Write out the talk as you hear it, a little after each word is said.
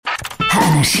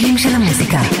האנשים של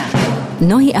המוזיקה.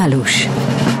 נוי אלוש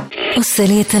עושה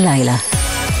לי את הלילה.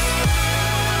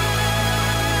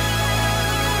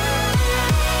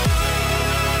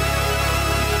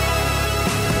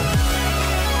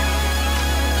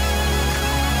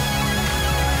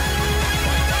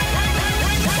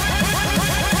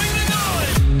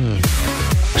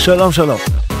 שלום שלום,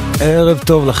 ערב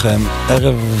טוב לכם,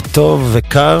 ערב טוב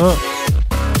וקר.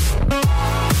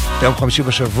 יום חמישי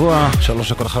בשבוע,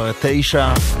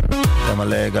 8:00 אתם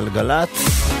על גלגלת.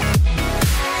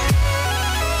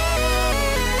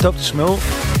 טוב, תשמעו,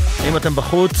 אם אתם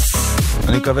בחוץ,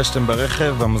 אני מקווה שאתם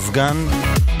ברכב, במזגן,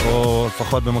 או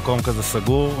לפחות במקום כזה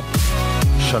סגור,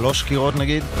 3 קירות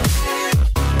נגיד,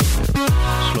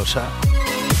 3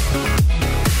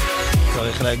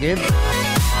 צריך להגיד.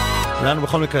 לנו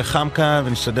בכל מקרה חם כאן,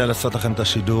 ונשתדל לעשות לכם את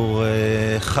השידור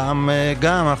חם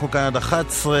גם. אנחנו כאן עד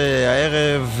 11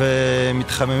 הערב,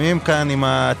 מתחממים כאן עם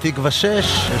התקווה 6.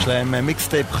 יש להם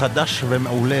מיקסטייפ חדש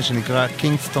ומעולה שנקרא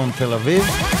קינגסטון תל אביב,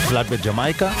 פלט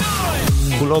בג'מייקה,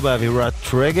 כולו באווירת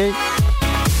רגעי.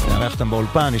 נערך אותם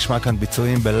באולפן, נשמע כאן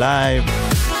ביצועים בלייב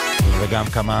וגם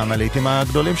כמה מהלהיטים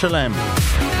הגדולים שלהם.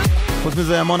 חוץ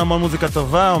מזה המון מוזיקה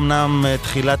טובה, אמנם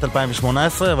תחילת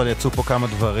 2018, אבל יצאו פה כמה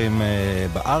דברים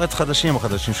בארץ חדשים, או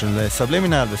חדשים של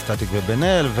סבלימינל וסטטיק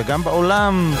ובנל, וגם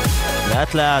בעולם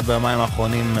לאט לאט ביומיים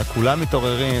האחרונים כולם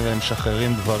מתעוררים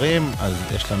ומשחררים דברים, אז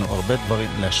יש לנו הרבה דברים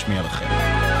להשמיע לכם.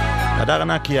 הדר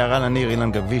ענקי, יערה לניר,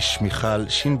 אילן גביש, מיכל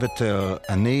שינבטר,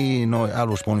 אני נוי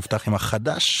אלוש. בואו נפתח עם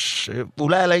החדש,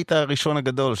 אולי הלהיט הראשון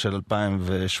הגדול של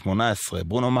 2018,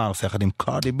 ברונו מארס יחד עם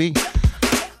קארדי בי,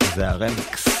 זה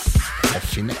הרמיקס.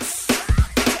 Finesse.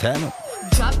 Tell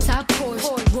Drop top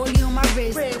Porsche, rollie on my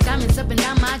wrist, diamonds up and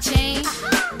down my chain.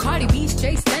 Cardi B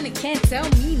straight stunning, can't tell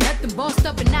me nothing. Bossed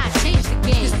up and I changed the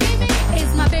game.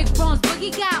 It's my big bronze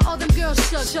boogie, got all them girls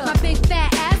shook. My big fat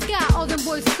ass got all them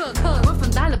boys cooked. Went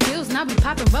from dollar bills, now we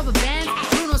popping rubber bands.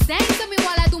 Bruno sang to me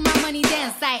while I do my money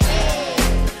dance like, hey.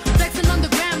 Flexing on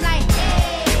the gram like,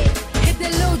 hey. Hit the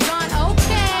Lil Jon,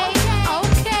 okay,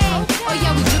 okay. Oh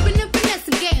yeah, we dripping and finesse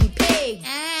and getting paid.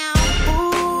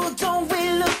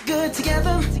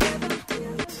 Together,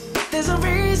 there's a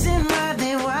reason why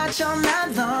they watch all night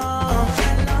long.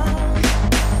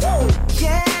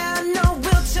 Yeah, I know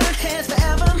we'll turn heads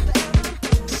forever.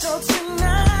 So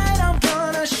tonight I'm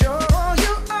gonna show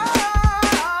you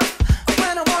off.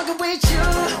 When I walk away with you,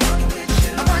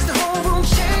 I watch the whole room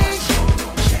change.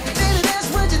 Baby, that's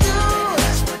what you do.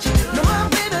 No, my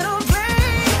baby don't play.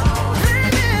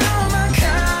 Blame it on my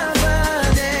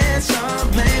confidence, or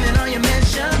blame it on your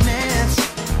measurements.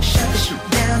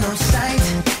 On sight,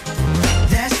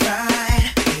 that's right.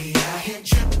 We out here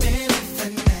dripping in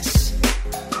finesse.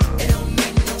 It don't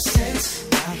make no sense.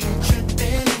 Out here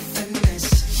dripping in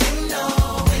finesse. You know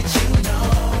it, you know.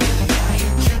 We out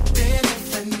here dripping in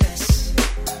finesse.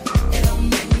 It don't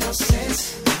make no sense.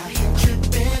 Out here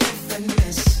dripping in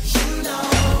finesse. You know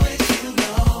it, you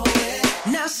know it.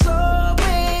 Now slow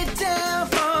it down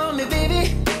for me, baby.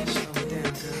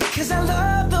 'Cause I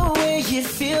love the way it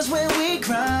feels when we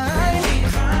grind.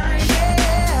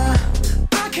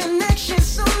 Connection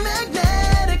so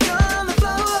magnetic on the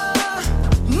floor.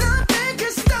 Nothing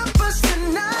can stop us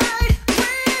tonight.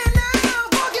 When I'm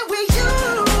walking with you,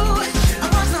 I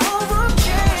watch the whole room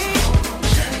change.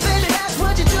 Baby, that's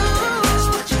what you do.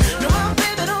 No, my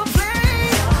baby don't play.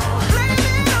 Blame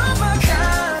it on my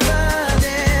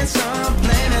confidence, or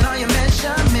blame it on your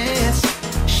measurements.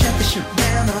 Shut the shit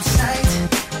down on sight.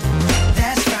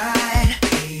 That's right.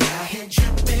 We out here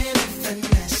dripping in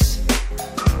finesse.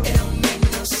 It don't make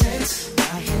no sense.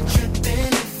 Out here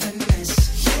dripping in finesse.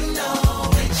 You know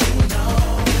it, you know.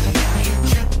 Out here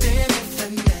dripping in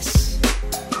finesse.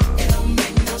 It don't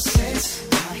make no sense.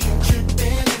 Out here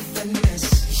dripping in finesse.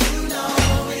 You know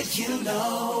it, you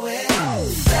know it.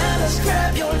 Fellas,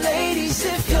 grab your ladies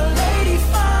if your lady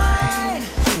fine.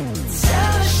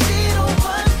 Tell her she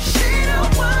the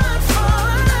one for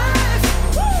life.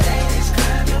 Ladies,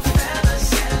 grab your fellas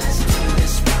and let's do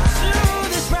this right. Do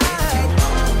this right.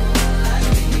 Like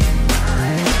me and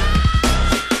mine.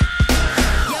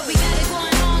 Yeah, we got it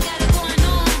going on, got it going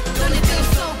on. Don't it feel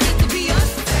so good to be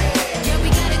us? Yeah, we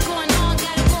got it going on,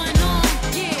 got it going on.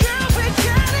 Yeah, Girl, we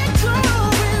got it going on.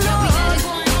 yeah, we got it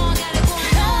going on, got it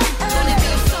going on. Don't it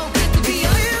feel so good to be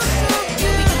us?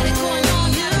 Yeah, we got it going on,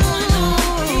 got it going on.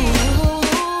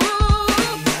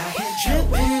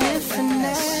 Dripping in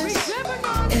finesse.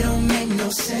 It don't make no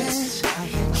sense. Out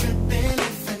here dripping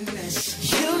in finesse.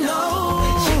 You know.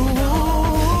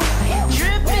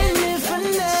 Dripping in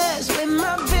finesse with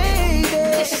my baby.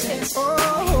 Oh,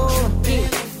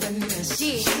 dripping in finesse.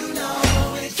 You know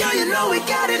it. Girl, you know we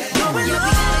got it going Yeah, we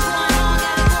got it on. going on,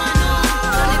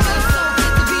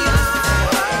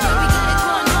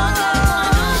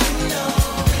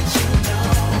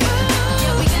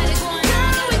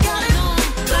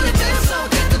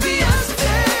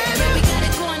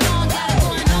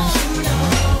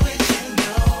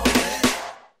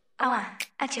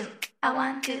 two, a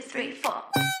 1, 2, 3, 4.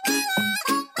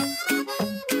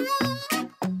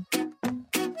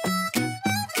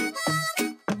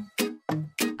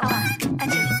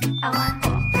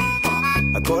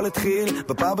 הכל התחיל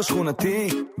בפאב השכונתי,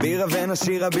 בירה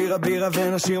ונשיר, בירה בירה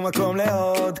ונשיר, מקום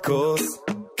לעוד כוס,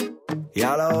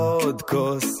 יאללה עוד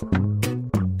כוס.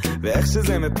 ואיך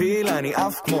שזה מפיל אני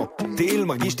אף כמו טיל,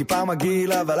 מרגיש טיפה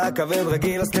מגעיל אבל הכבד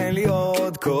רגיל, אז תן לי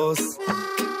עוד כוס,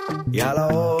 יאללה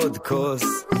עוד כוס.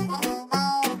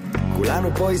 כולנו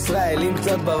פה ישראלים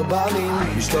קצת ברברים,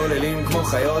 משתוללים כמו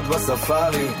חיות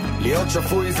בספארי, להיות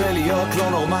שפוי זה להיות לא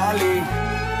נורמלי,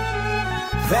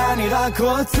 ואני רק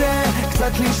רוצה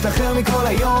קצת להשתחרר מכל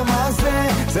היום הזה,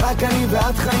 זה רק אני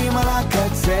ואת חיים על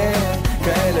הקצה,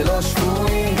 כאלה לא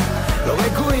שפויים, לא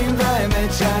רגועים,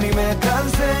 והאמת שאני מת על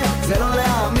זה, זה לא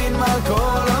להאמין מה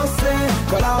הכל עושה,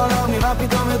 כל העולם נראה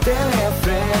פתאום יותר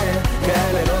יפה,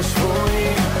 כאלה לא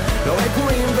שפויים, לא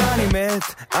רגועים, ואני מת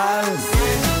על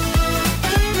זה.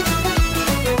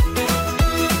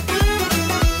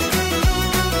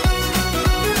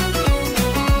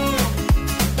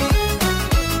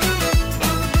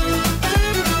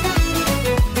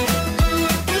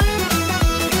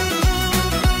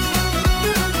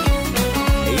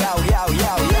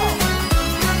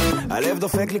 הלב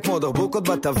דופק לי כמו דרבוקות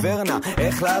בטברנה,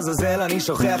 איך לעזאזל אני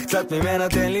שוכח קצת ממנה,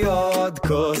 תן לי עוד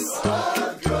כוס,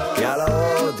 יאללה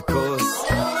עוד כוס.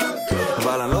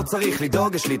 אבל אני לא צריך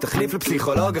לדאוג, יש לי תחליף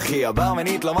לפסיכולוג, אחי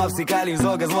הברמנית לא מפסיקה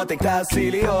למזוג, אז מותק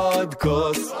תעשי לי עוד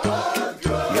כוס,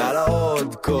 יאללה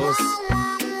עוד כוס.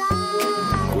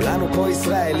 כולנו פה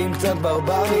ישראלים קצת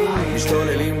ברברים,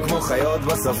 משתוללים כמו חיות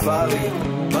בספארי,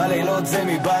 בלילות זה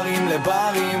מברים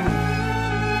לברים,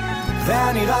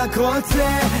 ואני רק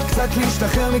רוצה קצת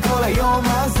להשתחרר מכל היום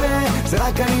הזה, זה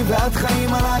רק אני ואת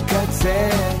חיים על הקצה,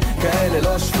 כאלה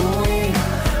לא שפויים,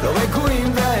 לא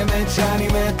רגועים, והאמת שאני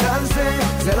מת על זה,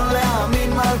 זה לא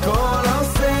להאמין מה הכל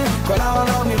עושה, כל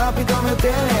העולם נראה פתאום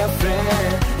יותר יפה,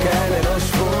 כאלה לא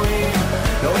שפויים,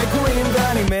 לא רגועים,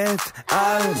 ואני מת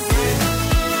על זה.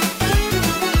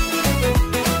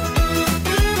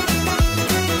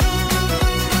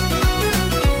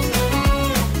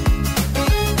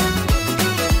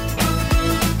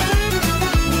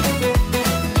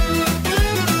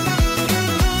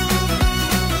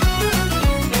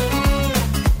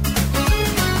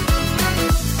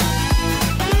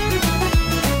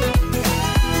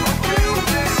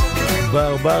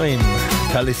 ברברים,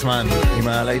 טליסמן, עם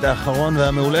הלהיט האחרון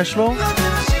והמעולה שלו.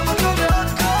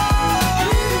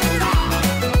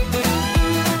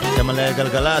 גם על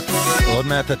גלגלת, עוד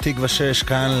מעט התקווה 6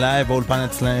 כאן לייב באולפן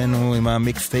אצלנו עם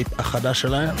המיקסטייפ החדש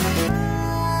שלהם.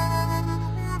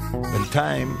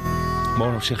 בינתיים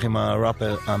בואו נמשיך עם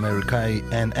הראפר האמריקאי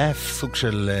NF, סוג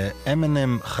של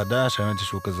M&M חדש, האמת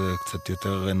שהוא כזה קצת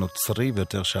יותר נוצרי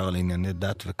ויותר שר לענייני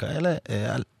דת וכאלה,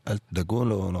 אל תדאגו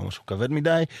לו, לא משהו כבד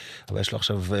מדי, אבל יש לו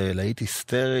עכשיו להיט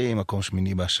היסטרי, מקום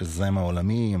שמיני בשזם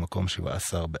העולמי, מקום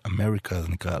 17 באמריקה, זה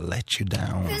נקרא Let You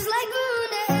Down.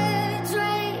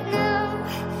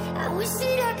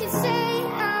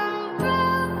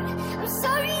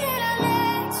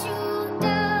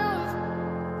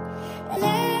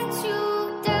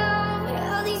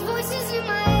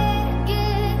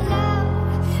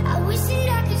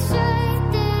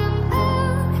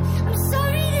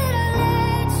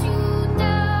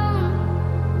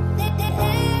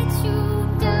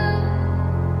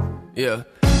 Yeah,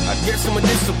 I guess I'm a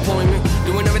disappointment.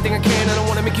 Doing everything I can, I don't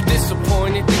wanna make you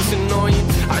disappointed. It's annoying.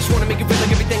 I just wanna make you feel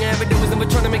like everything I ever did was never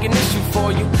trying to make an issue for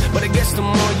you. But I guess the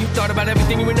more you thought about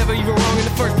everything, you were never even wrong in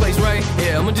the first place, right?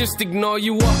 Yeah, I'ma just ignore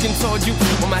you, walking towards you,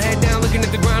 with my head down, looking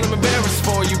at the ground. I'm embarrassed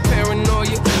for you,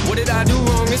 paranoia. What did I do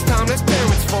wrong this time? That's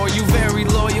parents for you, very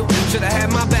loyal. Should I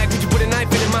have my back? Would you put a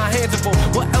knife in my hands for?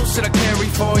 What else should I carry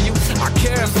for you? I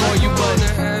care for you, but on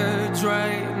the edge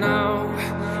right now.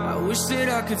 I wish that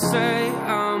I could say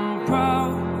I'm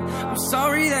proud. I'm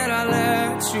sorry that I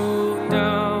let you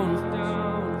down.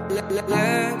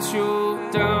 Let you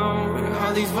down.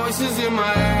 All these voices in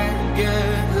my head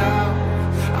get loud.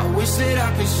 I wish that I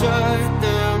could shut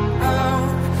them out.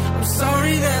 I'm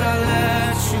sorry that I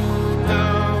let you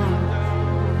down.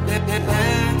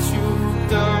 Let you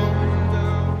down.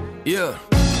 Yeah.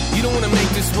 You don't wanna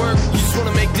make this work, you just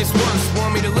wanna make this worse.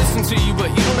 Want me to listen to you, but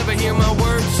you don't ever hear my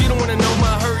words. You don't wanna know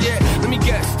my hurt yet. Let me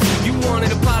guess, you want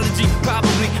an apology,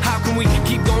 probably. How can we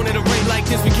keep going at a rate like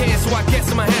this? We can't, so I guess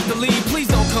I might have to leave. Please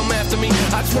don't come after me,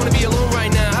 I just wanna be alone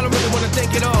right now. I don't really wanna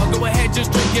think it all, go ahead, just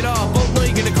drink it all. Both know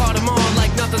you're gonna call them on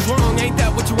like nothing's wrong. Ain't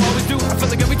that what you always do? I feel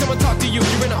like every time I talk to you,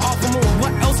 you're in an awful mood.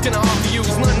 What else can I offer you?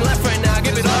 There's nothing left right now, I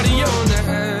give it all to you. On the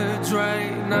edge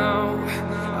right now,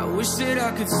 I wish that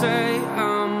I could say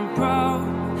I'm proud.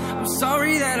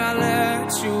 sorry that I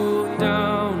let you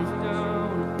down.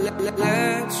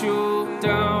 Let you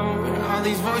down. And all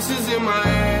these voices in my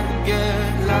head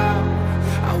get loud.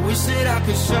 I wish that I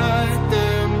could shut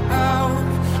them out.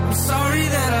 I'm sorry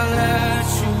that I let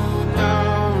you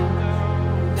down.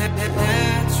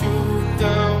 Let you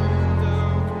down.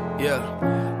 Yeah.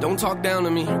 Don't talk down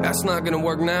to me, that's not gonna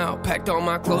work now. Packed all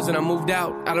my clothes and I moved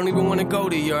out. I don't even wanna go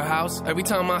to your house. Every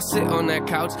time I sit on that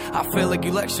couch, I feel like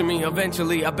you lecture me.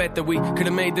 Eventually, I bet that we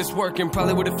could've made this work and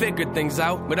probably would've figured things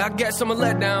out. But I guess I'm a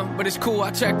letdown, but it's cool, I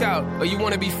checked out. Oh, you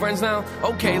wanna be friends now?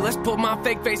 Okay, let's put my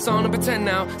fake face on and pretend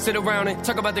now. Sit around and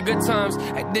talk about the good times.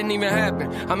 It didn't even happen.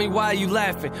 I mean, why are you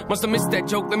laughing? Must have missed that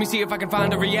joke, let me see if I can find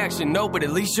a reaction. No, but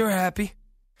at least you're happy.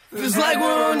 Feels like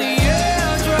we're on the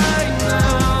edge right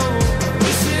now.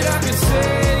 I could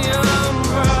say I'm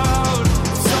proud.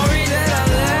 Sorry that I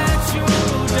let you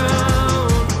down.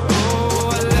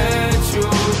 Oh, I let you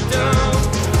down.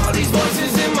 All these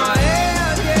voices in my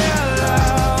head get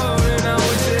loud, and I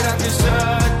wish that I could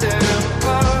shut them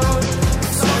out.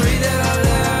 Sorry that I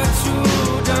let you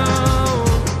down.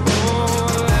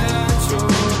 Oh, I let you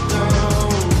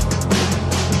down.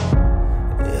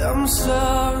 Yeah, I'm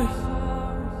sorry.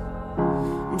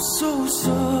 I'm so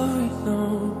sorry, no.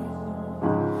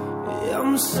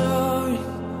 I'm sorry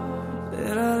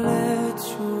that I let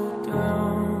you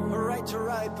down.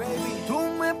 Alright, baby. Tú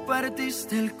me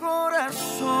partiste el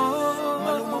corazón,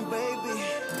 Maluma, baby.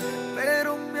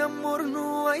 pero mi amor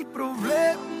no hay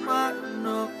problema,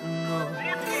 no, no.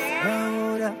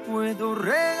 Ahora puedo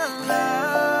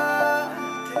regalar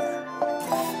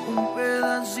un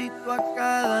pedacito a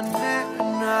cada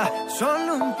nena,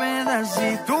 solo un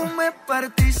pedacito. Tú me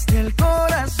partiste el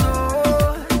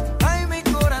corazón, ay mi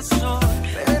corazón,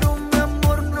 pero mi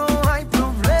amor no hay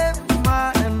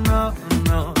problema, no,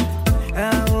 no.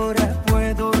 Ahora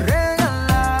puedo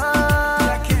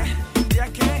regalar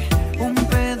un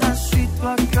pedacito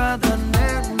a cada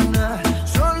nena,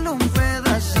 solo un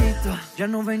pedacito. Ya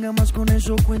no venga más con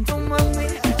eso, cuento mami.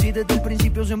 Si desde el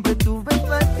principio siempre tuve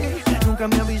para ti, nunca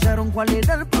me avisaron cuál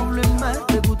era el problema.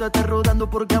 Te gusta estar rodando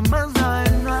por camas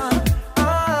ajenas.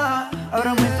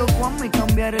 Ahora me tocó a mí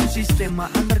cambiar el sistema,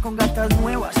 andar con gatas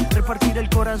nuevas, repartir el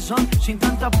corazón sin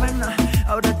tanta pena.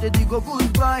 Ahora te digo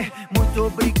goodbye, muito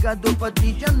obrigado, pa'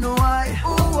 ti ya no hay.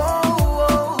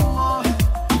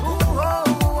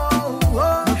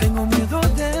 No tengo miedo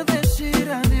de decir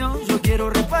adiós, yo quiero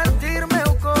repartirme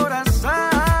el corazón.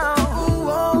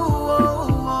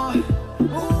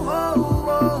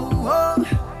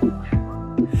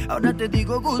 Ahora te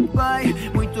digo goodbye,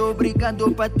 muito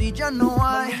obrigado, pa' ti já não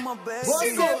há.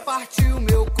 Você partiu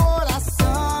meu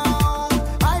coração,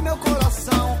 ai meu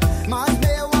coração, mas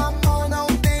meu amor não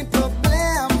tem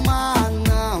problema,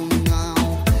 não, não.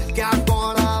 Que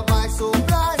agora vai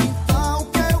sobrar, então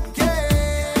quero o quê?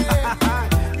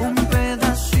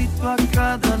 Pedacito a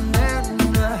cada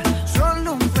nena,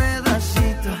 solo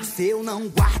pedacito. Se eu não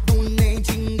guardo nem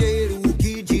dinheiro,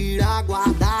 que dirá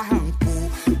guardar rancor?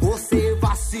 Você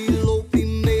vacilou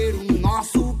primeiro,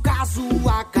 nosso caso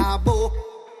acabou.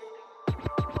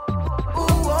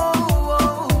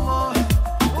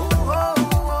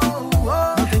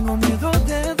 No tengo miedo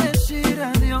de decir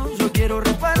adiós, yo quiero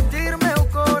repartirme el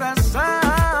corazón.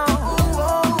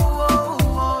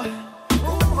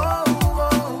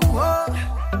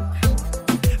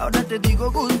 Ahora te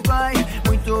digo goodbye,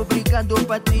 muito obrigado,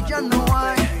 pa' ti ya no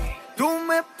hay. Tú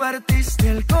me partiste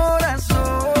el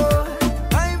corazón,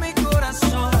 ay mi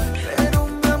corazón, pero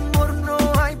mi amor no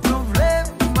hay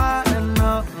problema,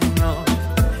 no, no.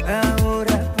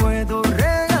 Ahora puedo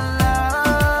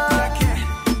regalar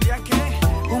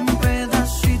un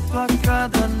pedacito a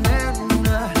cada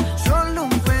nena, solo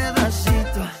un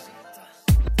pedacito.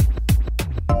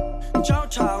 Tchau,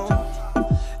 tchau.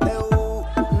 Eu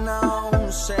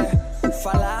não sei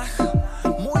falar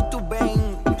muito bem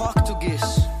português,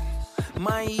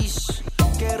 mas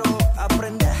quero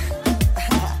aprender.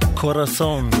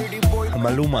 קורסון,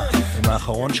 המלומה, עם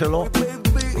האחרון שלו.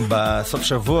 בסוף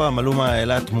שבוע מלומה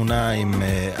העלה תמונה עם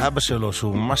אבא שלו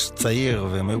שהוא ממש צעיר,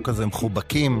 והם היו כזה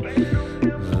מחובקים,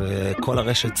 וכל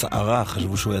הרשת צערה,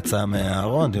 חשבו שהוא יצא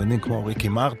מהארון, יודעים כמו ריקי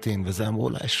מרטין, וזה אמרו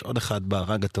לה, יש עוד אחד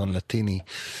ברגטון לטיני.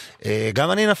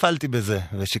 גם אני נפלתי בזה,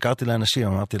 ושיקרתי לאנשים,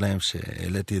 אמרתי להם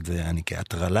שהעליתי את זה, אני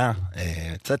כהטרלה,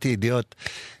 יצאתי אידיוט,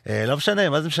 לא משנה,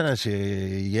 מה זה משנה?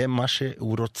 שיהיה מה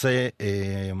שהוא רוצה,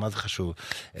 מה זה חשוב?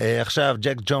 עכשיו,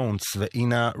 ג'ק ג'ונס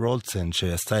ואינה רולדסן,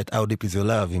 שעשתה את How Deep Is Your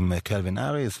Love עם קלווין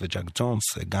האריס, וג'ק ג'ונס,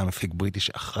 גם מפיק בריטי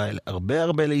שאחראי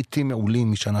הרבה לעיתים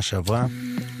מעולים משנה שעברה,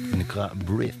 זה נקרא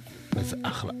Breathe, וזה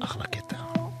אחלה קטע.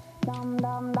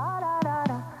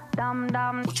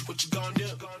 What you gonna do?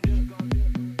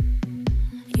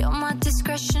 You're my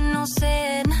discretional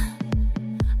sin.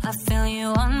 I feel you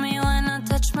on me when I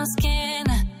touch my skin.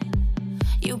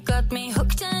 You got me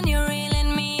hooked and you're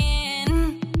reeling me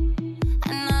in.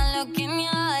 And I look in your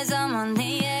eyes, I'm on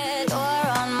the edge.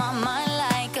 You're on my mind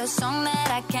like a song that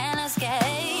I can't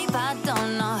escape. I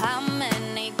don't know how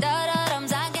many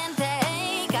da-da-dums I can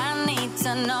take. I need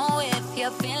to know if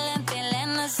you're feeling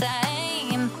the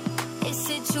same. Is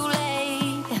it too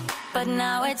late? But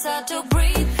now it's hard to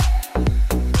breathe.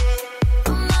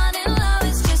 I'm not in love,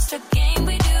 it's just a game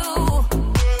we do.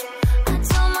 I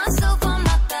tell myself I'm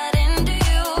not that into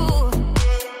you,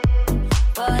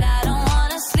 but I don't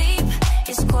wanna sleep.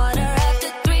 It's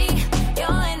 3:15.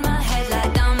 You're in my head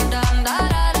like dum dum da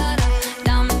da da da,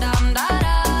 dum dum da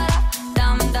da da,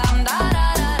 dum dum da da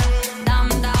da, dum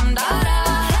dum da da,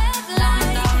 dum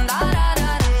dum da da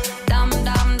da, dum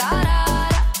dum da da,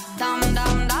 dum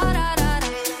dum da da da,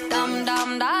 dum dum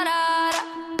da da.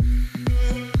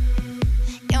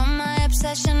 You're my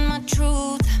obsession, my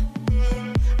truth.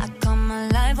 I come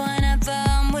alive whenever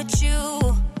I'm with you.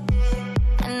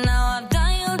 And now I've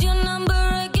dialed your number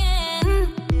again,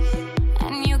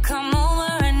 and you come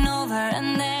over and over,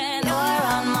 and then you're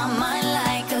on my mind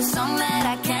like a song that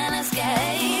I can't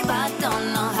escape. I don't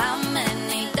know how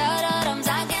many da-da-dums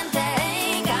I can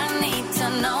take. I need to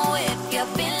know if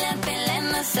you're feeling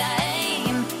the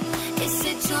same. Is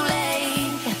it too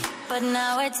late? But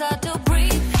now it's hard to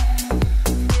breathe.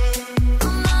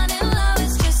 I'm not in love,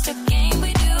 it's just a game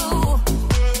we do.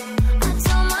 I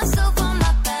tell myself I'm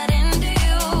not that into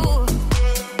you,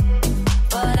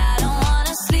 but I don't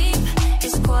wanna sleep.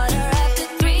 It's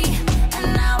 3:15, and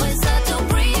now it's hard to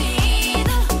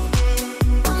breathe.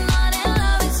 I'm not in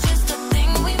love, it's just a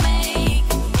thing we make.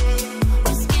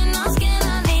 We're skin on skin,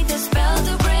 I need the spell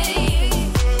to break.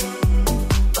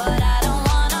 But I don't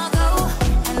wanna go,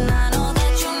 and I know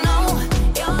that you know.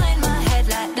 You're in my head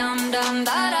like dum dum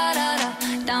da da da da,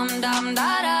 dum dum da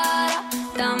da da,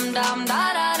 dum dum da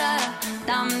da da,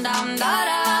 dum dum da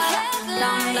da,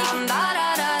 dum dum da da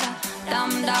da,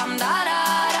 dum dum da da,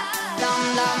 dum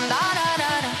dum da da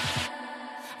da.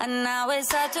 And now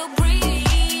it's hard to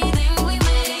breathe, and we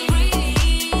make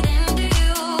breathe into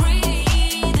you,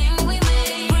 breathing we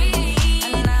make breathe.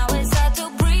 And now it's hard to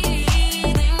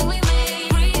breathe, and we make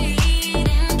breathe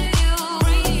into you,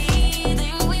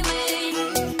 breathing we make.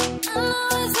 And now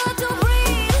it's hard to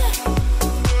breathe.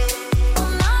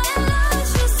 I'm not in love,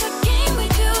 it's just a game we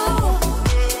do.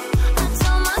 I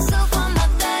tell myself I'm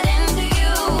not that into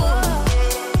you,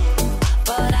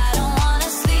 but I don't wanna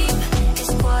sleep.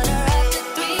 It's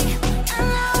 3:15, and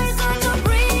now it's hard to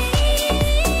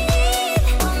breathe.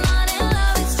 I'm not in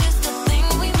love, it's just a thing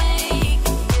we make.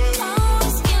 Oh,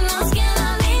 skin on skin, I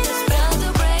need the spell to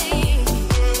break.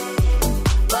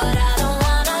 But I don't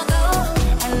wanna go,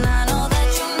 and I know that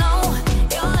you know.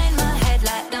 You're in my head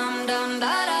like dum dum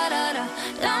da da da da,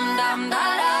 dum dum da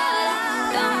da da,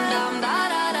 dum dum da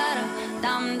da da da,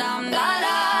 dum dum da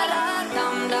da da,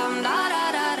 dum dum da da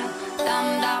da da, dum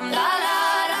dum da da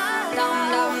da, dum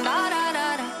dum da da da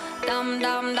da, dum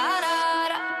dum da da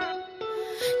da.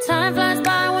 Time flies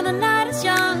by when the night is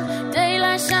young.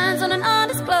 Daylight shines on an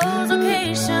undisclosed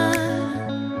location.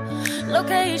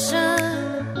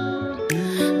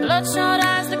 Bloodshot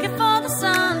eyes looking for the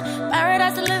sun.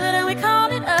 Paradise delivered and we call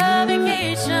it a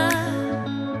vacation.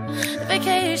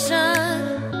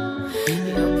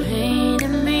 You're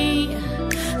painting me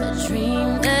a dream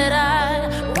that I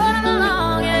wanna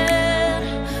belong in,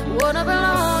 wanna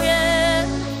belong in.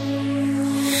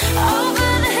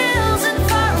 Over the hills and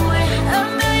far away,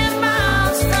 1,000,000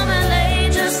 miles from LA,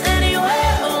 just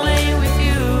anywhere away with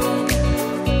you.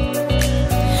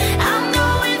 I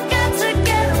know we've got to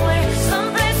get away,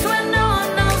 someplace where no one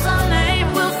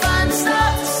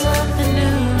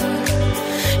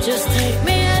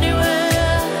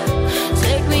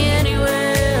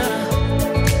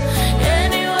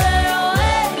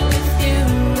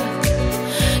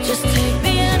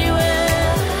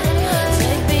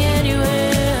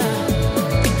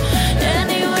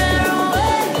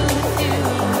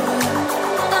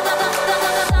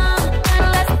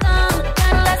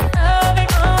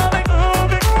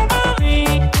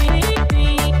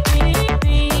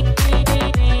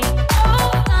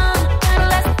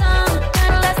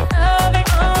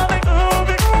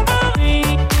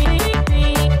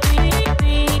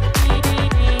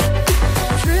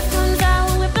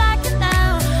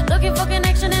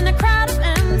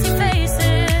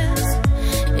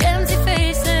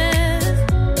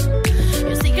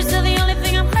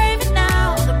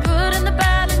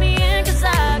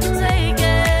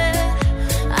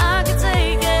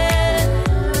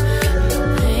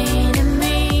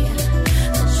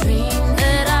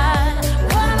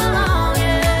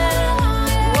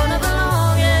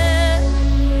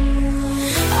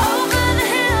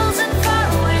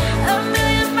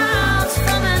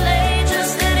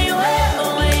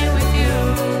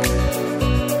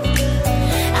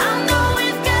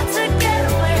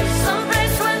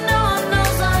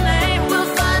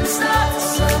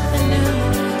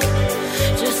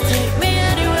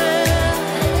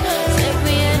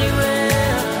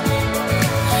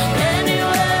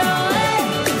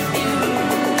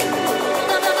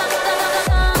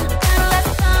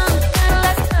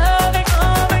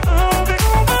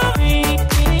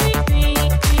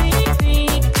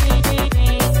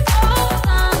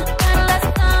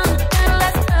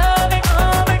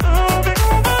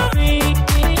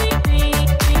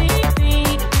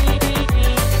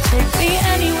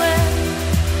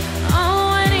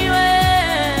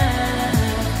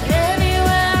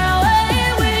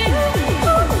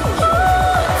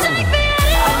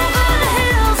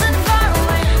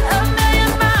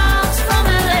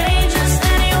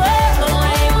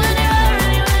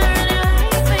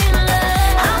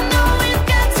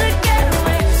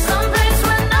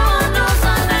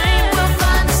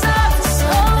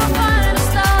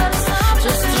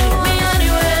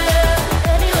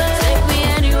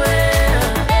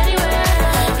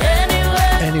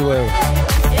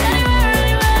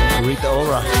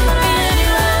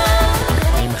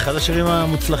עם אחד השירים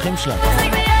המוצלחים שלה.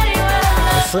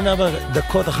 24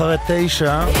 דקות אחרי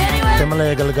 9, אתם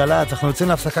על גלגלת. אנחנו יוצאים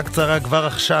להפסקה קצרה כבר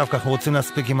עכשיו, כי אנחנו רוצים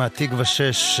להספיק עם התקווה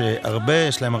 6 הרבה,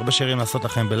 יש להם הרבה שירים לעשות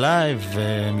לכם בלייב,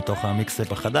 מתוך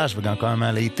המיקסטייפ החדש וגם כמה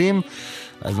מהלהיטים.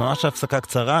 אז ממש הפסקה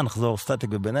קצרה, נחזור סטטיק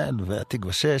בבנד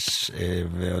והתקווה 6,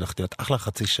 והולכת להיות אחלה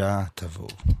חצי שעה, תבואו.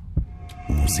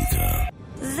 מוזיקה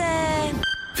זה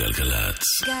גלגלת.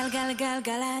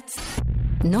 גלגלגלגלת.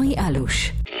 נוי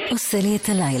אלוש עושה לי את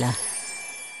הלילה.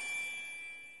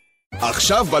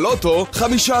 עכשיו בלוטו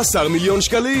 15 מיליון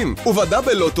שקלים,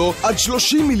 ובדאבל לוטו עד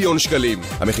 30 מיליון שקלים.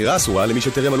 המחירה אסורה למי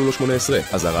שטרם מלאו לו 18.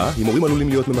 אזהרה, הימורים עלולים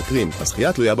להיות ממכרים.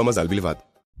 הזכייה תלויה במזל בלבד.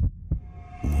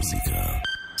 מוזיקה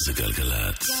זה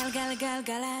גלגלת.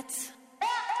 גלגלגלגלת.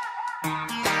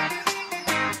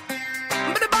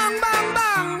 Bang bang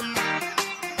bang.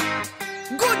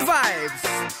 Good vibes.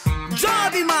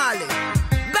 Jordi Mali.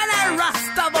 Benel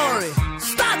Rastabori.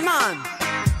 Stadman.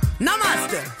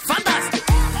 Namaste.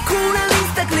 Fantastic. כולם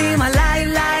מסתכלים עליי,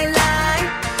 ליי,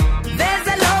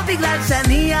 וזה לא בגלל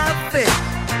שאני יפה.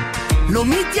 לא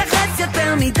מתייחס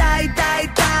יותר מדי, די.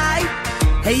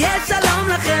 היה שלום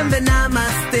לכם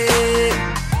ונמסטה.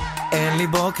 אין לי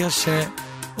בוקר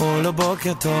או לא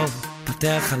בוקר טוב.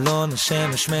 פתח חלון,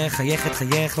 השמש מחייכת,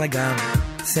 חייך לגם.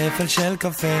 ספל של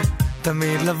קפה,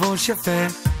 תמיד לבוש יפה.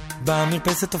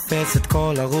 במרפסת תופס את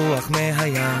כל הרוח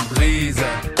מהים. בריזה.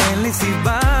 אין לי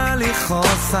סיבה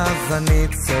לכעוס, אז אני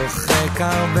צוחק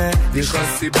הרבה. יש לך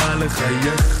סיבה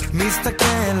לחייך.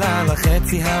 מסתכל על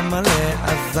החצי המלא,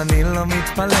 אז אני לא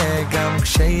מתפלא גם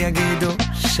כשיגידו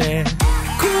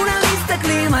כולם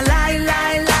מסתכלים עליי,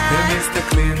 ליי. הם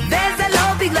מסתכלים. וזה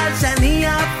לא בגלל שאני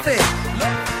יפה.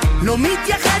 לא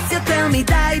מתייחס יותר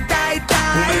מדי, די.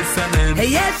 הוא מסנן.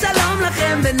 היה שלום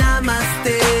לכם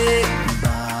ונמסטה.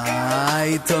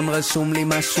 בעיתון רשום לי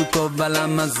משהו טוב על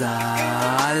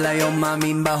המזל. היום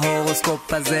מאמין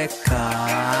בהורוסקופ הזה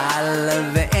קל.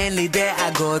 ואין לי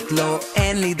דאגות, לא,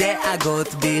 אין לי דאגות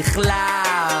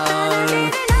בכלל.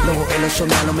 לא רואה, לא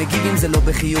שומע, לא מגיב אם זה לא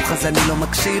בחיוך אז אני לא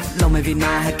מקשיב. לא מבין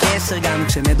מה הקשר גם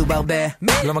כשמדובר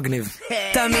לא מגניב.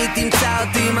 תמיד תמצא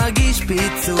אותי מרגיש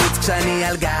פיצוץ כשאני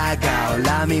על גג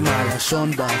העולם עם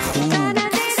הלשון בחוץ.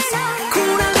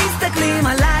 כולם מסתכלים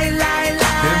עליי, ליי.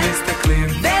 הם מסתכלים.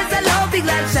 וזה לא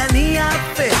בגלל שאני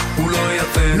יפה. הוא לא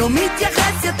יפה. לא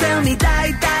מתייחס יותר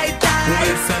מדי, די. הוא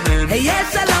מסנן. היה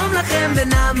שלום לכם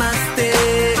ונמסטה.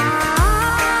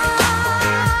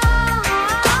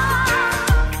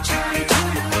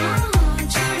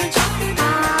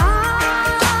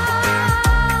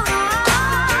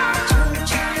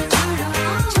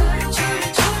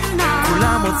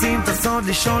 רוצים את הסוד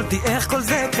לשאול אותי איך כל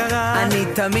זה קרה. אני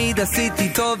תמיד עשיתי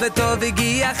טוב וטוב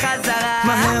הגיע חזרה.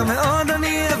 מהר מאוד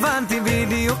אני הבנתי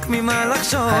בדיוק ממה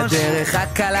לחשוש. הדרך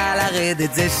הקלה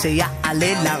לרדת זה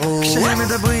שיעלה לראש. כשהם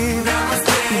מדברים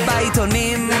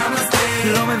בעיתונים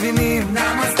לא מבינים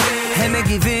הם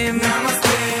מגיבים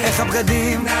איך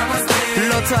הבגדים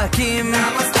לא צועקים.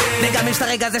 וגם יש את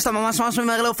הרגע הזה שאתה ממש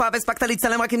ממהר להופעה והספקת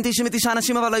להצטלם רק עם 99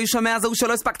 אנשים אבל לא היו שומע. זהו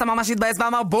שלא הספקת ממש התבאס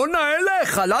ואמר בוא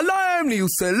נלך עלה להם נהיו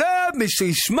סלב מי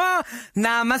שישמע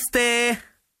נמסטה.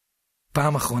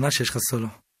 פעם אחרונה שיש לך סולו.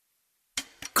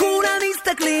 כולם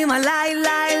מסתכלים עליי,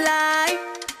 ליי.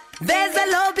 וזה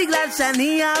לא בגלל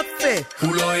שאני יפה.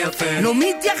 הוא לא יפה. לא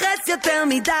מתייחס יותר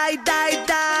מדי,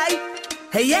 די.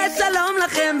 היה שלום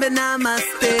לכם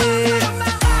ונמסטה.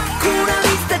 כולם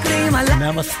מסתכלים עליי.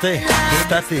 נמסטה,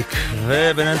 סטטיק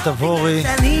ובנאל תבורי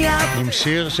עם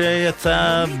שיר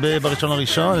שיצא בראשון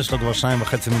הראשון, יש לו כבר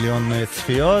 2.5 מיליון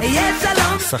צפיות.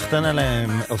 סחטן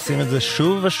עליהם, עושים את זה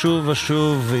שוב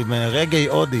ושוב עם רגעי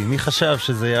אודי. מי חשב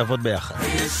שזה יעבוד ביחד?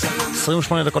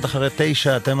 28 דקות אחרי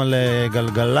 9, אתם על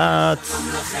גלגלת.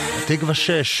 התקווה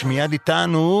 6 מיד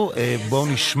איתנו. בואו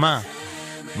נשמע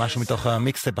משהו מתוך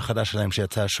המיקסטייפ החדש שלהם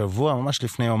שיצא השבוע, ממש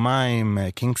לפני יומיים,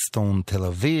 קינגסטון, תל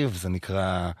אביב. זה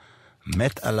נקרא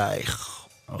מת עלייך.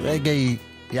 רגעי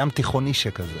ים תיכוני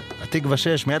שכזה. התקווה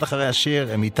 6, מיד אחרי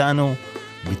השיר, הם איתנו.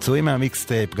 ביצועים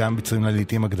מהמיקסטייפ, גם ביצועים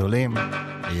לליטים הגדולים.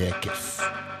 יהיה כיף.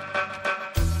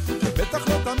 בטח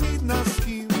לא תמיד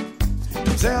נסכים,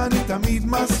 עם זה אני תמיד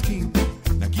מסכים.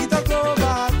 נגיד על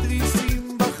גובה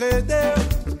התריסים בחדר,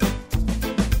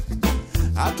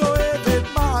 את אוהבת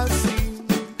מעשים,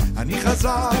 אני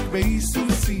חזק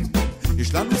בהיסוסים.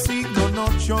 יש לנו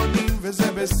סגנונות שונים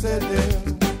וזה בסדר.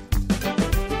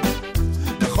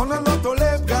 נכון אני לא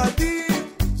תולה בגדים,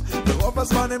 ברוב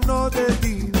הזמן הם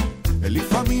נודדים,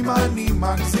 ולפעמים אני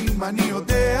מגזים, אני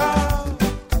יודע.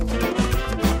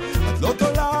 את לא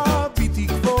תולה בי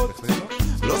תקוות,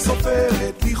 לא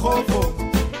סופרת לי חובות,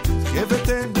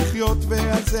 ותן לחיות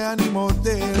ועל זה אני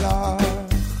מודה לך.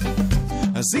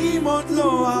 אז אם עוד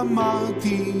לא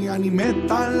אמרתי, אני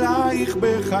מת עלייך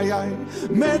בחיי,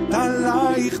 מת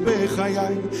עלייך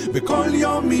בחיי, בכל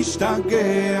יום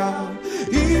משתגע.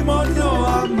 אם עוד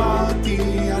לא אמרתי,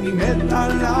 אני מת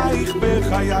עלייך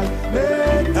בחיי,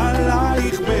 מת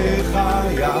עלייך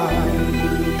בחיי.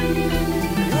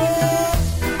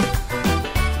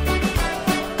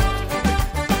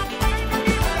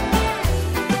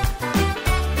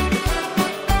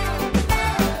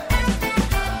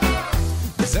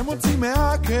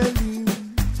 מהכלים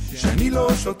שאני לא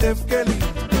שוטף כלים,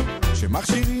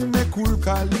 שמכשירים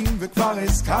מקולקלים וכבר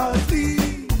הזכרתי,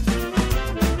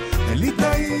 אין לי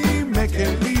תנאים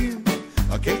מקלים,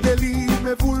 רק הגלים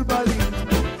מבולבלים,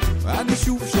 ואני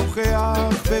שוב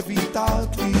שוכח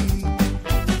וויתרתי.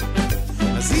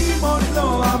 אז אם עוד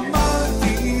לא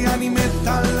אמרתי, אני מת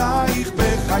עלייך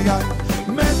בחיי,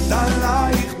 מת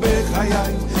עלייך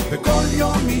בחיי, וכל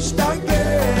יום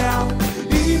משתגע.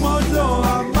 אם עוד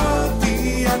לא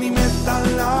אמרתי, אני מת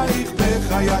עלייך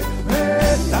בחיי,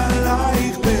 מת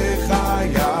עלייך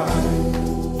בחיי.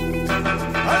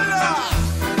 הלאה!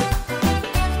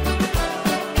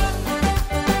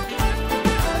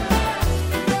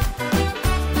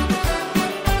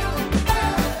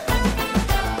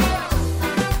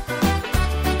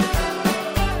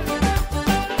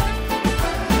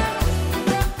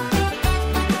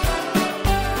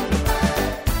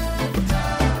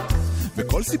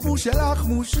 כל סיפור שלך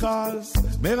מושחז,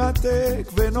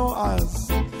 מרתק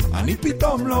ונועז, אני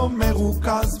פתאום לא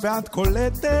מרוכז ואת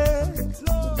קולטת,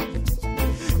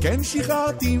 כן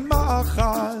שחררתי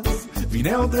מאחז,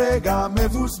 והנה עוד רגע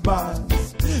מבוסבז,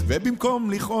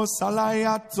 ובמקום לכעוס עליי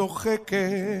את צוחקת.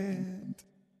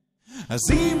 אז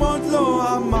אם עוד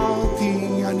לא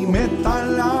אמרתי, אני מת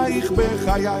עלייך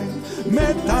בחיי,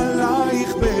 מת עלייך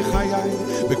בחיי,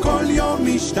 בכל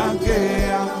יום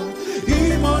משתגע.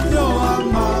 אם עוד לא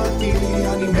אמרתי,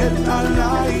 אני מת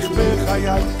עלייך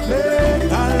בחיי,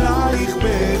 מת עלייך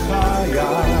בחיי.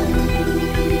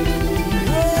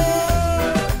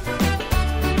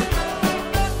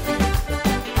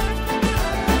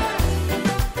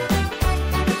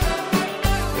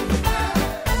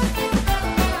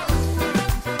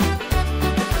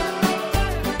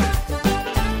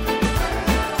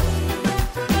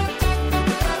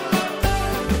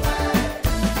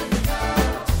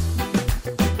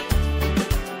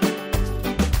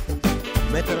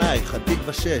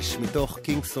 התקווה 6 מתוך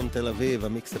קינגסטון תל אביב,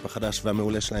 המיקסטפ החדש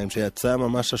והמעולה שלהם שיצא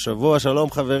ממש השבוע.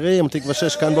 שלום חברים, התקווה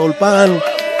 6 כאן באולפן,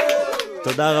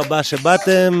 תודה רבה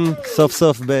שבאתם סוף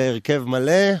סוף בהרכב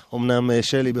מלא. אמנם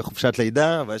שלי בחופשת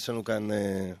לידה, אבל יש לנו כאן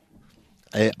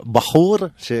בחור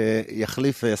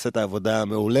שיחליף ויעשה את העבודה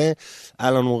המעולה.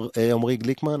 אהלן עמרי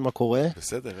גליקמן, מה קורה?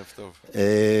 בסדר, ערב טוב.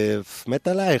 מת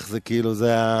עלייך, זה כאילו,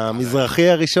 זה המזרחי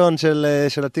הראשון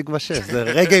של התקווה 6, זה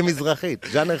רגעי מזרחית,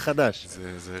 ז'אנר חדש.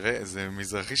 זה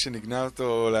מזרחי שנגנה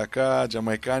אותו להקה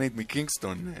ג'מייקנית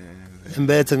מקינגסטון. הם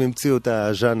בעצם המציאו את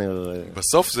הז'אנר.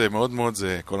 בסוף זה מאוד מאוד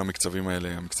זה, כל המקצבים האלה,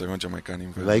 המקצבים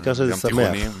הג'מייקנים. והעיקר שזה שמח. גם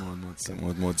תיכוניים,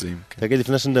 מאוד מאוד זהים. תגיד,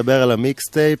 לפני שנדבר על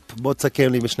המיקסטייפ, בוא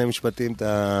תסכם לי בשני משפטים את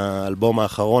האלבום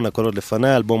האחרון, הכל עוד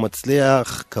לפני, אלבום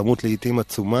מצליח, כמות לעיתים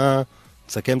עצומה,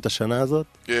 תסכם את השנה הזאת?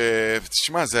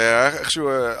 תשמע, זה היה איכשהו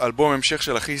אלבום המשך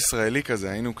של הכי ישראלי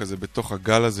כזה, היינו כזה בתוך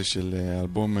הגל הזה של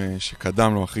אלבום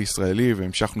שקדם לו הכי ישראלי,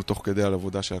 והמשכנו תוך כדי על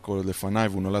עבודה של הכל עוד לפניי,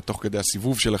 והוא נולד תוך כדי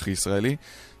הסיבוב של הכי ישראלי.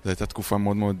 זו הייתה תקופה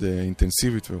מאוד מאוד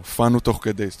אינטנסיבית, והופענו תוך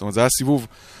כדי, זאת אומרת, זה היה סיבוב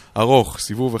ארוך,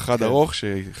 סיבוב אחד ארוך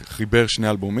שחיבר שני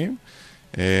אלבומים,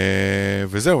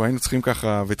 וזהו, היינו צריכים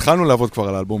ככה, והתחלנו לעבוד כבר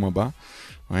על האלבום הבא,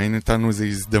 והיינו נתנו איזו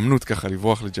הזדמנות ככה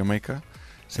לברוח לג'מייקה.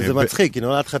 שזה מצחיק, כי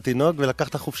נולד לך תינוק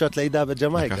ולקחת חופשת לידה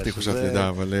בג'מייקה. לקחתי חופשת לידה,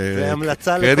 אבל זה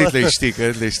המלצה קרדיט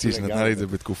לאשתי, שנתנה לי את זה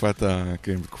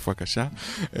בתקופה קשה,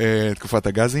 תקופת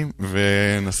הגזים,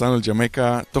 ונסענו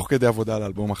לג'מייקה תוך כדי עבודה על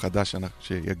האלבום החדש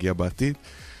שיגיע בעתיד.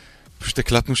 פשוט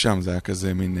הקלטנו שם, זה היה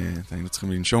כזה מין, היינו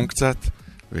צריכים לנשום קצת,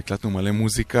 והקלטנו מלא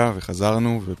מוזיקה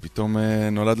וחזרנו, ופתאום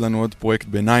נולד לנו עוד פרויקט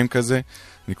ביניים כזה,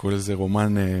 אני קורא לזה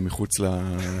רומן מחוץ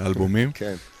לאלבומים.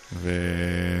 כן.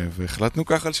 והחלטנו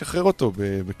ככה לשחרר אותו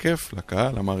בכיף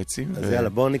לקהל, למעריצים. אז יאללה,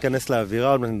 בואו ניכנס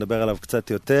לאווירה, עוד נדבר עליו קצת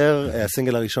יותר.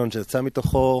 הסינגל הראשון שיצא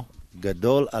מתוכו,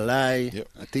 גדול עליי,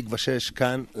 התקווה 6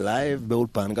 כאן לייב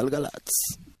באולפן גלגלץ.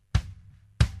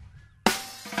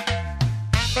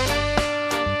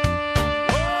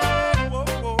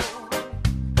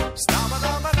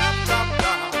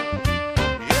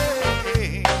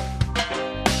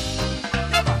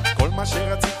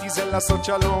 שרציתי זה לעשות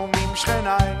שלום עם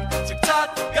שכניי, זה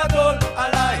קצת גדול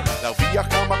עליי, להרוויח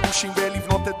כמה גושים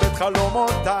ולבנות את בית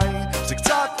חלומותיי, זה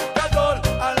קצת גדול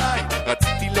עליי,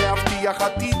 רציתי להבטיח להבטיח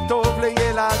עתיד טוב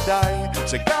לילדיי.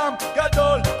 זה גם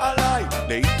גדול עליי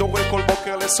להתעורר כל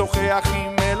בוקר לשוחח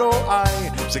עם אלוהי.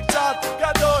 זה קצת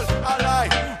גדול עליי,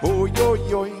 אוי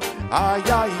אוי אוי, איי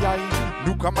איי איי,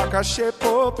 נו כמה קשה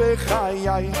פה בחיי,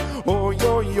 אוי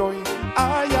אוי אוי,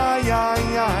 איי איי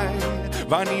איי איי,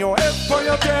 ואני אוהב פה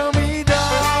יותר מדי,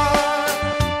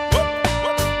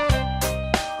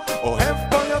 אוהב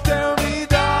פה יותר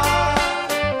מדי.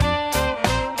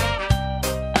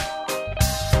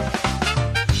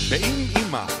 ואם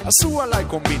אמא עשו עליי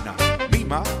קומבינה,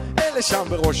 מימה אלה שם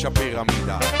בראש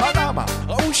הפירמידה. למה?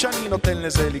 ראו שאני נותן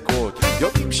לזה לקרות,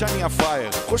 יודעים שאני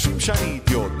הפרייר, חושבים שאני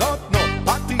אידיוט.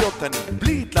 פטריוט אני,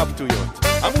 בלי התלבטויות,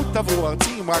 עמוד עבור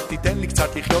ארצים, רק תיתן לי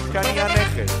קצת לחיות, כי אני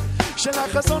הנכד של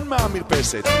החזון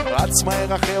מהמרפסת, רץ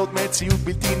מהר אחרי עוד מציאות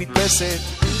בלתי נתפסת.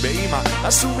 באמא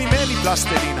עשו ממני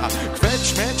פלסטלינה,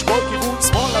 קווץ' מצ' כל כיוון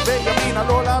שמאלה וימינה,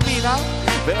 לא להאמינה,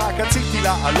 ורק רציתי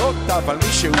לעלות, אבל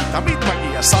מישהו תמיד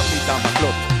מגיע, שם לי את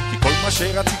המקלות, כי כל מה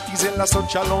שרציתי זה לעשות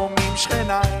שלום עם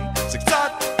שכניי. זה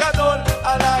קצת גדול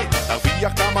עליי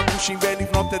להרוויח כמה גושים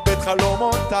ולבנות את בית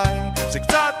חלומותיי. זה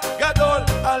קצת גדול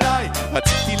עליי,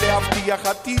 רציתי להבטיח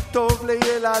עתיד טוב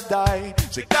לילדיי.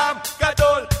 זה גם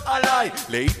גדול עליי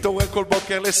להתעורר כל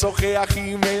בוקר לשוחח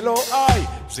עם אלוהי.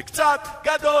 זה קצת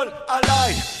גדול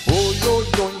עליי, אוי אוי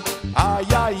אוי, איי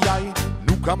איי איי,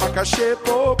 נו כמה קשה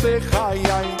פה בחיי,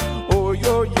 אוי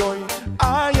אוי אוי,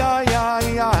 איי איי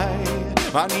איי איי,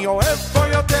 ואני אוהב פה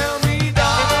יותר מדי,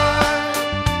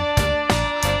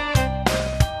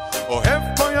 אוהב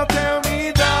פה יותר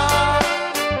מדי.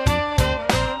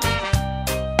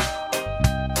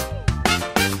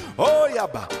 אוי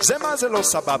אבא, זה מה זה לא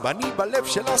סבבה, אני בלב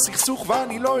של הסכסוך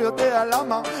ואני לא יודע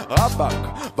למה. רבק,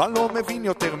 ואני לא מבין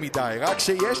יותר מדי, רק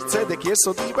שיש צדק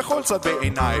יסודי בכל צד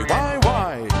בעיניי. וואי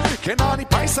וואי, כן אני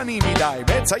פייסני מדי,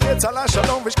 מצייץ על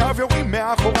השלום ושקף יורים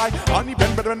מאחוריי. אני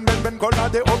בן כל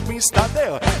הדעות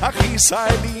מסתדר, אחי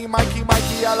ישראלי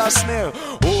מייקי על הסנר.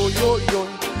 אוי אוי אוי,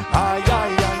 איי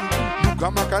איי איי, נו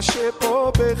כמה קשה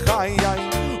פה בחיי,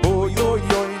 אוי אוי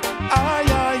אוי, איי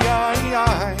איי איי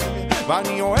איי,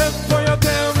 ואני אוהב פה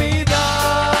יותר מדי,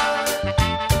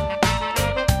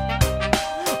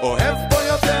 אוהב פה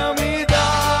יותר מדי.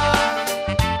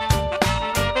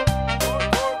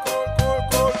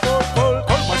 כל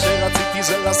מה שרציתי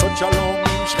זה לעשות שלום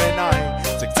עם שכניי.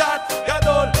 זה קצת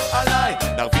גדול עליי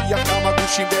להרוויח כמה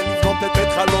גושים ולבנות את בית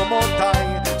חלומותיי.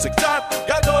 זה קצת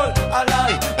גדול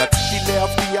עליי, רציתי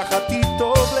להבטיח עתיד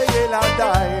טוב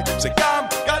לילדיי. זה גם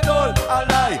גדול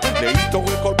עליי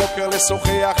להתעורר כל בוקר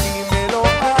לשוחח עם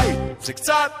אלוהי. זה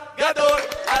קצת גדול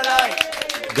עליי.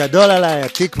 גדול עליי,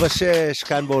 התקווה 6,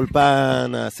 כאן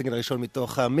באולפן, הסינגל הראשון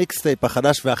מתוך המיקסטייפ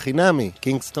החדש והחינמי,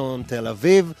 קינגסטון, תל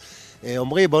אביב.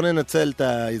 עומרי, בוא ננצל את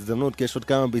ההזדמנות, כי יש עוד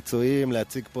כמה ביצועים,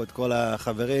 להציג פה את כל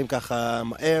החברים, ככה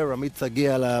מהר, עמית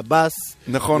הגיע לבאס.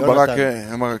 נכון, ברק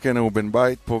כן, הוא בן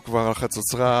בית, פה כבר על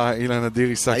חצוצרה, אילן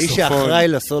אדירי סקסופון. האיש שאחראי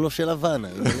לסולו של הוואנה.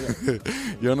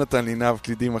 יונתן לינב,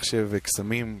 קלידים מחשב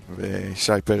וקסמים,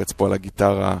 ושי פרץ פה על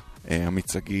הגיטרה,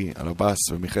 עמית סגי על הבאס,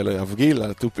 ומיכאל אבגיל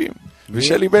על הטופים,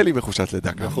 ושלי בלי בחופשת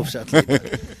לידה. בחופשת לידה.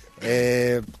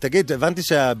 תגיד, הבנתי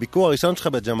שהביקור הראשון שלך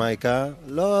בג'מייקה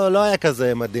לא היה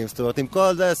כזה מדהים, זאת אומרת, עם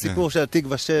כל זה הסיפור של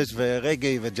התקווה 6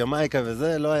 ורגעי וג'מייקה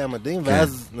וזה, לא היה מדהים,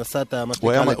 ואז נסעת מה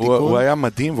שנקרא לתיקון. הוא היה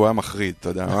מדהים והוא היה מחריד, אתה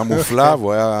יודע, הוא היה מופלא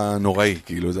והוא היה נוראי,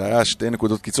 כאילו, זה היה שתי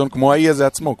נקודות קיצון, כמו האי הזה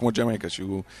עצמו, כמו ג'מייקה,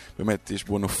 שהוא באמת, יש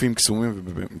בו נופים קסומים,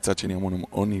 ומצד שני המון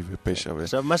עוני ופשע.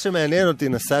 עכשיו, מה שמעניין אותי,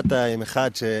 נסעת עם אחד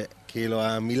כאילו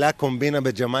המילה קומבינה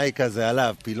בג'מייקה זה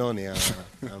עליו, פילוני,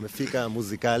 המפיק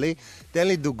המוזיקלי. תן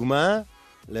לי דוגמה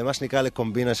למה שנקרא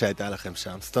לקומבינה שהייתה לכם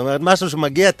שם. זאת אומרת, משהו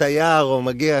שמגיע תייר או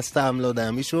מגיע סתם, לא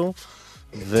יודע, מישהו.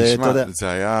 תשמע,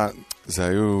 זה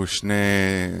היו שני,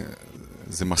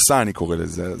 זה מסע אני קורא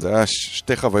לזה, זה היה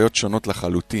שתי חוויות שונות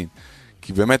לחלוטין.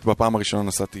 כי באמת בפעם הראשונה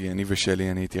נסעתי, אני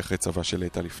ושלי, אני הייתי אחרי צבא שלי,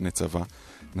 הייתה לפני צבא.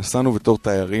 נסענו בתור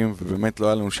תיירים, ובאמת לא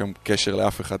היה לנו שם קשר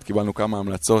לאף אחד, קיבלנו כמה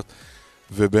המלצות.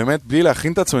 ובאמת, בלי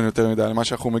להכין את עצמנו יותר מדי למה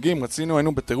שאנחנו מגיעים,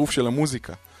 היינו בטירוף של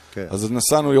המוזיקה. כן. אז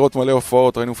נסענו לראות מלא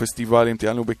הופעות, ראינו פסטיבלים,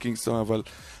 טיילנו בקינגסטון, אבל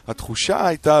התחושה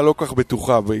הייתה לא כך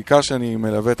בטוחה, בעיקר שאני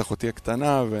מלווה את אחותי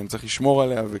הקטנה, ואני צריך לשמור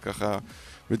עליה, וככה,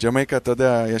 בג'מייקה, אתה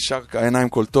יודע, ישר העיניים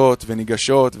קולטות,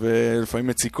 וניגשות, ולפעמים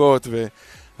מציקות,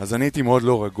 אז אני הייתי מאוד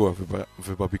לא רגוע,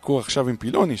 ובביקור עכשיו עם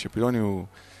פילוני, שפילוני הוא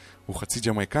חצי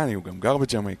ג'מייקני, הוא גם גר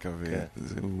בג'מייקה,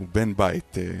 והוא בן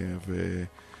בית,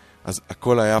 אז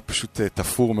הכל היה פשוט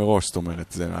תפור מראש, זאת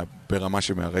אומרת, זה ברמה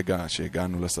שמהרגע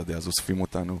שהגענו לשדה, אז אוספים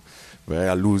אותנו,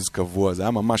 והיה לוז קבוע, זה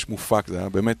היה ממש מופק, זה היה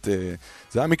באמת,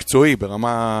 זה היה מקצועי,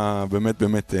 ברמה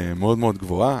באמת מאוד מאוד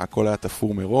גבוהה, הכל היה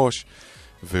תפור מראש,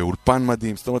 ואולפן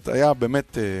מדהים, זאת אומרת, היה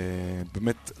באמת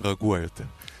רגוע יותר.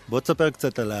 בוא תספר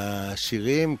קצת על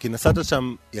השירים, כי נסעת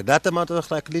שם, ידעת מה אתה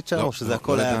הולך להקליט שם, או שזה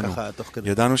הכל היה ככה תוך כדי?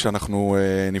 ידענו שאנחנו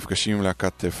נפגשים עם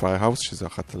להקת פיירהאוס, שזה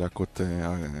אחת הלהקות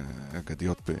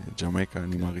האגדיות בג'מייקה,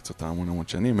 אני מעריץ אותה המון המון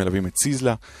שנים, מלווים את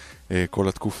סיזלה כל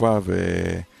התקופה,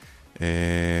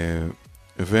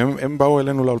 והם באו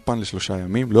אלינו לאולפן ל3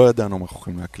 ימים, לא ידענו מה אנחנו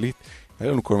יכולים להקליט,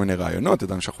 היה לנו כל מיני רעיונות,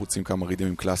 ידענו שאנחנו רוצים כמה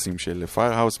ריתמים קלאסיים של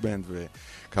פיירהאוס בנד,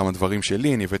 וכמה דברים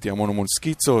שלי, אני הבאתי המון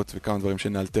סקיצות, וכמה דברים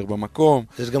שנאלתר במקום.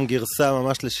 יש גם גרסה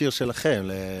ממש לשיר שלכם,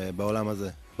 בעולם הזה.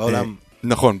 בעולם...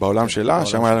 נכון, בעולם שלה,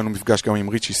 שם היה לנו מפגש גם עם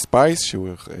ריצ'י ספייס,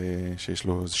 שיש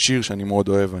לו שיר שאני מאוד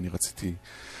אוהב, ואני רציתי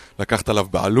לקחת עליו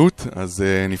בעלות, אז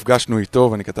נפגשנו איתו,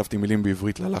 ואני כתבתי מילים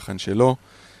בעברית ללחן שלו,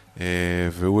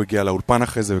 והוא הגיע לאולפן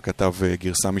אחרי זה וכתב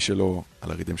גרסה משלו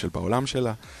על הריתם של בעולם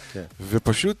שלה,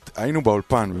 ופשוט היינו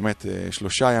באולפן, באמת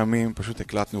 3 ימים, פשוט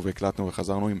הקלטנו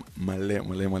וחזרנו עם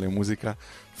מלא מוזיקה,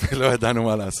 ולא ידענו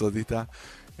מה לעשות איתה.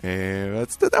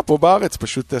 אז אתה יודע, פה בארץ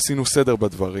פשוט עשינו סדר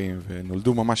בדברים,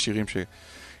 ונולדו ממש שירים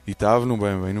שהתאהבנו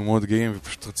בהם, והיינו מאוד גאים,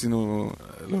 ופשוט רצינו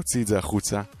להוציא את זה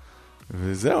החוצה.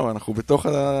 וזהו, אנחנו בתוך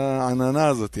העננה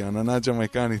הזאת, העננה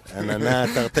הג'מייקנית. העננה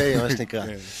תרתי, מה שנקרא.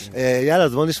 יאללה,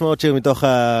 אז בואו נשמע עוד שיר מתוך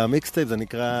המיקסטייפ, זה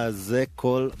נקרא זה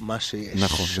כל מה שיש.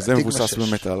 נכון, וזה מבוסס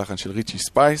באמת על הלחן של ריצ'י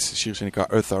ספייס, שיר שנקרא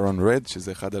Earth Are On Red,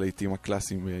 שזה אחד הלהיטים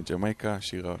הקלאסיים בג'מייקה,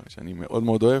 שיר שאני מאוד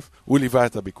מאוד אוהב. הוא ליווה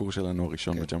את הביקור שלנו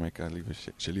הראשון בג'מייקה,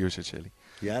 שלי ושל שלי.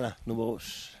 יאללה, תנו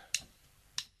בראש.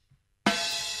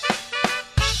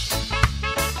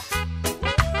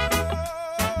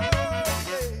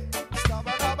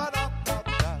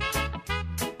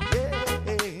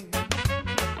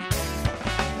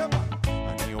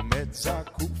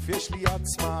 יש לי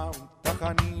עצמאות, אך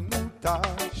אני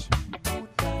מותש,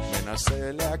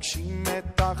 מנסה להגשים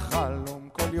את החלום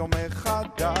כל יום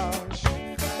מחדש,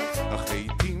 אך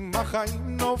לעתים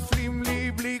החיים נופלים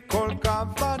לי בלי כל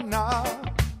כוונה,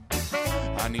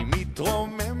 אני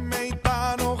מתרומם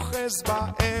איתן אוחז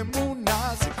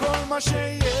באמונה, זה כל מה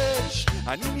שיש,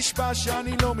 אני נשבע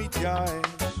שאני לא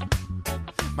מתייאש,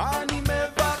 מה אני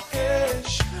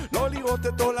מבקש? לא לראות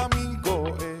את עולמי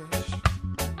גועש,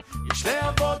 יש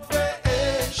להבות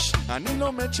ואש, אני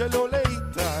לומד שלא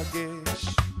להתרגש,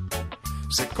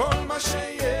 זה כל מה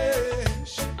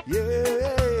שיש,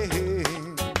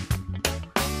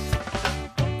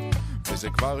 וזה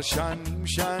כבר שנים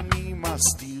שאני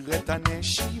מסתיר את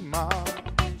הנשימה,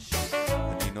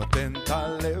 אני נותן את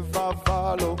הלב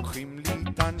אבל לוקחים לי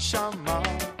את הנשמה,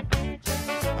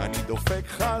 אני דופק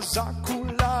חזק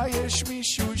אולי יש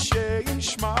מישהו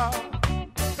שישמע,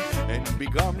 אין בי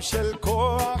גרם של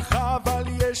כוח אבל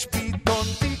יש פתאום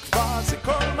תקווה, זה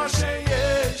כל מה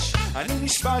שיש, אני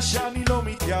נשבע שאני לא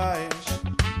מתייאש,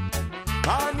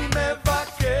 אני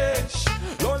מבקש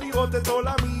לא לראות את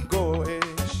עולמי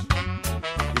גועש,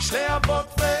 יש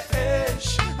להבות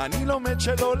ואש, אני לומד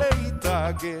שלא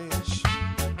להתרגש,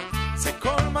 זה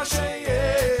כל מה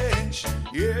שיש,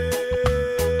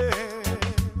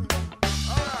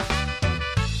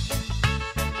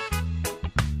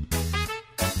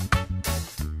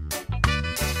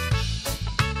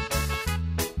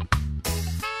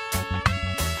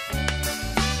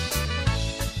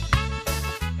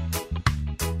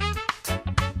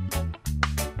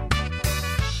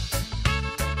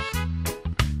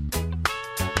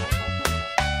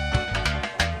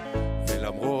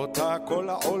 כל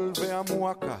העול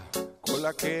והמועקה, כל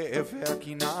הכאב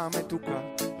והקינה המתוקה,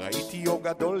 ראיתי אור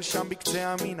גדול שם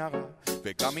בקצה המנהרה,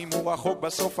 וגם אם הוא רחוק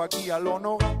בסוף הגיע לא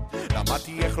נורא,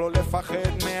 למדתי איך לא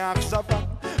לפחד מהאכזבה,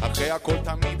 אחרי הכל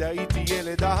תמיד הייתי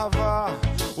ילד אהבה,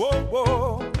 וואו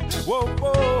וואו וואו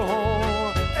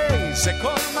וואו, היי זה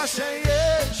כל מה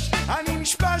שיש, אני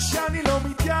נשבע שאני לא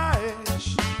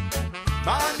מתייאש,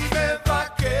 מה אני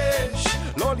מבקש?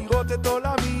 לא לראות את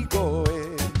עולמי גועש,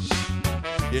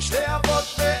 יש להבות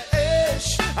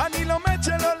ואש, אני לומד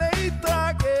שלא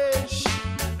להתרגש,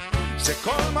 זה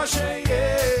כל מה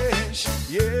שיש,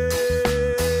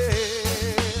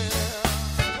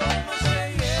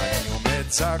 אני עומד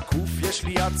זקוף, יש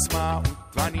לי עצמאות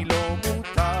ואני לא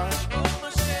מותש,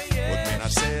 עוד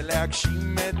מנסה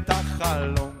להגשים את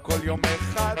החלום כל יום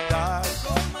מחדש,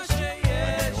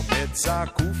 אני עומד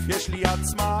זקוף, יש לי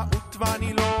עצמאות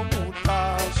ואני לא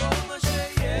מותש,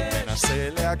 מנסה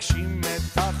להגשים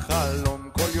את החלום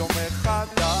כל יום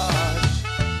מחדש.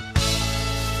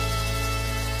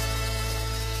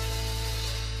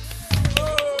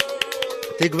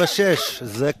 התקווה 6,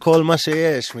 זה כל מה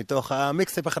שיש, מתוך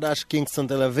המיקסטייפ החדש, קינגסטון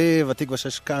תל אביב, התקווה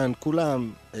 6 כאן,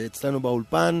 כולם אצלנו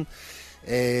באולפן.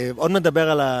 עוד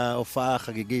מדבר על ההופעה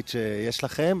החגיגית שיש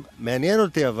לכם. מעניין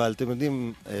אותי אבל, אתם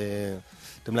יודעים,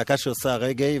 אתם להקה שעושה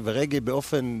רגעי, ורגעי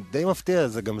באופן די מפתיע,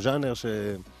 זה גם ז'אנר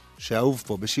שאהוב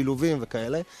פה, בשילובים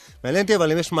וכאלה. מעניין אותי,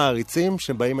 אבל אם יש מעריצים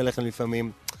שבאים אליכם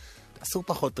לפעמים, תעשו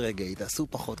פחות רגעי, תעשו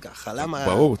פחות ככה, למה...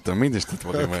 ברור, תמיד יש את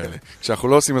הדברים האלה. כשאנחנו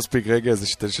לא עושים מספיק רגע, זה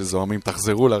שתל שזוהמים,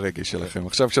 תחזרו לרגע שלכם.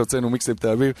 עכשיו כשהוצאנו מיקסטייפ תל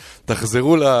אביב,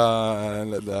 תחזרו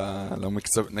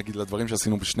נגיד לדברים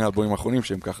שעשינו בשני האלבומים האחרונים,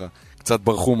 שהם ככה קצת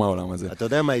ברחו מהעולם הזה. אתה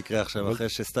יודע מה יקרה עכשיו, אחרי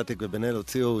שסטטיק ובן-אל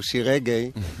הוציאו שיר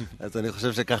רגעי, אז אני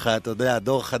חושב שככה, אתה יודע,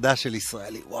 הדור חדש של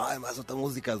ישראלי, וואי, מה זאת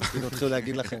המוזיקה הזאת? כאילו התחילו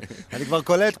להגיד לכם. אני כבר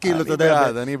קולט, כאילו, אתה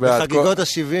יודע, בחגיגות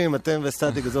ה-70, אתם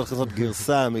וסטטיק וזו הולכים לעשות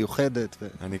גרסה מיוחדת.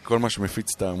 אני כל מה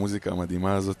שמפיץ את המוזיקה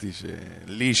המדהימה הזאת,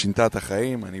 שלי שינתה את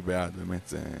החיים, אני בעד,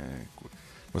 באמת.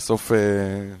 בסוף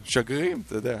שגרים,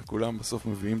 אתה יודע, כולם בסוף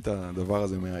מביאים את הדבר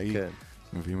הזה מהאי. כן.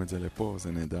 מביאים את זה לפה,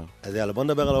 זה נהדר. אז יאללה, בוא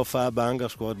נדבר על ההופעה באנגר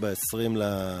שקורית ב-20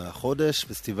 לחודש,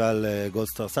 פסטיבל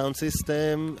גולדסטאר סאונד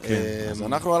סיסטם. כן, אז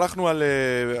אנחנו הלכנו על,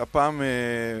 הפעם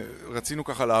רצינו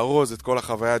ככה לארוז את כל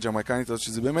החוויה הג'מייקנית הזאת,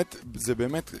 שזה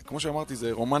באמת, כמו שאמרתי,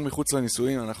 זה רומן מחוץ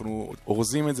לניסויים, אנחנו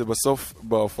אורזים את זה בסוף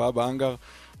בהופעה באנגר,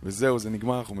 וזהו, זה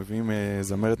נגמר, אנחנו מביאים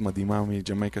זמרת מדהימה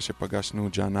מג'מייקה שפגשנו,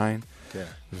 ג'אן 9,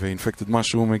 ואינפקטד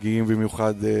משהו מגיעים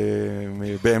במיוחד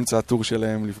באמצע הטור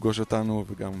שלהם לפגוש אותנו,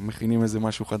 וגם מכינים איזה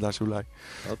משהו חדש אולי.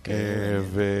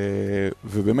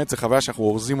 ובאמת זה חוויה שאנחנו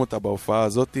אורזים אותה בהופעה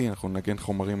הזאת, אנחנו נגן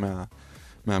חומרים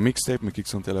מהמיקסטייפ,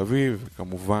 מקיקסון תל אביב,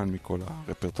 וכמובן מכל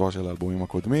הרפרטואר של האלבומים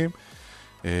הקודמים.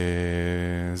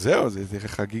 זהו, זה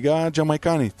חגיגה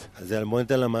ג'מייקנית. אז בוא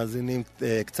ניתן למאזינים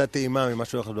קצת טעימה ממה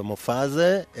שהולך במופע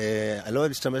הזה. אני לא אוהב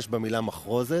להשתמש במילה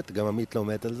מחרוזת, גם עמית לא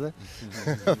מת על זה.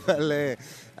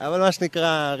 אבל מה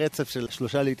שנקרא רצף של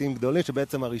 3 לעיתים גדולים,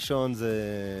 שבעצם הראשון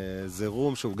זה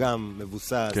רום שהוא גם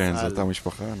מבוסס כן, זה אותה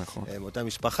משפחה, נכון. אותה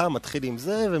משפחה, מתחיל עם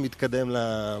זה ומתקדם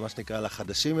למה שנקרא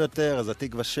לחדשים יותר. אז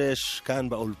התקווה 6, כאן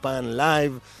באולפן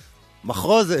לייב,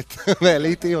 מחרוזת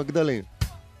מהלעיתים הגדולים.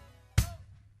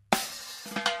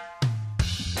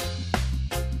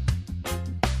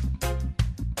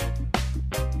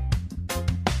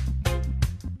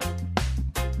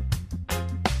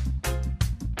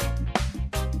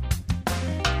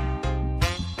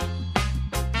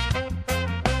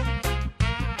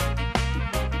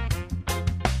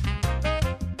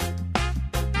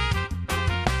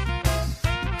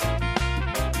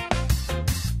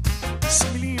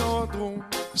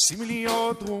 שימי לי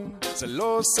עוד רום, זה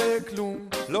לא עושה כלום,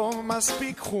 לא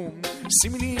מספיק חום.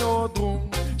 שימי לי עוד רום,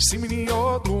 שימי לי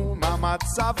עוד רום,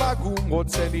 המצב עגום,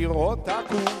 רוצה לראות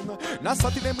עקום.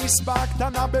 נסעתי למספר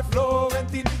קטנה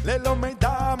בפלורנטין, ללא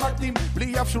מידע מקדים,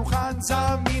 בלי אף שולחן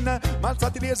זמין.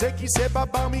 מצאתי לי איזה כיסא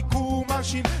בבר מיקום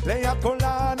מרשים, ליד כל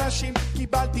האנשים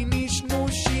קיבלתי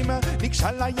נשנושים.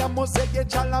 ניגשה לים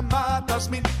מוזגת שלמה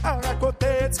תסמין, רק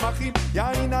עוטה צמחים,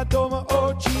 יין אדום או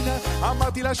ג'ין.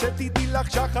 אמרתי לה שתדעי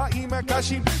לך שהחיים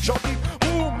קשים, שותים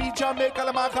ומתשמק על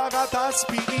המחרת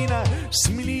אספירין.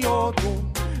 שימי לי עוד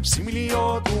רום, שימי לי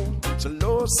עוד רום, זה לא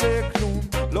עושה כלום,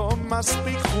 לא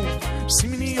מספיק חום.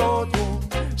 שימי לי עוד רום,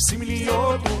 שימי לי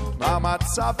עוד רום,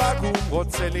 המצב עגום,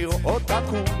 רוצה לראות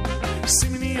עקום.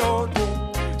 שימי לי עוד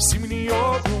רום, שימי לי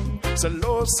עוד רום, זה לא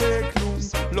עושה כלום,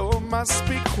 לא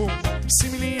מספיק חום.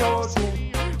 שימי לי עוד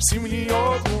רום, שימי לי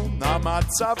עוד רום,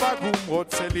 המצב עגום,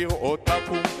 רוצה לראות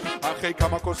עקום. אחרי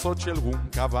כמה כוסות של רום,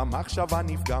 קו המחשבה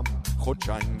נפגם,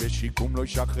 חודשיים בשיקום לא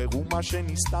ישחררו מה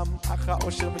שנסתם. אך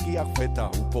האושר מגיע פתע,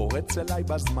 הוא פורץ אליי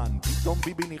בזמן, פתאום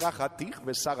ביבי נראה חתיך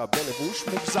ושר בלבוש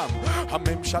מוגזם.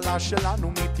 הממשלה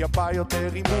שלנו מתייפה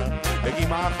יותר אימון,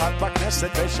 בגימה אחת בכנסת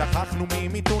ושכחנו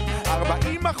ממיתון. 40%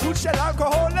 של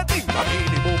אלכוהול לדין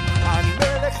במינימום, אני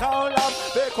מלך העולם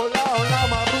וכל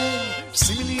העולם ערום.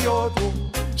 שימי לי עוד רום,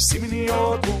 שימי לי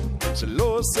עוד רום, זה לא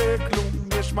עושה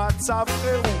כלום, יש מצב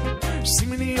חירום.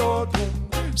 שימי לי עוד רום,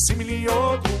 שימי לי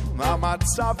עוד רום,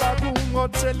 המצב עגום,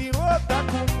 רוצה לראות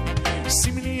עקום.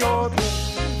 שימי לי עוד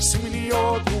רום, שימי לי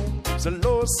עוד רום, זה לא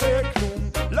עושה כלום,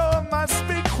 לא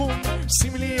מספיק חום.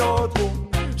 שימי לי עוד רום,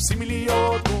 שימי לי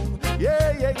עוד רום, יא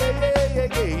יא יא יא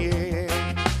יא יא.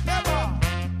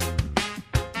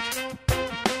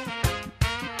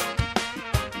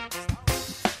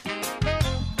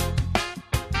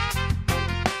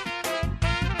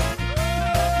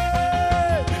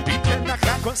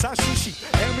 כוסה שישית,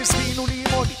 הם הזמינו לי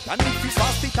מונית, אני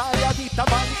פספסתי את הידית,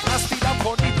 אבל נכנסתי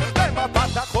למכונית,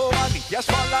 במבט אחורנית,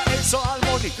 ישבה לה איזו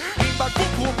אלמונית, עם בקבוק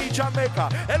רומי ג'מקה,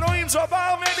 אלוהים זו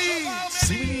ברמנית.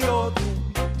 שימי לי עוד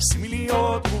רום, שימי לי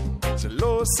עוד רום, זה לא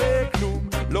עושה כלום,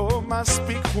 לא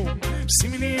מספיק חום.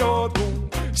 שימי לי עוד רום,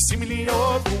 שימי לי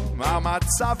עוד רום,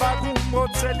 המצב עגום,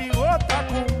 רוצה לראות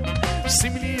עקום.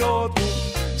 שימי לי עוד רום,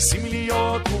 שימי לי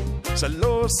עוד רום, זה לא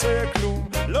עושה כלום,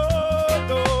 לא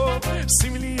לא.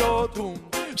 שימי לי עוד רום,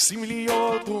 שימי לי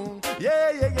עוד רום, יא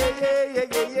יא יא יא יא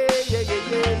יא יא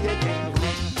יא יא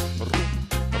יא.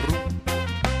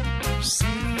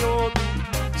 סימניות,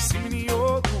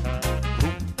 סימניות,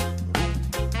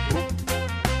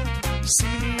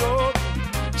 סימניות,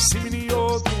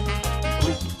 סימניות,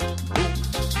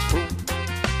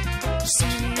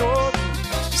 סימניות,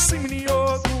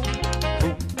 סימניות,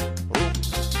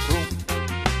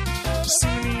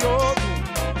 סימניות,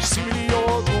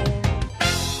 סימניות.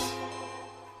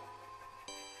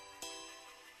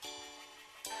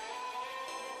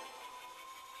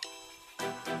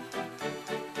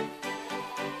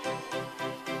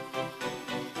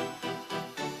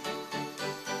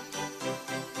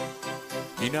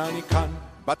 הנה אני כאן,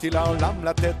 באתי לעולם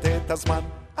לתת את הזמן.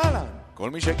 אהלן, כל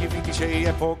מי שקיוויתי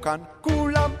שיהיה פה כאן,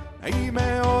 כולם, נעים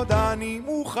מאוד אני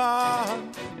מוכן.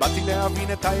 באתי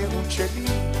להבין את הייעוד שלי,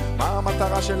 מה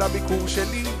המטרה של הביקור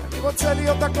שלי. אני רוצה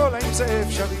להיות הכל, האם זה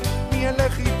אפשרי? מי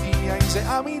ילך איתי, האם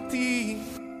זה אמיתי?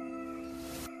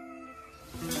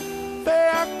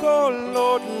 והכל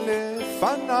עוד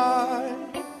לפניי,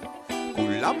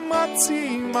 כולם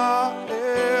רצים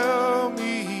מהר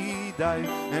מדי,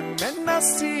 הם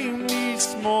מנסים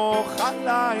לסמוך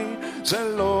עליי,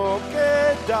 זה לא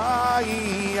כדאי,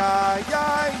 איי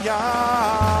איי איי.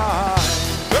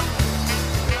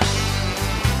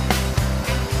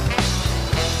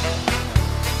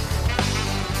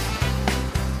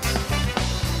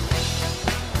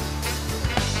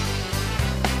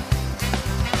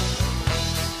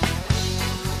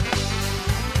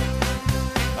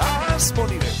 אז בוא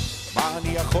נראה מה אני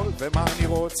יכול ומה אני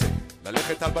רוצה,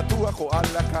 ללכת על בטוח או על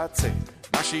הקצה,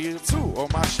 מה שירצו או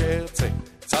מה שארצה,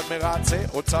 צד מרצה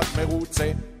או צד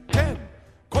מרוצה. כן,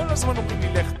 כל הזמן אומרים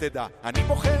לי לך תדע, אני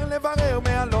בוחר לברר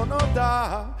מהלא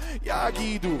נודע.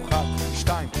 יגידו 1,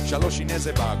 2, 3 הנה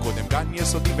זה בא, קודם גן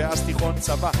יסודי ואז תיכון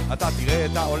צבא, אתה תראה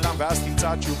את העולם ואז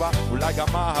תמצא תשובה, אולי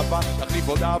גם אהבה, תחליף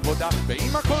עוד עבודה,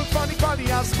 ואם הכל כבר נקבע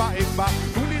לי אז מה אבא,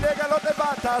 תנו לי לגלות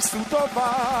לבא, תעשו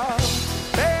טובה,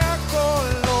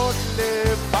 והכל עוד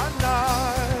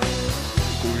לפניי,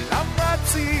 כולם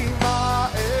רצים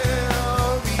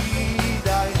מהר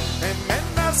מדי, הם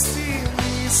מנסים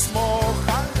לסמוך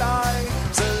עליי,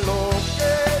 זה לא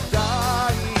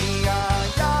כדאי, איי איי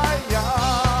איי.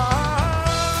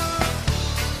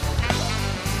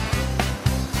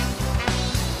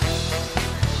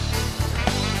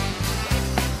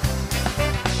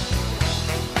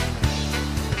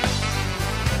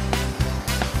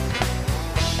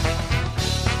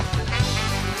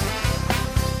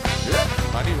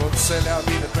 אני רוצה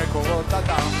להבין את מקורות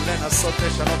אדם, לנסות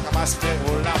לשנות המס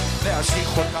בעולם, להשאיר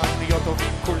אותם להיות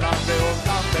טובים כולם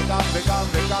בעולם, וגם וגם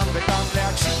וגם וגם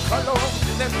להגשים חלום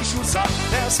למישהו זר,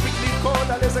 להספיק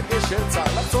לקרוד על איזה גשר צר,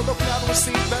 לחצות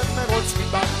אוקיינוסים במרוץ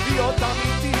מדבר, להיות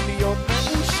אמיתי, להיות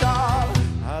מאושר,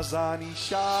 אז אני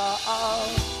שר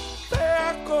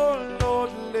והכל עוד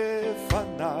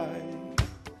לפניי,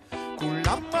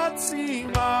 כולם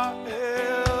רצים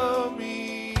מהר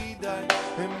מדי,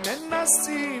 הם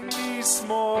מנסים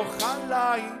לסמוך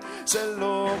עליי, זה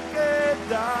לא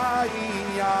כדאי,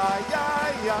 איי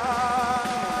איי איי.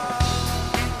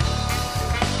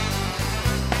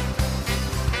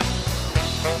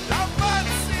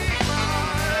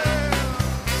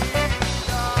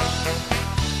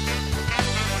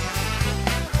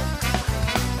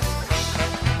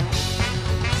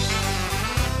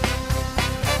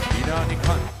 הנה אני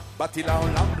כאן, באתי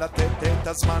לעולם לתת את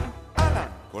הזמן, אהלן,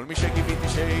 כל מי שקיוויתי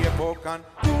שיהיה פה כאן,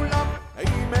 כולם,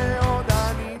 נעים מאוד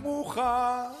אני מוכן.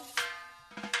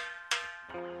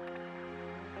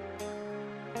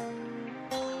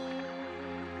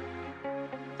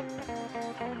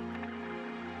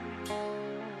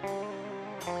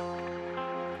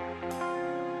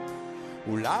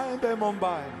 אולי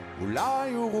במומביי,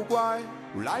 אולי אורוגוואי,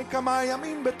 אולי כמה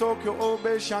ימים בטוקיו או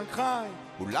בשנגחאי,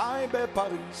 אולי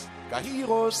בפריז,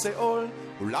 קהירו, סאול,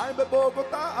 אולי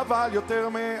בבוגוטה, אבל יותר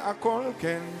מהכל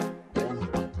כן.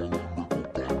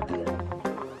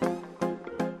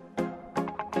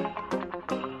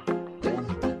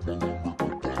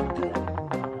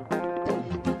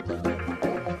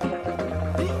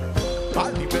 בא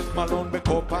לי בית מלון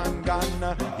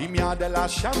בקופנגן, עם יד אל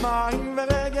השמיים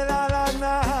ורגל על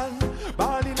ענן,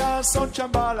 בא לי לעשות שם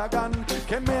בלגן,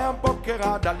 כמהבוקר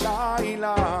עד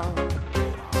הלילה.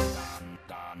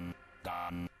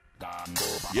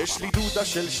 יש לי דודה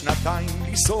של 2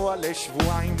 לנסוע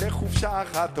לשבועיים, לחופשה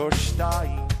 1 או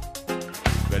 2,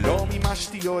 ולא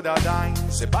מימשתי עוד עדיין,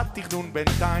 זה בתכנון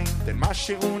בינתיים, תן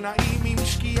משהו נעים עם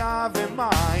שקיעה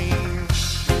ומים.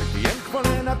 אין כמו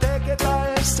לנתק את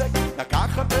העסק,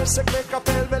 לקחת עסק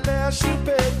לקפל ולהשאיר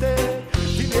פתק,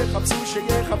 אם יחפשו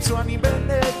שיחפשו אני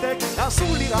בנתק,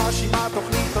 תעשו לי רעש אם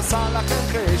התוכנית עושה לכם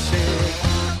חשק.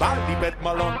 בא לי בית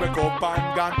מלון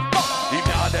בקופנגן, עם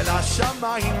יד יד אל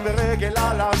השמיים ורגל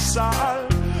על הסל,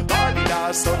 בא לי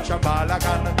לעשות שם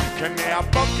בלגן, כן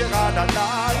מהבוקר עד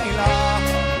הלילה.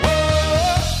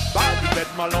 בא לי בית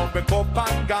מלון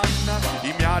בקופנגן,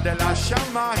 עם יד אל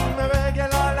השמיים ורגל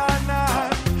על ענן,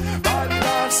 בא לי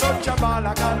לעשות שם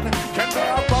בלגן, כן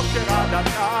מהבוקר עד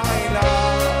הלילה.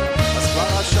 אז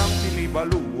כבר רשמתי לי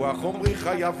בלוח, עומרי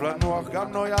חייב לנוח,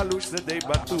 גם נוי אלוש זה די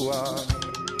בטוח,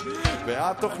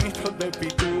 והתוכנית עוד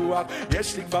בפיתוח,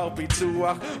 יש לי כבר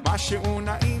פיצוח, משהו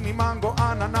נעים עם מנגו,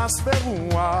 אננס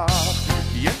ורוח.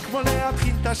 יהיה כמו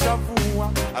להתחיל את השבוע,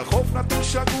 על חוף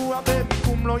נטוש שגוע,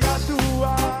 במיקום לא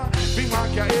ידוע, ואם רק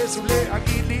יעזו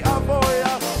להגיד לי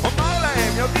אבויה, אומר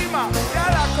להם יודעים מה,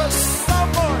 יאללה כוס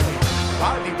המוי.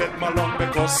 בא לי בית מלון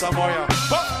בכוס המויה,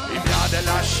 עם יד אל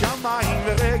השמיים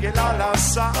ורגל על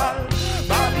הסל,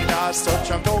 בא לי לעשות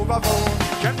שם תוהו ובוהו,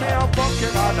 כן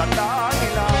מהבוקר עד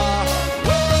הלילה.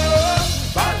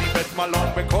 בא לי בית מלון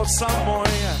בכוס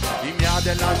המויה, עם יד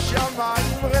אל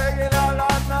השמיים ורגל על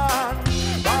ענן,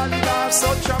 בא לי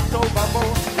לעשות שם תוהו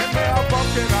ובוהו, כן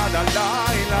מהבוקר עד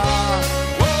הלילה.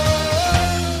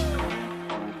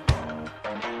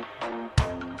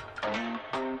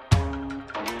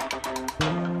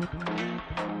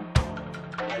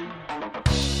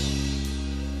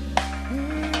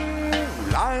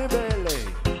 אולי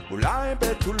ב-LA, אולי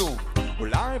בטולום,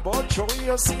 אולי בוצ'ורי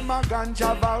עושים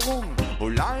מגנג'ה ורום,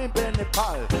 אולי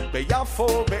בנפל,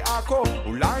 ביפו, בעכו,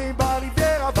 אולי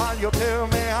בריברה, אבל יותר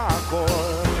מהכל.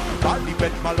 בא לי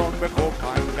בית מלון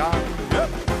בקופנגן,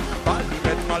 בא לי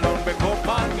בית מלון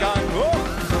בקופנגן,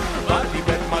 בא לי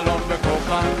בית מלון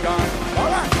בקופנגן.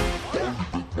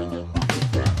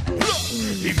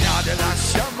 עם יד אל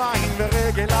השמיים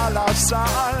ורגל על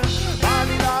הסל, בא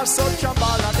לי לעשות שם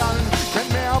בלגן, כן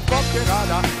מהבוקר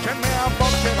עד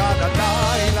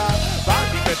הלילה. בא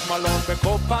לי בית מלון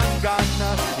בקופנגן,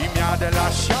 עם יד אל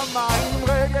השמיים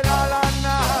רגל על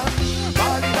ענן,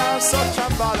 בא לי לעשות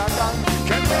שם בלגן,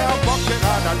 כן מהבוקר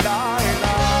עד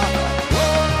הלילה.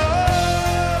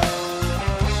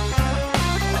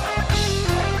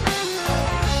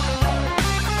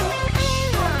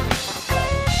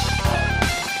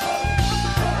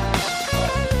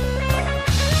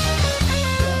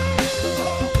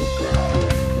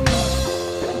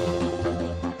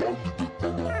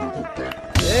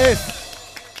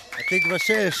 התקווה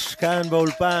 6, כאן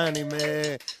באולפן עם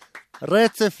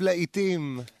רצף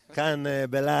לעיתים, כאן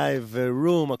בלייב,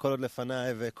 רום, הכל עוד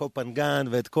לפניי, וקופנגן,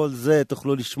 ואת כל זה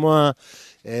תוכלו לשמוע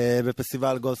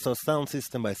בפסטיבל גולדסטאר סאונד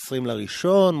סיסטם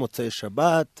ב-20 מוצאי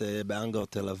שבת, באנגר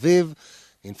תל אביב,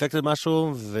 אינפקטד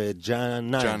משהו,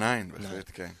 וג'אן 9. ג'אן 9,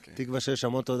 בהחלט, כן. תקווה 6,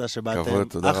 המון תודה שבאתם. כבוד,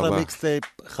 תודה רבה. אחלה מיקסטייפ,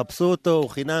 חפשו אותו, הוא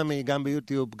חינמי, גם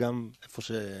ביוטיוב, גם איפה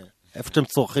שאתם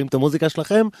צורכים את המוזיקה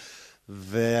שלכם.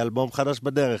 ואלבום חדש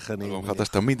בדרך. אלבום חדש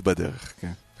תמיד בדרך,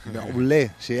 כן. מעולה,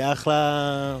 שיהיה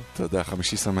אחלה... תודה,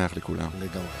 חמישי שמח לכולם.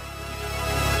 לגמרי.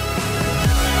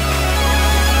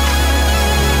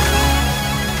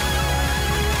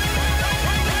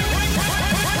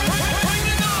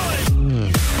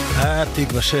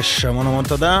 התקווה 6, המון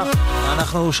תודה.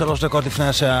 אנחנו 3 דקות לפני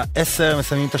השעה 10,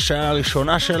 מסיימים את השעה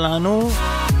הראשונה שלנו.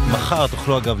 מחר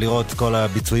תוכלו אגב לראות כל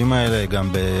הביצועים האלה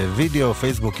גם בווידאו,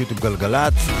 פייסבוק, יוטיוב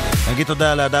גלגלת. נגיד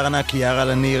תודה להדר ענקי, יערה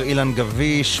לניר, אילן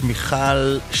גביש,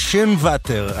 מיכל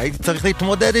שינבטר. הייתי צריך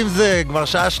להתמודד עם זה, כבר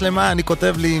שעה שלמה אני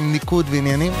כותב לי עם ניקוד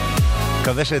ועניינים.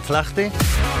 מקווה שהצלחתי.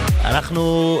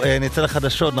 אנחנו נצא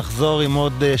לחדשות, נחזור עם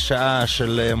עוד שעה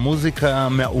של מוזיקה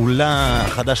מעולה,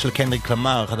 חדש של קנדריק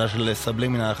למר, חדש של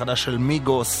סבלימינל, חדש של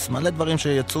מיגוס, מלא דברים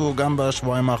שיצאו גם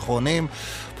בשבועיים האחרונים.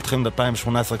 פותחים את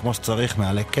 2018 כמו שצריך,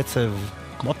 מעלה קצב,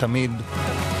 כמו תמיד.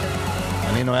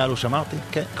 אני נוי אלוש אמרתי?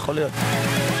 כן, יכול להיות.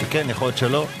 כן, יכול להיות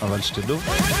שלא, אבל שתדעו.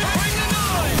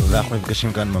 ואנחנו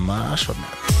נפגשים כאן ממש עוד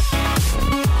מעט.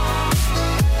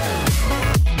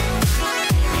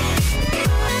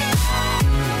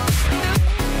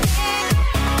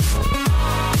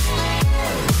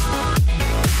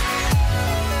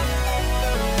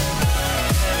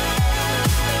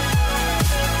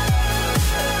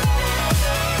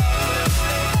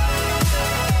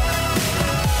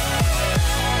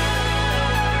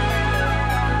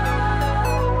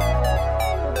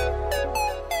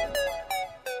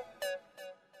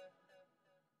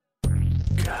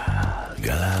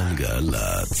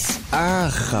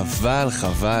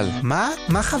 חבל.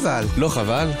 מה חבל? לא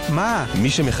חבל? מה? מי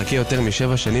שמחכה יותר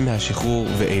מ7 שנים מהשחרור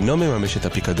ואינו מממש את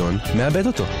הפיקדון, מאבד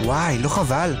אותו. וואי, לא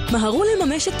חבל. מהרו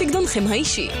לממש את פיקדונכם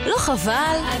האישי. לא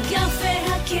חבל? אגף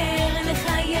והקרן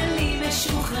לחיילים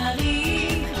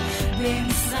משוחררים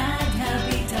במשרד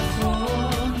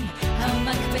הביטחון,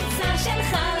 המקפצה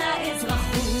שלך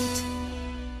לאזרחות.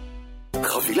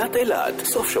 חבילה אילת אילת,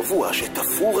 סוף שבוע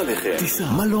שתפור עליכם.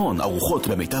 טיסה, מלון, ארוחות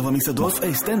במיטב המסעדות,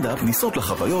 מופעי סטנדאפ, ניסות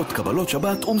לחוויות, קבלות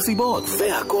שבת ומסיבות.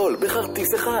 והכל בכרטיס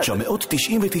אחד.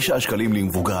 999 שקלים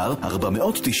למבוגר,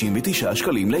 499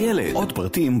 שקלים לילד. עוד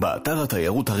פרטים באתר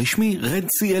התיירות הרשמי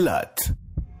רדסי אילת.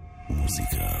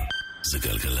 מוזיקה זה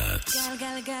גלגלת.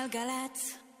 גלגלגלגלת.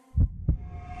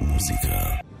 מוזיקה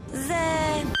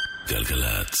זה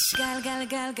גלגלת.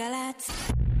 גלגלגלגלת.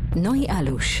 נוי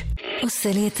אלוש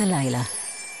עושה לי את הלילה.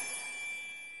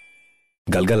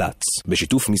 גלגלת,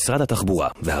 בשיתוף משרד התחבורה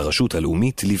והרשות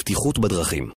הלאומית לבטיחות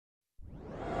בדרכים.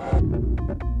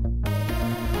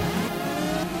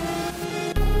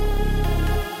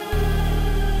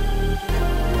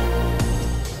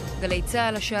 גלי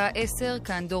צהל השעה 10,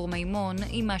 כאן דור מימון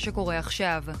עם מה שקורה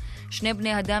עכשיו. 2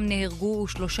 בני אדם נהרגו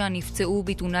ו3 נפצעו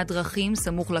בתאונת דרכים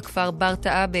סמוך לכפר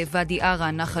ברטעה בוואדי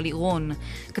ערה, נחל עירון.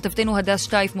 כתבתנו הדס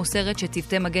שטייף מוסרת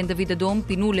שצוותי מגן דוד אדום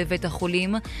פינו לבית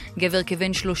החולים גבר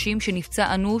כבן 30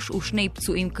 שנפצע אנוש ו2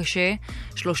 פצועים קשה,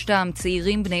 3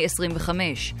 צעירים בני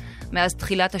 25. מאז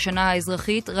תחילת השנה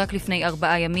האזרחית, רק לפני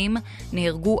 4 ימים,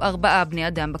 נהרגו 4 בני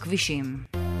אדם בכבישים.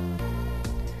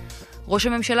 ראש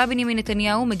הממשלה בנימין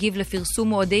נתניהו מגיב לפרסום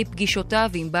מועדי פגישותיו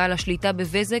עם בעל השליטה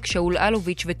בבזק שאול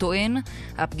אלוביץ' וטוען,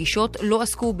 הפגישות לא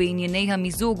עסקו בענייני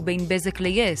המיזוג בין בזק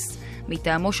ליס.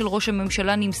 מטעמו של ראש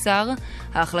הממשלה נמסר,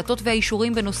 ההחלטות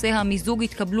והאישורים בנושא המיזוג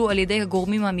התקבלו על ידי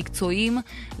הגורמים המקצועיים,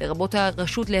 לרבות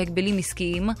הרשות להגבלים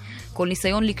עסקיים. כל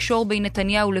ניסיון לקשור בין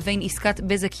נתניהו לבין עסקת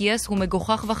בזק יס הוא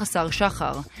מגוחך וחסר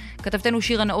שחר. כתבתנו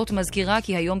שיר הנאות מזכירה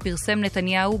כי היום פרסם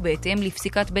נתניהו בהתאם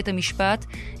לפסיקת בית המשפט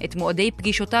את מועדי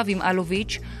פגישותיו עם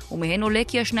אלוביץ', ומהן עולה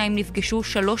כי השניים נפגשו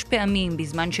 3 פעמים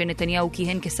בזמן שנתניהו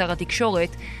כיהן כשר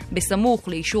התקשורת, בסמוך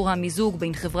לאישור המיזוג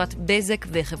בין חברת בזק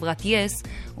וחברת יס,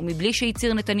 ומבלי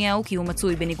שהצהיר נתניהו כי הוא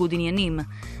מצוי בניגוד עניינים.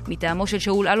 מטעמו של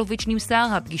שאול אלוביץ' נמסר,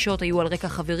 הפגישות היו על רקע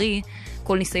חברי,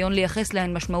 כל ניסיון לייחס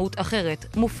להן משמעות אחרת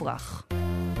מופרך.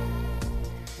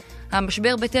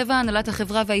 המשבר בטבע, הנהלת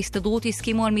החברה וההסתדרות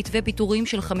הסכימו על מתווה פיטורים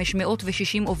של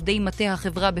 560 עובדי מטה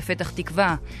החברה בפתח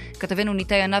תקווה. כתבנו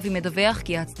ניתאי ענבי מדווח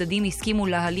כי הצדדים הסכימו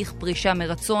להליך פרישה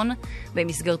מרצון,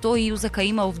 במסגרתו יהיו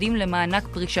זכאים העובדים למענק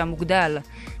פרישה מוגדל.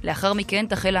 לאחר מכן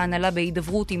תחל ההנהלה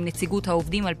בהידברות עם נציגות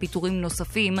העובדים על פיטורים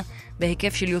נוספים,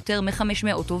 בהיקף של יותר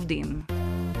מ-500 עובדים.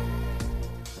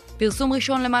 פרסום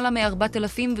ראשון למעלה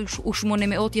מ-4,800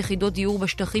 יחידות דיור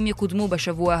בשטחים יקודמו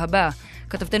בשבוע הבא.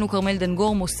 כתבתנו קרמל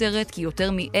דנגור מוסרת כי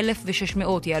יותר מ-1,600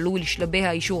 יעלו לשלבי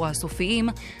האישור הסופיים,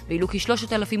 ואילו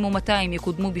כ-3,200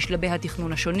 יקודמו בשלבי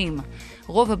התכנון השונים.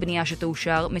 רוב הבנייה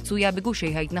שתאושר מצויה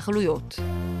בגושי ההתנחלויות.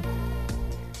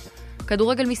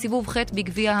 כדורגל מסיבוב ח'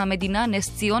 בגביע המדינה, נס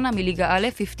ציונה מליגה א'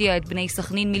 הפתיעה את בני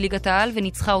סכנין מליגת העל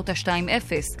וניצחה אותה 2-0.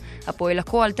 הפועל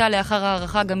עכו עלתה לאחר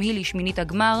הערכה גם היא לשמינית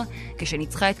הגמר,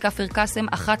 כשניצחה את כפר קאסם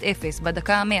 1-0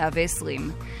 בדקה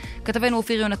 120. כתבנו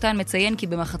אופיר יונתן מציין כי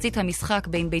במחצית המשחק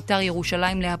בין ביתר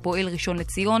ירושלים להפועל ראשון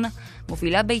לציון,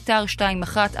 מובילה ביתר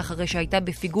 2-1 אחרי שהייתה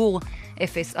בפיגור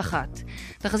 0-1.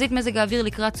 תחזית מזג האוויר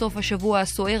לקראת סוף השבוע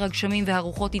הסוער, הגשמים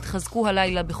והרוחות התחזקו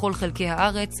הלילה בכל חלקי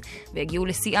הארץ והגיעו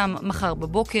לשיאם מחר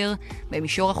בבוקר.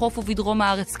 במישור החוף ובדרום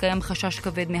הארץ קיים חשש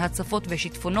כבד מהצפות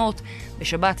ושיטפונות.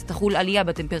 בשבת תחול עלייה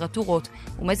בטמפרטורות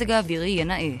ומזג האוויר יהיה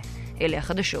נאה. אלה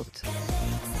החדשות.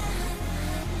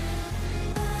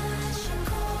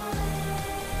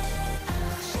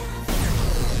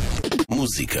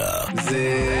 מוזיקה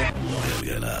זה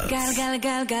גלגלת.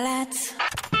 גלגלגלגלת.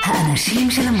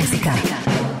 האנשים של המוזיקה.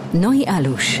 נוי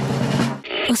אלוש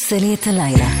עושה לי את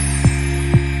הלילה.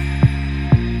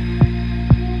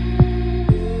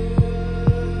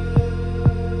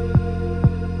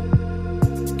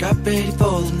 Got ready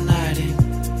for the night in.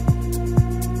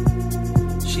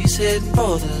 She's heading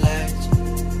for the lights,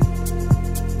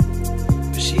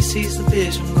 but she sees the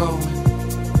vision going.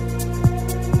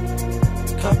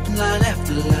 Cupping line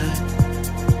after line.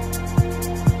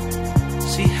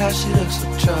 See how she looks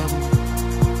like trouble.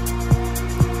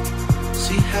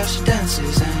 See how she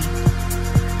dances and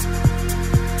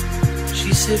she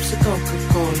sips the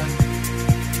Coca-Cola.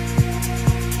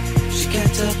 She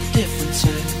can't tell the difference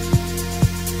yet.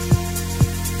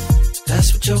 That's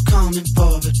what you're coming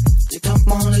for, but they don't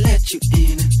wanna let you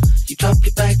in. And you drop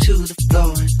your back to the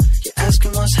floor and you're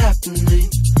asking what's happening.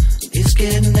 It's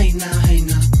getting late now, hey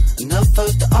now. Enough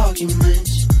of the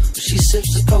arguments. She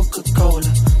sips the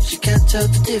Coca-Cola. She can't tell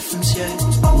the difference yet.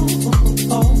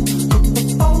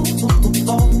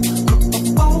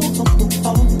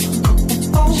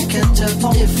 She can't tell the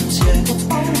difference yet.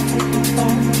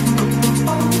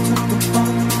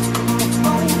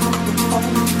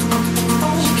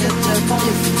 She can't tell the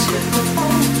difference yet.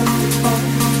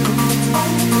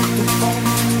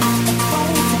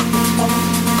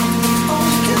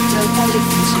 She can't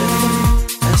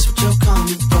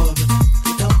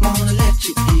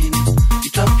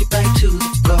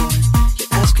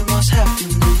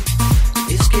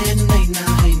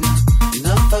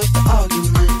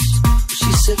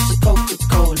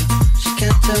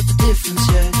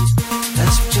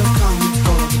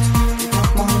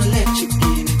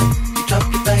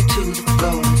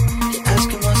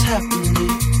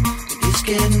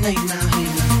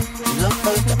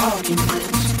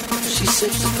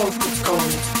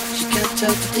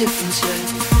the difference yet.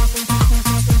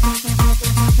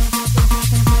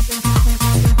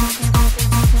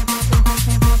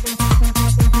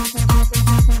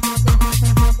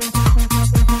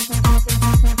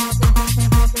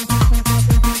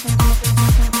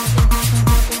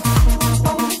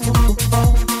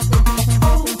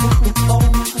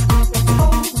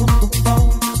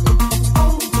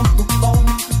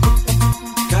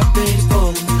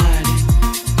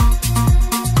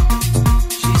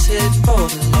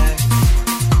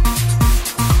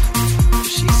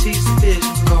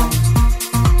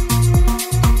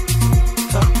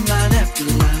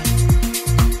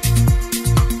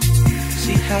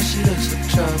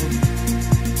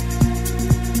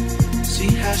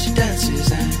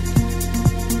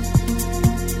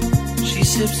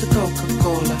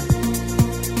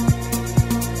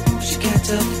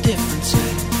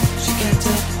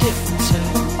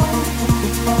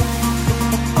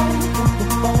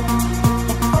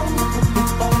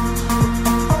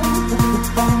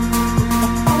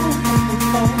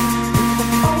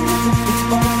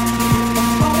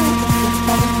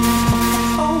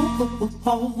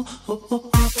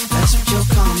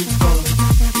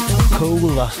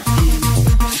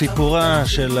 סיפורה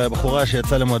של בחורה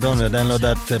שיצאה למועדון ועדיין לא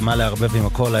יודעת מה להרבב עם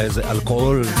הכל, איזה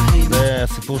אלכוהול. זה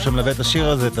הסיפור שמלווה את השיר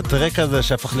הזה, את הטרק הזה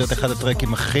שהפך להיות אחד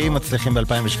הטרקים הכי מצליחים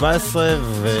ב-2017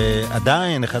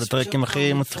 ועדיין אחד הטרקים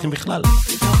הכי מצליחים בכלל.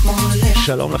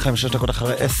 שלום לכם, 6 דקות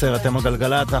אחרי 10, אתם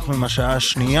הגלגלת, אנחנו עם השעה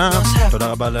השנייה. תודה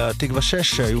רבה לתקווה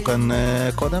 6 שהיו כאן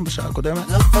קודם, בשעה הקודמת.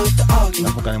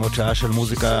 אנחנו כאן עם עוד שעה של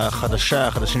מוזיקה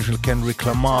חדשה, חדשים של קנדריק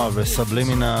למאר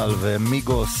וסבלימינל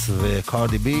ומיגוס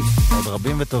וקארדי בי, עוד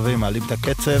רבים וטובים, מעלים את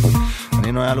הקצב.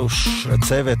 אני נוי אלוש,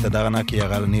 הצוות, הדר ענקי,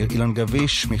 ירל אילן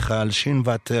גביש, מיכל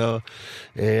שינבטר.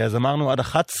 אז אמרנו עד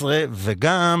 11,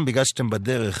 וגם בגלל שאתם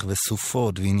בדרך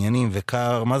וסופות ועניינים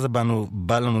וקר, מה זה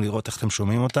בא לנו לראות איך אתם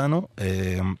שומעים אותנו?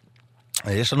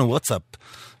 יש לנו וואטסאפ,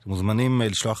 אתם מוזמנים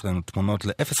לשלוח לנו תמונות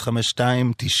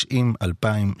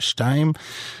ל-052-90-2002.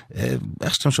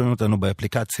 איך שאתם שומעים אותנו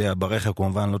באפליקציה, ברכב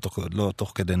כמובן, לא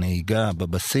תוך כדי נהיגה,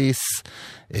 בבסיס.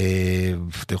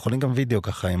 אתם יכולים גם וידאו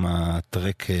ככה עם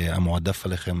הטרק המועדף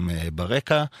עליכם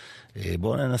ברקע.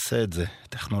 בואו ננסה את זה,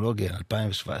 טכנולוגיה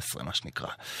 2017 מה שנקרא.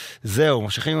 זהו,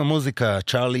 ממשיכים עם המוזיקה,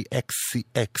 צ'ארלי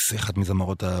XCX, אחת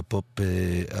מזמרות הפופ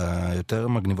היותר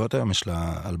מגניבות היום, יש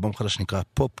לה אלבום חדש שנקרא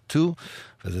פופ 2,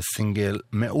 וזה סינגל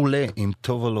מעולה עם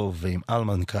טובלו ועם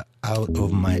אלמה, נקרא Out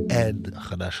of My Head,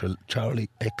 החדש של צ'ארלי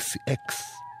XCX,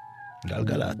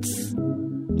 גלגלץ.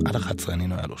 עד 11 אני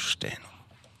נועל לו שתינו.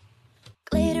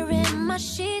 Glitter in my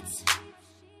sheets,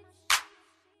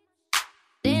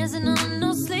 dancing on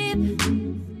no sleep.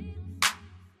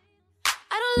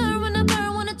 I don't learn when I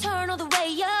burn, when I turn all the way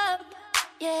up.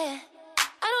 Yeah,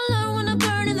 I don't learn when I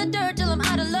burn in the dirt till I'm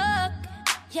out of luck.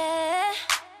 Yeah,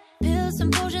 pills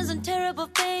and potions and terrible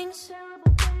things.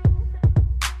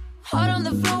 Heart on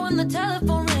the floor when the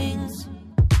telephone rings.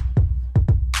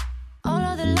 All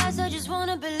of the lies I just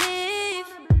wanna believe.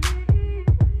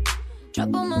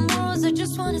 Drop all my morals, I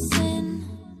just wanna sin.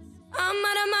 I'm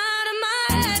out of my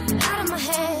head, out of my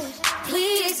head.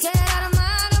 Please get out of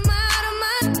my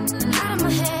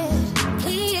head.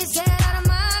 Please get out of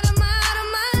my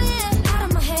head. Out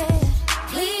of my head.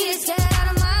 Please get out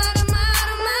of my head.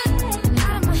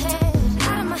 Out of my head.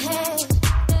 Out of my head.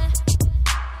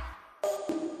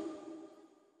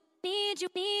 Need you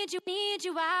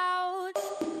out.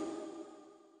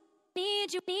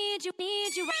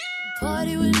 Need you out.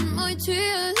 Party with my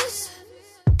tears,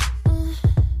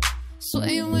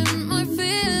 swaying with my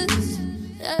fears.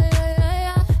 Yeah, yeah, yeah,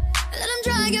 yeah. Let them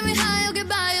try, get me high, I'll get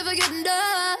by if I get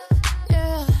enough.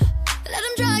 Yeah, let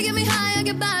them try, get me high, I'll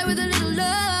get by with a little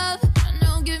love. And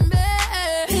don't give me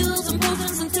pills and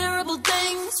potions and terrible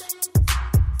things.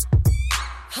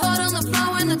 Heart on the floor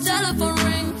when the telephone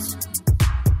rings.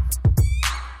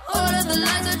 All of the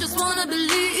lies I just wanna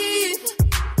believe.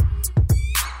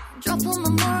 Drop all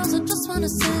my morals, I just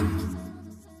wanna sin.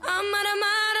 I'm out of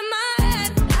my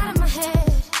head, out of my head.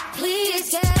 Please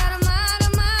get out of my head,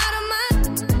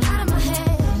 out of my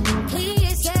head.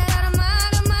 Please get out of my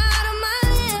head,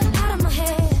 out of my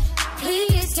head.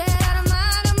 Please get out of my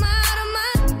head,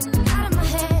 out of my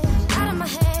head, out of my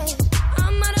head.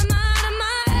 I'm out of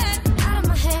my head, out of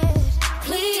my head.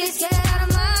 Please get out of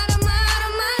my head,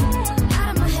 out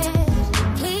of my head.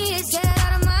 Please get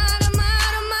out of my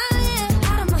head,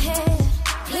 out of my head.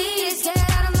 Please get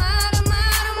out of my head,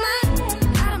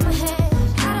 out of my head.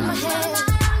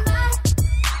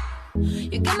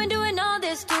 You got me doing all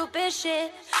this stupid shit.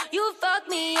 You fucked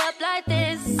me up like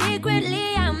this. Secretly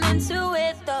I'm into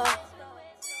it though.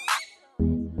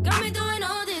 Got me doing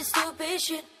all this stupid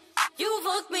shit. You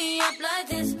fuck me up like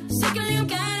this. Secretly I'm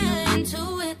kinda into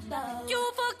it. You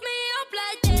fuck me up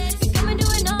like this. You got me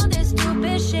doing all this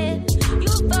stupid shit.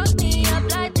 You fuck me up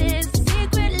like this.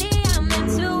 Secretly I'm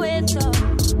into it. So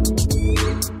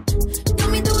got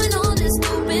me doing all this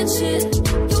stupid shit.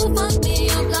 You fuck me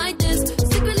up like this.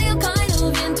 Secretly I'm kind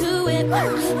of into it.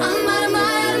 I'm out of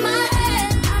my head.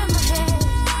 Out of my head.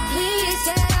 Please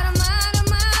get out of my head.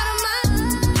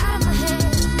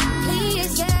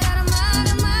 Please get out of my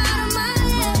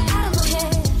head. Out of my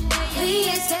head.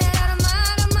 Please get out of my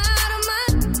head.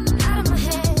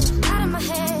 Out of my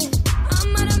head.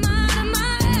 I'm out of my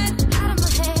head. Out of my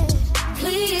head.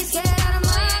 Please get out of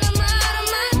my head.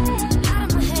 Out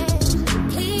of my head.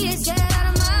 Please get out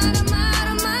of my head.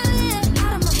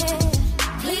 Out of my head.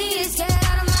 Please get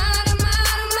out of my head.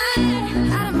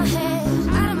 Out of my head.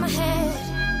 Out of my head.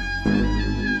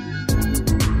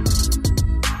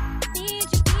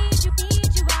 Need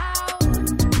you out.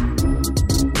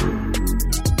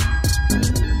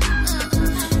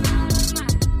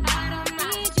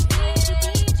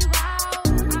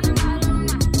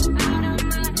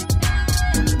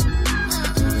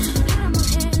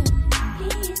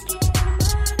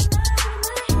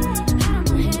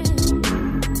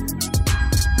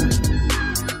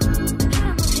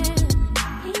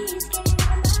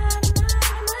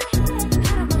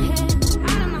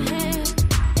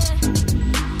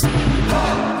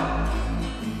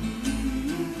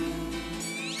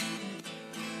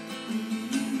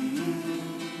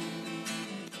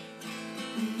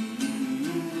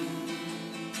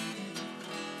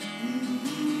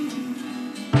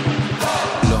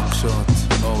 לונג שוט,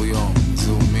 אור יום,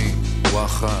 זומי,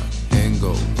 וואחה,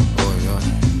 הנגו, אוי אוי,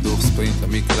 דוך ספרינט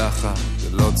למקלחת, זה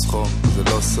לא צחוק, זה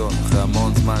לא סוד, אחרי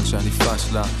המון זמן שאני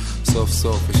פשלה, סוף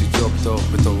סוף יש לי ג'וב טוב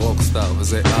בתור רוקסטאר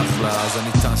וזה אחלה, אז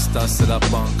אני טס אל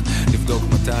הבנק, לבדוק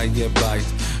מתי יהיה בית,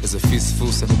 איזה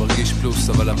פיספוס, אני מרגיש פלוס,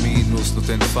 אבל המינוס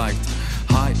נותן פייט.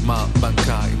 היי, מר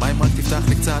בנקאי, מה אם רק תפתח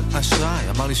לי קצת אשראי?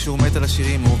 אמר לי שהוא מת על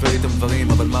השירים, הוא עובר איתם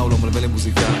דברים, אבל מה הוא לא מלווה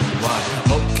למוזיקה? וואי,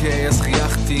 אוקיי, אז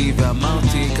חייכתי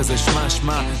ואמרתי כזה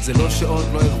שמה, זה לא שעוד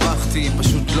לא הרווחתי,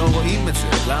 פשוט לא רואים את זה.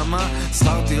 למה?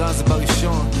 שכר דירה זה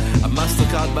בראשון, המאסטר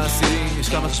קארד בעשירי, יש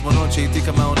כמה חשבונות שהייתי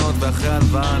כמה עונות, ואחרי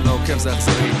הלוואה לא עוקב זה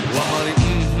אכזרי. הוא אמר לי,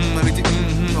 עליתי,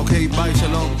 אוקיי, ביי,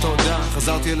 שלום, תודה.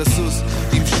 חזרתי אל הסוס,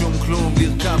 עם שום כלום,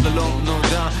 לרכב ולא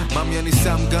נודע. ממי אני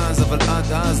שם גז, אבל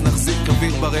עד אז נחזיק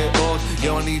אוויר בריאות.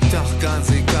 יו, אני איתך כאן,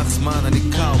 זה ייקח זמן, אני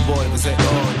קאובוי וזה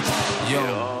עוד.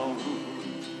 יום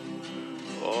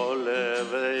עולה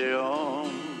ויום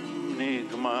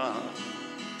נגמר,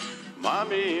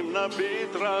 ממי אם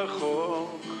נביט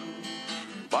רחוק,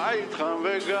 בית חם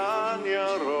וגן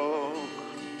ירוק,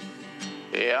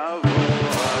 יבוא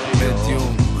בית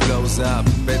יום, קלוז אפ,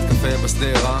 בית קפה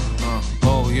בסדרה,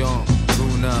 אור יום,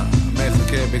 תונה,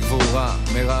 מחכה בגבורה,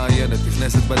 מראיינת,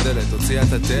 נכנסת בדלת, הוציאה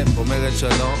את הטפ, אומרת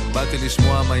שלום, באתי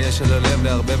לשמוע מה יש על הלב,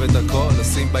 להרבב את הכל,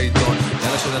 לשים בעיתון,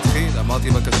 יאללה שנתחיל, אמרתי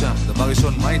בבקשה, דבר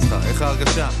ראשון, מה איתך, איך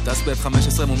ההרגשה? טס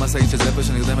ב-F-15 מול מסעית של זבל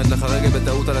שנרדמת לך רגל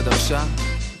בטעות על הדוושה?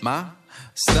 מה?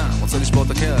 סתם, רוצה לשבור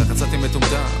את הקרח, יצאתי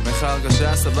מטומטם, איך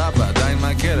ההרגשה? סבבה, עדיין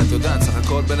מעכל, את יודעת, סך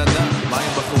הכל בן אדם. מה עם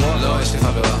בחורות? לא, יש לי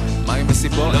חברה. מה עם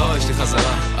מסיבות? לא, יש לי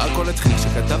חזרה. הכל התחיל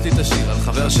כשכתבתי את השיר על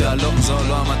חבר שהלום, זו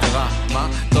לא המטרה. מה?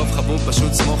 טוב חבוב,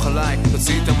 פשוט סמוך עליי,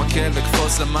 תוציא את המקל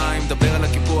וקפוץ למים, דבר על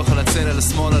הקיפוח, על הצל, על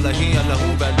השמאל, על ההיא, על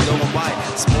ההוא ועל דור הוואי.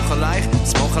 סמוך עלייך,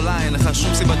 סמוך עליי, אין לך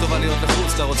שום סיבה טובה להיות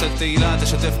לחוץ, אתה רוצה תהילה,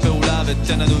 תשתף פעולה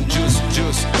ותן לנו ג'וס,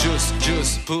 ג'וס, ג'וס,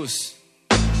 ג'וס, פוס.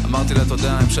 אמרתי לה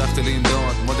תודה, המשכתי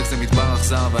לנדוד, מודק זה מדבר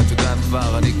אכזר, ואת יודעת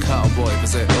כבר, אני קאובוי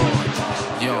וזה עוד.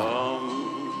 יום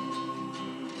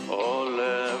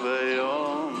עולה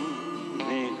ויום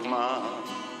נגמר,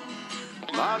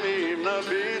 ממי אם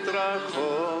נביט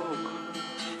רחוק,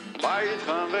 בית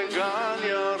חם וגן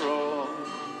ירוק,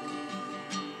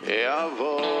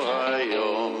 יבוא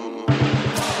היום.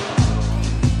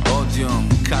 עוד יום,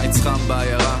 קיץ חם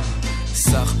בעיירה,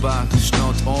 סחבק,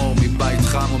 שנות אור מבית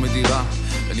חם ומדירה,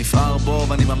 ונפער בו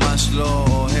ואני ממש לא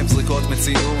אוהב זריקות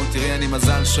מציאות. תראי אני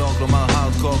מזל שוק, כלומר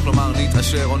הארדקור, כלומר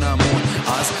נתעשר או נמות.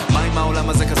 אז מה אם העולם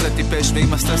הזה כזה טיפש,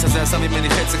 ואם הסטרס הזה עשה ממני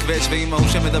חצק ווץ', ואם ההוא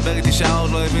שמדבר איתי שהאור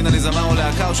לא הבין אני זמר או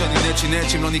להקה, או שאני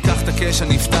נצ'י, אם לא ניקח את הקש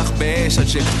אני אפתח באש עד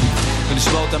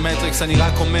ולשבור את המטריקס. אני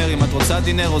רק אומר, אם את רוצה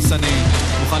דינרוס אני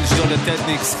מוכן לשדול את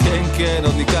טטניקס, כן,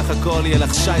 עוד ניקח הכל, יהיה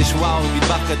לך שיש וואו עם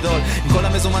מטבח גדול, עם כל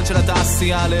המזומן של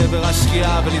התעשייה לעבר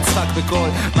השקיעה, ונצחק בכל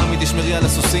ממי תשמרי על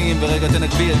הסוסים ורגע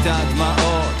תנגבי את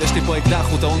הדמעות. יש לי פה אקדח,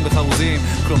 הוא טעון בחרוזים,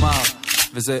 כלומר,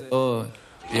 וזה עוד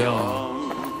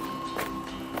יום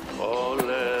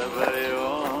עולה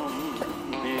ויום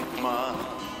נגמר,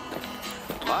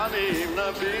 ממי אם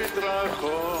נביט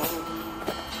רחוק,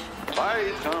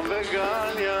 בית חם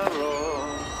וגן ירוק,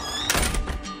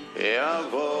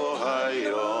 יבוא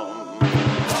היום.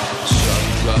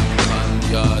 שקלן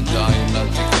ידיים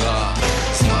לתקרה,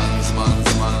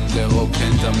 זמן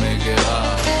לרוקן את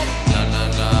המגרה,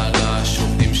 נה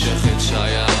שוב נמשכת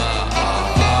שיירה,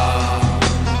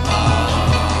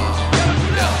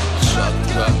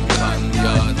 שקלן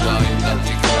ידיים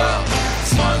לתקרה,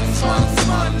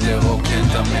 זמן לרוקן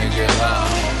את המגרה,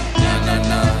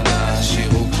 נה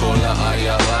שירו כל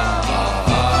העיירה.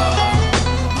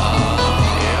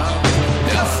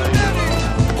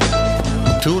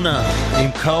 טונה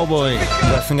עם קאובוי,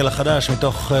 זה הסינגל החדש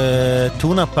מתוך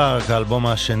טונה פארק, האלבום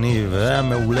השני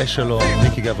והמעולה שלו,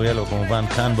 מיקי גבריאלו כמובן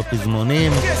כאן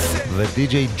בפזמונים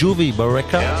ודי-ג'יי ג'ובי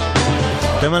ברקע.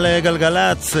 אתם על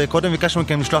גלגלץ, קודם ביקשנו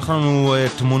מכם לשלוח לנו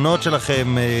תמונות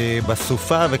שלכם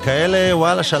בסופה וכאלה,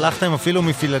 וואלה שלחתם אפילו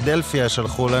מפילדלפיה,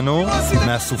 שלחו לנו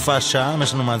מהסופה שם,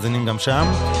 יש לנו מאזינים גם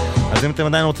שם. אז אם אתם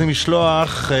עדיין רוצים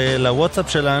לשלוח לוואטסאפ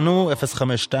שלנו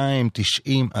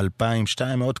 052-90-2002,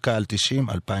 מאוד קל,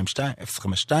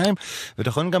 90-2002, ואתם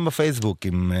יכולים גם בפייסבוק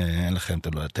אם אין לכם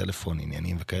טלפון,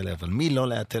 עניינים וכאלה, אבל מי לא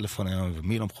ליד טלפון היום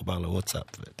ומי לא מחובר לוואטסאפ,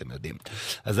 ואתם יודעים.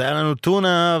 אז היה לנו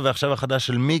טונה, ועכשיו החדש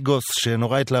של מיגוס,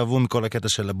 שנורא התלהבו מכל הקטע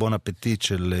של הבון אפטיט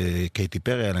של קייטי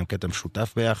פרי, היה להם קטע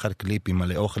משותף ביחד, קליפ עם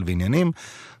מלא אוכל ועניינים,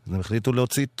 אז הם החליטו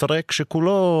להוציא טרק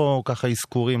שכולו ככה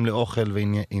הזכורים לאוכל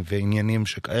ועניינים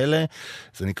שכאלה.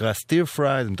 זה נקרא סטיר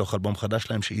פריי, זה מתוך אלבום חדש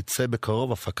להם שיצא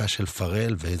בקרוב, הפקה של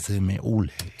פרל, וזה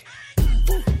מעולה.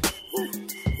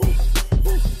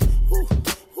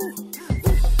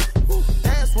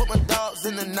 Dance with my dogs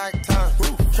in the nighttime.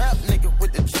 Trap nigga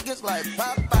with the chickens like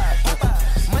Popeye.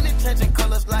 Money changing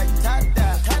colors like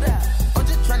tie-dye. I'm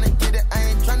just trying to get it, I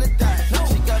ain't trying to die.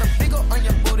 She got a big ol' on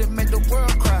your booty, make the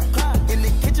world cry. In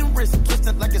the kitchen, wrist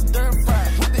twisted like it's stir fry.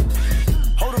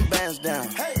 Hold them bands down,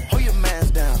 hold your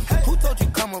mans down. Who told you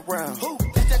come around?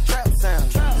 It's that trap sound.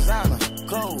 Designer,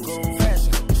 clothes,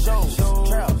 fashion, shows,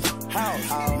 trap, house,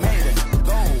 made it,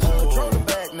 gold. Control the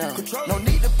bag now, no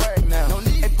need to brag now.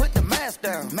 Hey, put the mask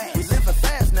down, we living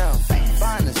fast now.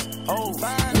 Finest, old,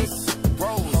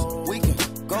 rose, we can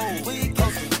go,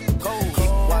 coast to coast.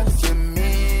 Keep watching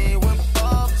me when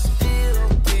Bob still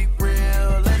keep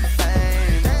real and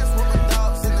fame. Dance with my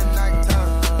dogs in the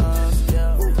nighttime.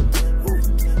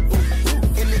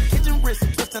 In the kitchen, wrist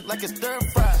twisted like it's stir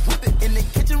fry. Whip it in the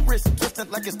kitchen, wrist twisted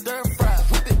like it's stir fry.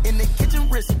 Whip it in the kitchen,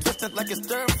 wrist twisted like it's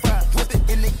stir fry. Whip it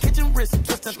in the kitchen, wrist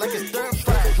twisted like it's stir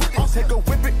fry. I'll take a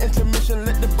whip it, intermission,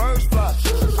 let the birds fly.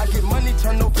 I get money,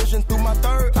 turn no vision through my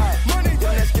third eye. Money,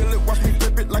 down that skillet, watch me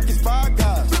flip it like it's Five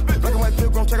Guys. Black and white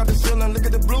pilgrim, check out the ceiling, look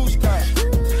at the blue sky.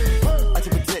 I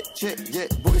keep a jet, check, yeah,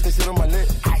 boogers they sit on my neck.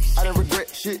 I didn't regret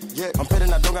shit, yeah, I'm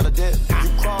petting, I don't got a debt. You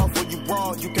crawl for you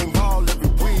walk, you can't ball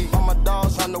every week. All my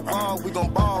dogs on the wall, we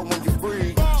gon' ball when you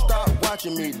free. Stop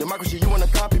watching me, democracy, you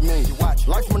wanna copy me.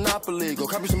 Life's monopoly, go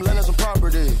copy some land and some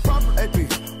property. AP,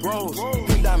 rose,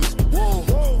 pink diamonds, wool,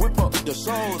 whip up the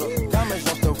soda, diamonds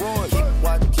on steroids. Keep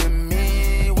watching me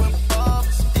when Bob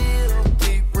still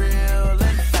keep real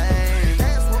and fame.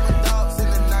 Dance with my dogs in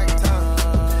the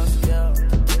nighttime.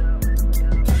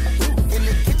 In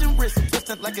the kitchen, wrist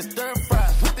twisted like it's stir fry.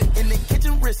 Whip it in the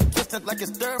kitchen, wrist twisted like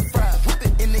it's stir fry. Whip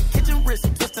it in the kitchen, wrist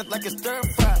twisted like it's stir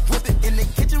fry. Whip it in the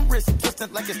kitchen, wrist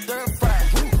twisted like it's stir fry.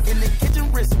 In the kitchen,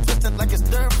 wrist twisted like it's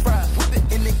stir fry. Whip it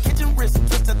in the kitchen, wrist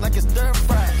twisted like it's stir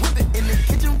fry. Whip it in the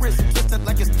kitchen, wrist twisted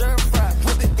like it's stir fry.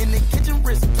 Whip it in the kitchen,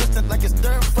 wrist twisted like it's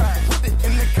stir fry. Whip it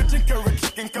in the kitchen, carrot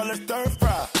chicken color stir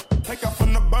fry. Take off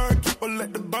from the bird, keep her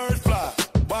let the birds fly.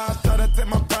 Why I try to take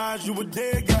my prize, you a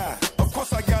dead guy. Of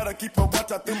course I gotta keep a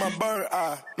watch out through my bird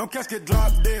eye. No casket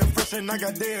drop dead fresh and I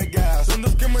got dead guys. Don't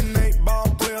discriminate, ball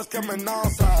players coming all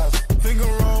sides.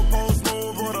 Finger roll, post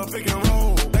move, or the pick and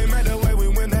roll. They made the way we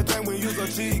win that thing, we use a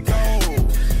cheat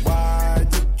code. Why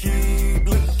you keep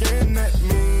looking at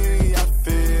me? I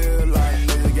feel like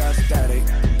nigga got static.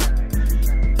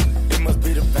 It must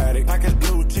be the paddock. Package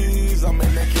blue cheese, I'm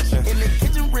in the kitchen. In the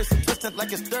kitchen, wrist twisted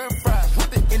like it's stir fry.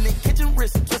 Whip it in the kitchen,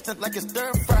 wrist twisted like it's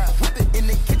stir fry. Whip it in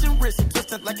the kitchen, wrist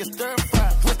twisted like it's stir fry.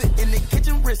 Whip it in the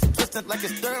kitchen, wrist twisted like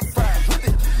it's stir fry. Whip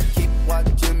it. Keep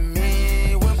watching me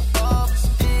when Bob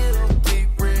still keep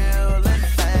real and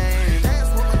fame.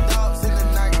 Dance with my dogs in the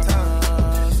nighttime.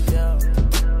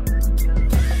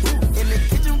 In the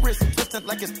kitchen, wrist twisted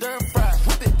like it's stir fry.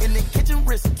 Whip it in the kitchen,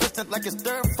 wrist twisted like it's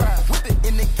stir fry. Whip it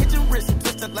in the kitchen, wrist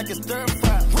twisted like it's stir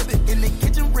fry. Whip it in the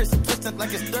kitchen, wrist twisted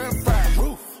like it's stir fry.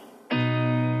 Roof.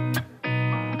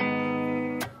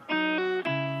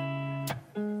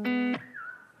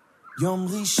 יום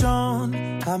ראשון,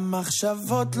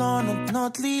 המחשבות לא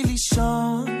נותנות לי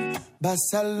לישון,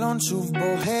 בסלון שוב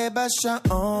בוהה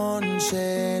בשעון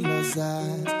שלא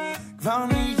זז, כבר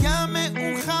נהיה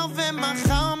מאוחר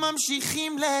ומחר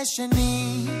ממשיכים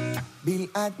לשני,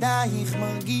 בלעדייך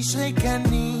מרגיש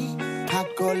ריקני,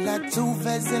 הכל עצוב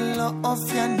וזה לא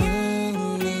אופייני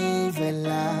לי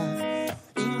ולך,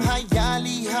 אם היה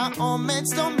לי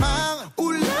האומץ לומר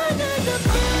אולי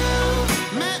נדבר,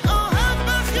 מאוהב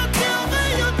בך יותר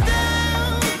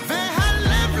ויותר,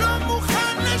 והלב לא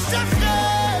מוכן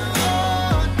לשחרר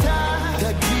אותה,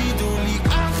 תגידו לי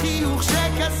החיוך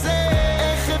שכזה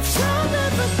איך אפשר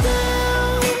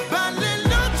לוותר,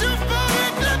 בלילות שוב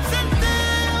פורק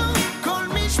לפסנתר, כל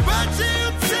משפט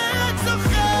שיוצא רק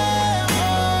זוכר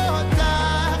אותך,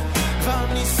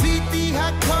 כבר ניסיתי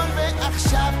הכל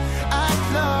ועכשיו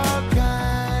את לא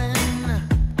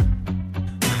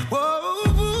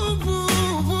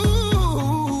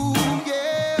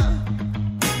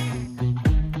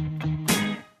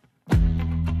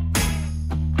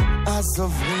אז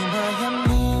עוברים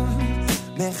הימים,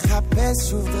 מחפש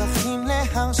שוב דרכים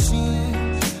להרשים,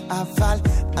 אבל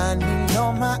אני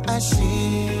לא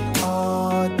מאשים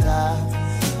אותך,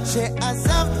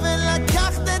 שעזבת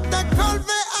ולקחת את הכל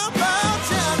ואמרת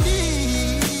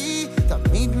שאני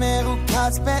תמיד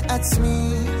מרוכז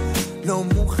בעצמי, לא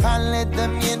מוכן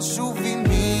לדמיין שוב עם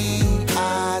מי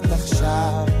עד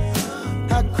עכשיו,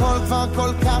 הכל כבר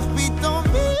כל כך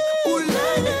פתאומי,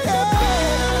 אולי נדבר,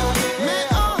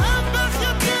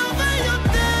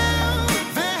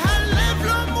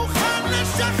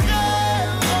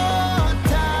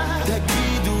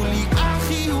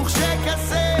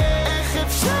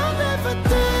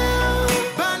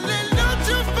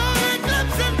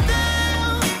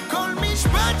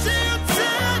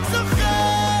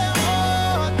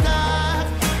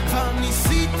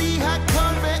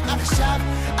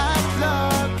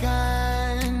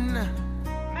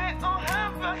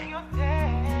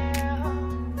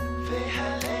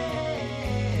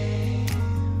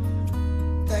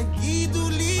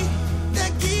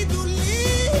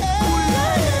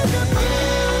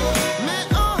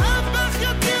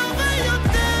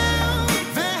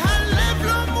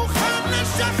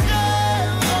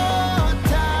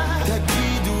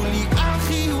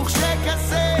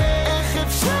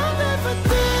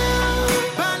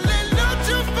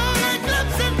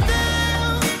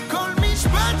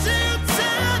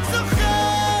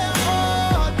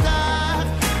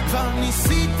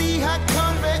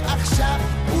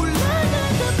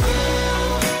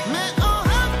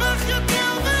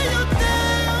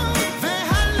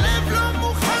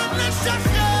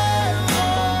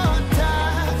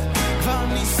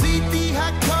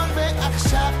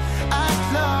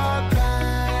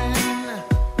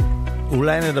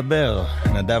 אולי נדבר,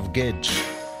 נדב גדג',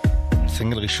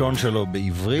 סינגל ראשון שלו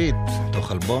בעברית,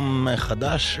 תוך אלבום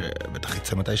חדש, בטח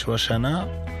יצא מתישהו השנה,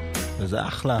 וזה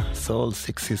אחלה, סול,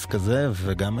 סיקסיס כזה,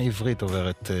 וגם העברית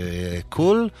עוברת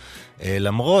קול,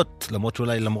 למרות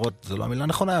שאולי למרות, זו לא המילה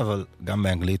נכונה, אבל גם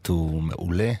באנגלית הוא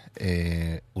מעולה,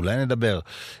 אולי נדבר.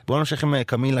 בואו נמשיך עם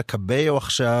קמילה קביו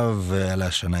עכשיו, על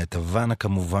השנה את הוואנה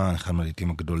כמובן, אחד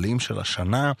מהלעיתים הגדולים של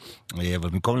השנה, אבל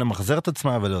במקום למחזר את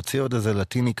עצמה ולהוציא עוד איזה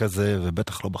לטיני כזה,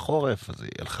 ובטח לא בחורף, אז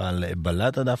היא הלכה על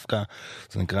בלדה דווקא,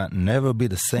 זה נקרא Never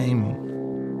Be The Same,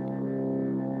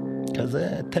 כזה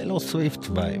טיילור סוויפט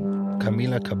וייב,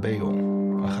 קמילה קביו,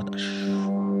 החדש.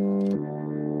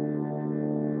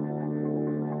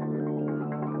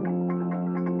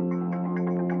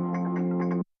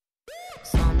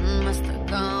 Something must have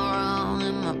gone wrong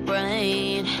in my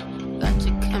brain. Got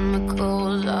your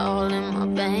chemicals all in my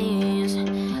veins.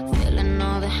 Feeling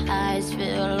all the highs,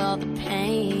 feel all the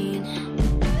pain.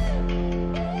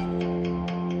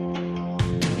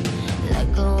 Let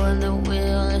go of the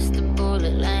wheel, it's the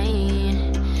bullet lane.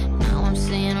 Now I'm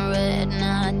seeing red,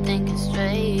 now I think it's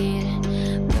straight.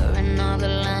 Blurring all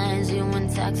the lines, you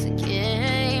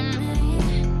intoxicate me.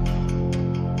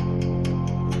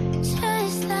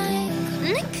 Just like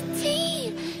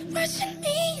nicotine, rushing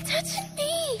me, touching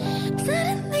me.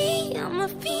 Suddenly I'm a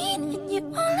fiend and you're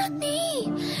all I need,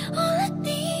 all I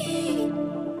need.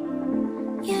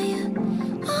 Yeah,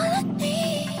 yeah, all I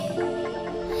need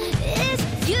is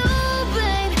you,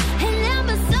 babe. And I'm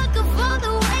a sucker for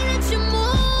the way that you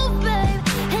move, babe.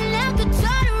 And I could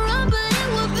try to run, but it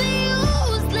would be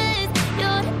useless.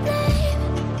 You're to blame.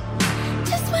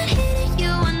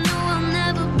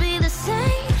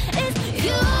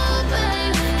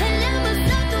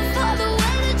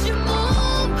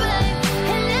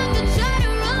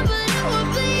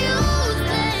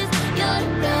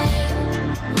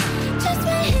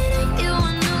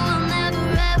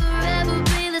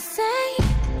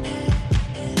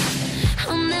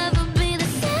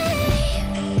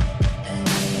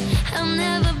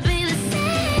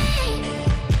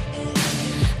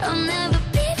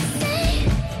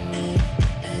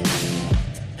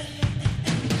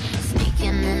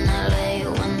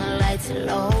 too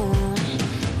low.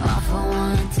 All for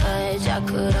one touch, I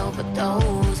could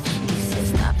overdose. You said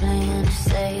stop playing it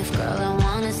safe, girl, I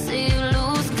wanna see you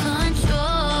lose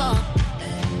control.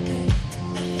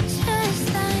 Just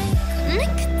like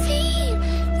nicotine,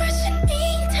 rushing me,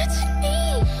 touching me.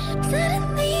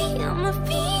 Suddenly I'm a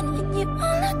fiend, and you're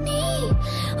all I need,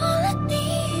 all I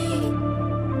need.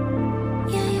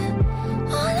 Yeah,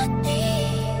 yeah, all I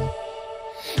need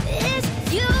is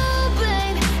you,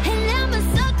 babe. And I'm a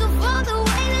sucker for the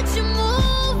way that you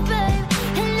move, babe.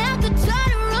 And I could try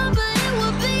to run, but it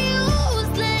would be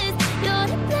useless. You're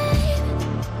to blame.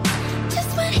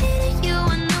 Just when hitting you,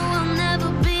 I know I'll never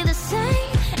be the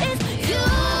same. It's you,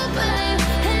 babe.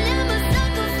 And I'm a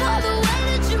sucker for the way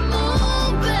that you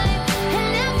move, babe.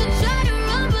 And I could try to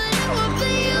run, but it would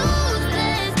be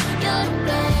useless. You're to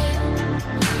blame.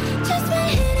 Just when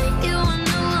hitting you, I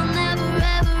know I'll never,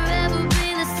 ever, ever be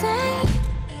the same.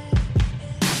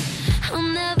 I'll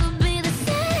never be the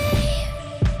same.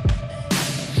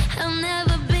 I'll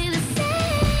never be the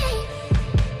same.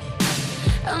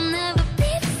 I'll never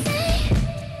be the same.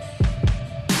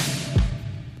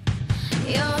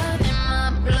 You're in my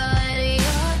blood,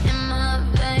 you're in my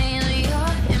veins,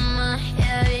 you're in my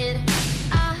head.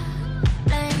 I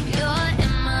blame you're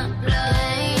in my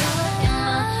blood, you're in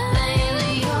my veins,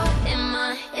 you're in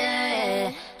my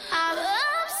head. I'm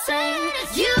saying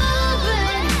you,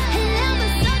 babe, and I'm a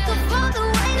sucker for the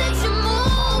way that you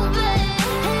move, babe.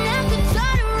 And I could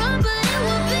try to run, but it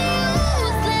would be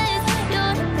useless.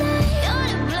 You're to blame, you're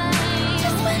to blame.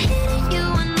 Just when hitting you,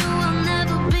 I know I'll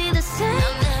never be the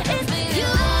same. It's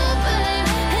you, babe,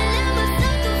 and I'm a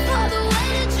sucker for the way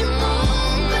that you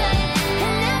move, babe.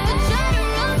 And I could try to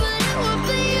run, but it would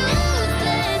be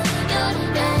useless. You're to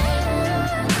blame.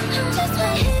 Just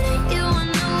when hitting you, I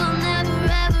know I'll never,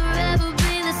 ever, ever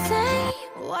be the same.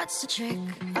 What's the trick?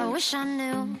 I wish I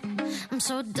knew. I'm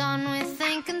so done with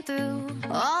thinking through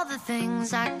all the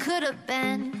things I could have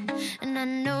been, and I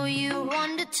know you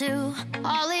wanted to.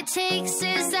 All it takes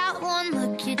is that one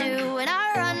look you do, and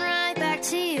I run right back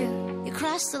to you. You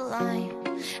cross the line,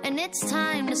 and it's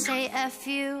time to say F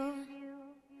you.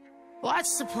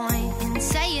 What's the point in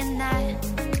saying that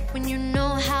when you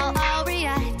know how I'll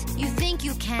react? You think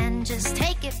you can just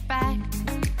take it back,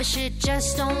 but shit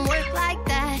just don't work like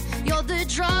that. You're the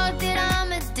drug that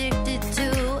I'm addicted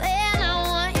to, and I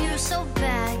want you so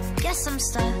bad. Guess I'm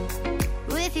stuck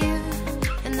with you,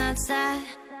 and that's that.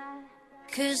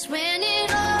 'Cause when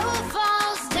it all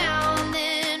falls down,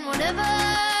 then whatever.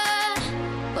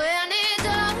 When it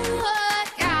don't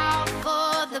work out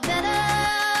for the better,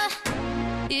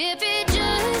 if it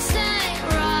just ain't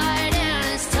right and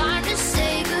it's time to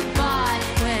say goodbye.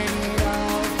 When it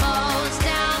all falls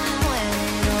down, when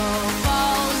it all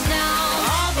falls down,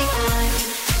 I'll be fine.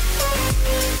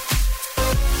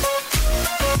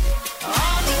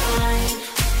 I'll be fine.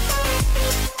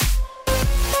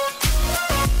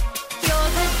 You're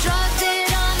the drug that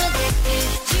I'm addicted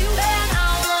to, and I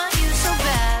want you so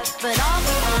bad, but I'll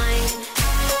be fine.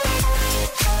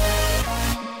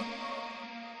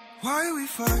 Why we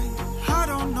fight? I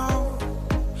don't know.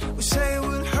 We say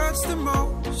what hurts the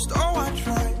most. Oh, I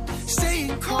tried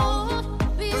staying cold,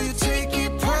 but you take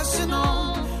it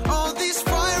personal. All these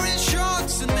firing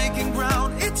shots and making ground,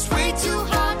 it's way too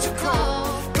hard to call.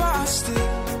 But I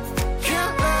still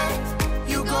can't let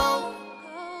you go.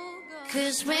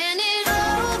 'Cause when it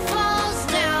all falls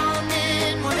down,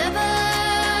 then whatever.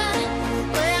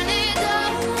 When it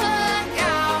don't work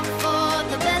out for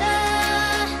the better,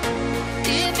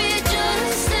 if it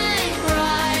just ain't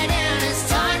right and it's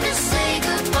time to say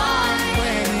goodbye.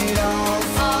 When it all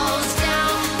falls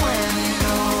down, when it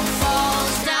all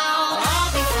falls down,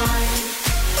 I'll be fine.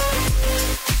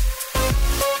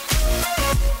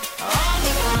 I'll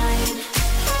be fine.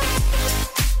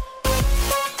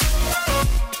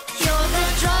 You're the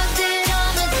drug that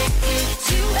I'm addicted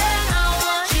to, and I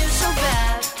want you so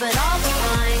bad, but I'll be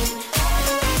fine.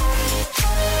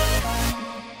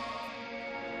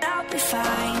 I'll be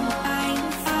fine, fine,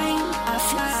 fine. I'll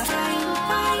fly, fine,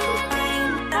 fine,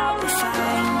 fine. I'll be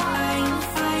fine, fine,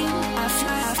 fine. I'll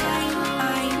fly, fine,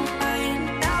 fine, fine.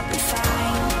 I'll be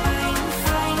fine, fine,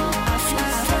 fine. I'll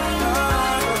fly, fine,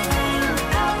 fine, fine.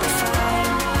 I'll be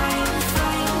fine, fine,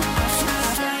 fine. I'll fly,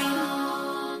 fine.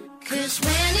 'Cause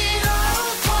when it all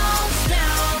falls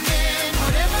down, then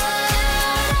whatever.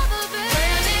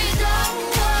 When it don't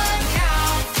work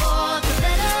out for the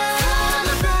better,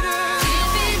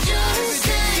 if it just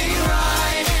ain't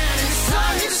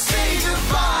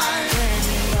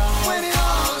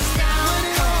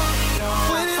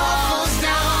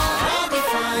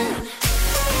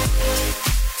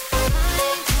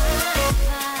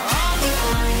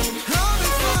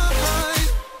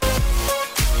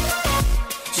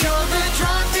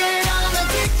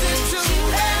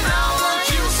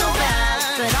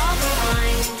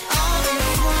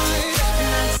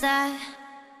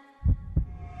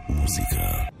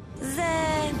המוזיקה.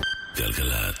 זה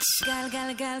גלגלצ.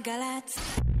 גלגלגלגלצ.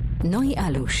 נוי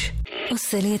אלוש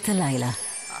עושה לי את הלילה.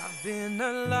 I've been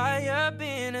a liar,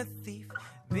 been a thief,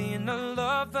 been a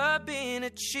lover, been a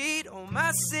cheat. All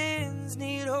my sins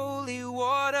need holy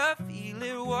water, feel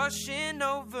it washing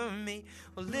over me.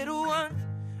 Well, little one,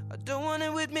 I don't want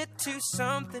to admit to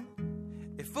something.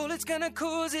 If all it's gonna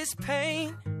cause is pain,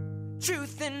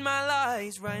 truth in my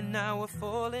lies right now are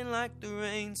falling like the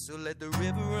rain. So let the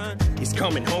river run. He's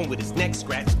coming home with his neck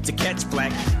scratched to catch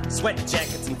black sweat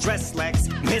jackets and dress slacks.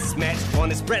 Mismatch on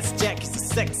his breast jack. He's a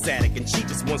sex addict and she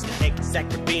just wants to exact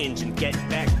revenge and get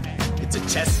back. It's a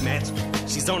chess match.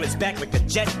 She's on his back like a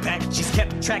jetpack. She's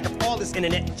kept track of all his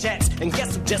internet chats. And guess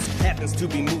who just happens to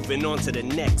be moving on to the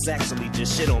next? Actually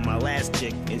just shit on my last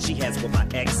chick, and she has what my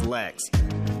ex lacks.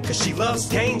 Cause she loves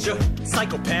danger,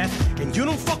 psychopath. And you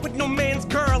don't fuck with no man's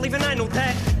girl, even I know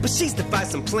that. But she's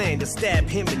devised some plan to stab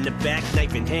him in the back,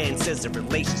 knife in hand. Says the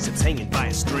relationship's hanging by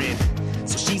a strand.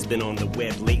 So she's been on the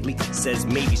web lately. Says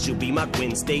maybe she'll be my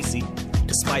Gwen Stacy,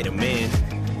 despite a man.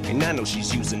 And I know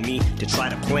she's using me to try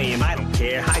to play him. I don't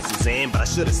care. Hi, Suzanne. But I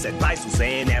should have said bye,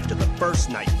 Suzanne, after the first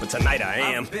night. But tonight I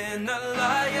am. I've been a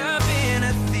liar, been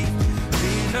a thief,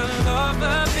 been a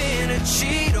lover, been a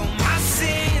cheat. All my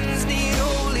sins need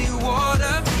holy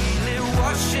water, feel it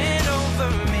washing over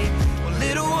me. Well,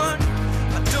 little one,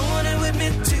 I don't want to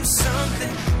admit to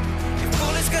something. If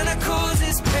all it's gonna cause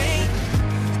is pain,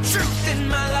 the truth in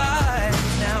my life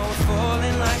now we're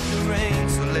falling like the rain.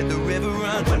 So let the river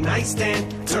run. One night stand,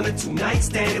 turn it to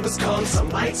nightstand. It was calm, some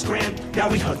lights grand. Now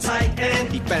we hung tight and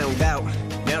he found out.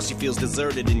 Now she feels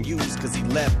deserted and used cause he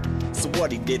left. So what,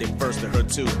 he did it first to her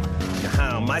too. Now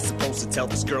how am I supposed to tell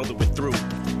this girl that we're through?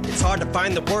 It's hard to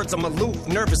find the words, I'm aloof,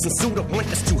 nervous and sued up, want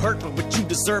this to hurt, but what you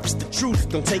deserve is the truth.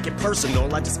 Don't take it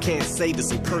personal, I just can't say this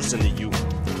in person to you.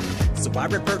 So I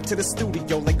revert to the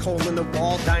studio like hole in the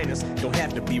wall diners. Don't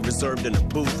have to be reserved in a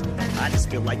booth. I just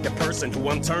feel like the person who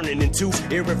I'm turning into.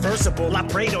 Irreversible, I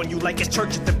prayed on you like it's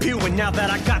church at the pew. And now that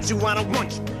I got you, I don't want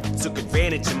you. Took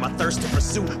advantage of my thirst to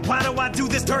pursue. Why do I do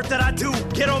this dirt that I do?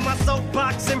 Get on my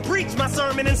soapbox and preach my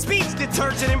sermon and speech.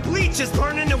 Detergent and bleach is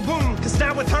burning the womb. Cause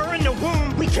now with her in the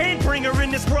womb, we can't bring her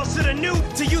in this world to the new.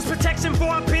 To use protection for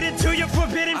I bid it to your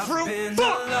forbidden fruit. I've been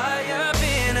a liar,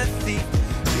 been a thief,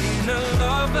 been a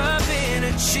lover, been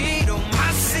a cheat. All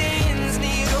my sins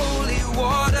need holy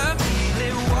water, feel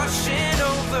it washing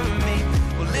over me.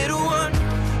 Well, little one,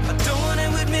 I don't want to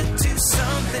admit to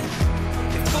something.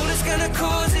 If all it's gonna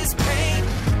cause is pain,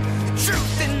 the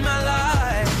truth in my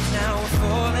life now we're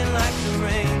falling like the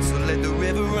rain. So let the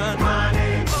river run. My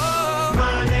name,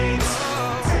 my name's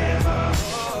River.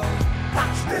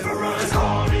 River run.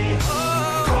 Call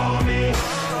me,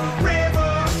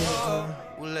 River.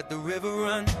 We'll let the river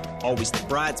run. Always the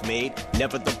bridesmaid,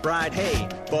 never the bride. Hey,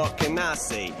 what can I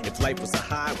say? If life was a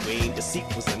highway, the seat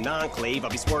was an enclave,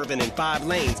 I'd be swerving in 5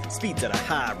 lanes, speeds at a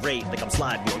high rate, like I'm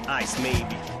sliding on ice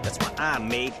maybe. That's why I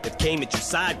made, if came at you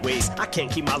sideways, I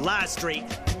can't keep my lies straight.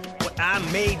 What I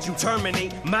made you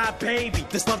terminate my baby.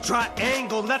 This love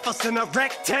triangle left us in a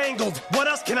rectangle. What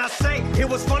else can I say? It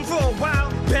was fun for a while.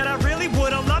 Bet I really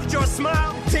would've loved your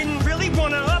smile. Didn't really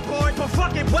wanna abort, but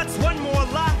fuck it, what's one more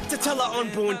lie to tell our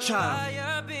unborn child?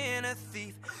 Been a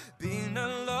thief, been a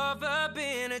lover,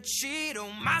 been a cheat.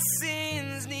 All my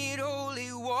sins need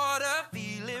holy water,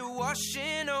 feel it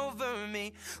washing over me.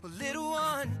 Well, little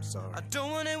one, I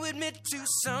don't want to admit to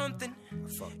something.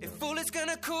 If all it's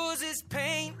gonna cause is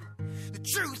pain, the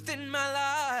truth in my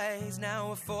lies now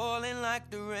are falling like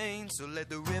the rain. So let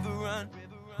the river run.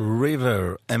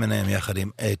 ריבר, M&M יחד עם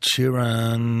אד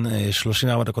שירן,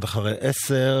 34 דקות אחרי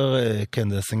 10, כן,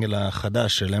 זה הסינגל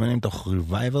החדש של M&M תוך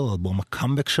Revival, אלבום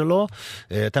הקאמבק שלו.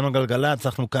 אתנו גלגלצ,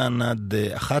 אנחנו כאן עד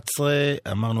 11,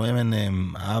 אמרנו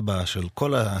M&M, האבא של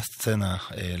כל הסצנה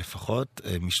לפחות,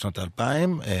 משנות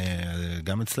 2000,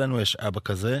 גם אצלנו יש אבא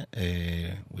כזה,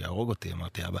 הוא יהרוג אותי,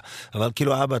 אמרתי אבא, אבל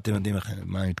כאילו אבא, אתם יודעים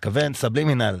מה אני מתכוון,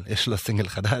 סבלימינל, יש לו סינגל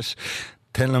חדש,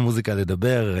 תן למוזיקה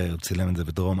לדבר, הוא צילם את זה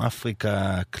בדרום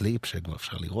אפריקה, קליפ שכבר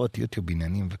אפשר לראות, יוטיוב,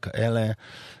 עניינים וכאלה,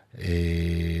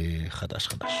 חדש.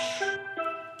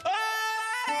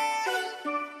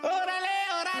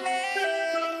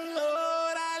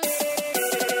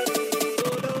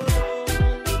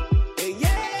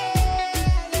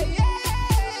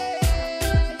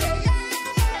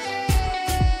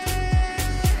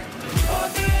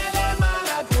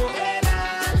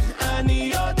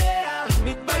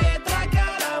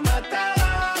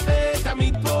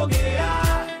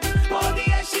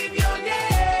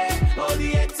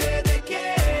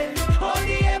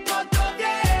 Photo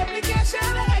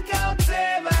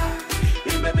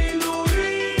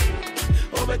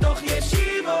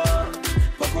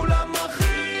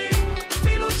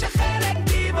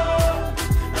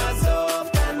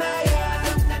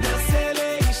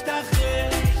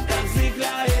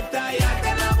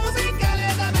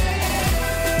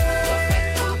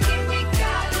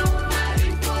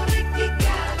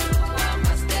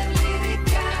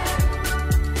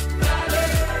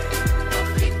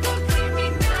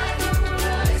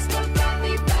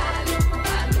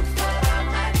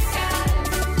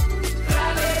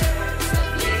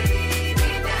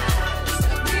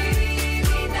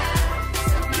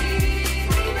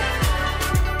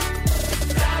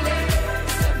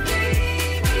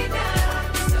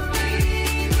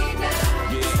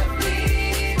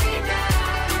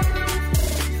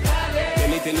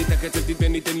תן לי את הקצב,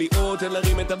 תיתן לי עוד, תן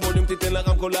להרים את הווליום, תיתן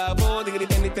לרמקול לעבוד,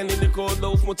 תן לי לרקוד,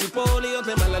 לעוף כמו ציפור, להיות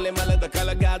למעלה, דקה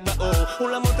לגעת באור,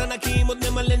 עולמות ענקים עוד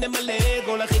נמלא,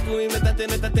 כל החיקויים נתתן,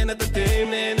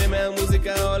 נהנה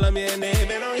מהמוזיקה, העולם ייהנה,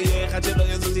 ולא יהיה אחד שלא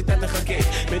יזוז איתה תחכה,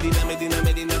 מדינה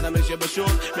 5-7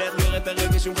 מאתגר את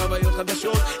הרגש עם חוויות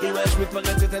חדשות, אם האש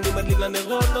מתפרצת אני מדליק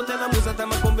לנרות, נותן למוזה את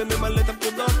המקום וממלא את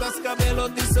הפקודות, אז קבל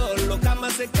עוד ניסול, לא כמה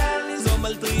זה קל ליזום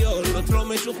על טריול, לא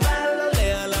משוכלל,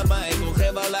 עולה על הבית,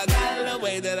 רוכב על הגל, the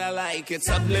way that I like it's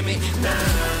up to me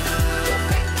now.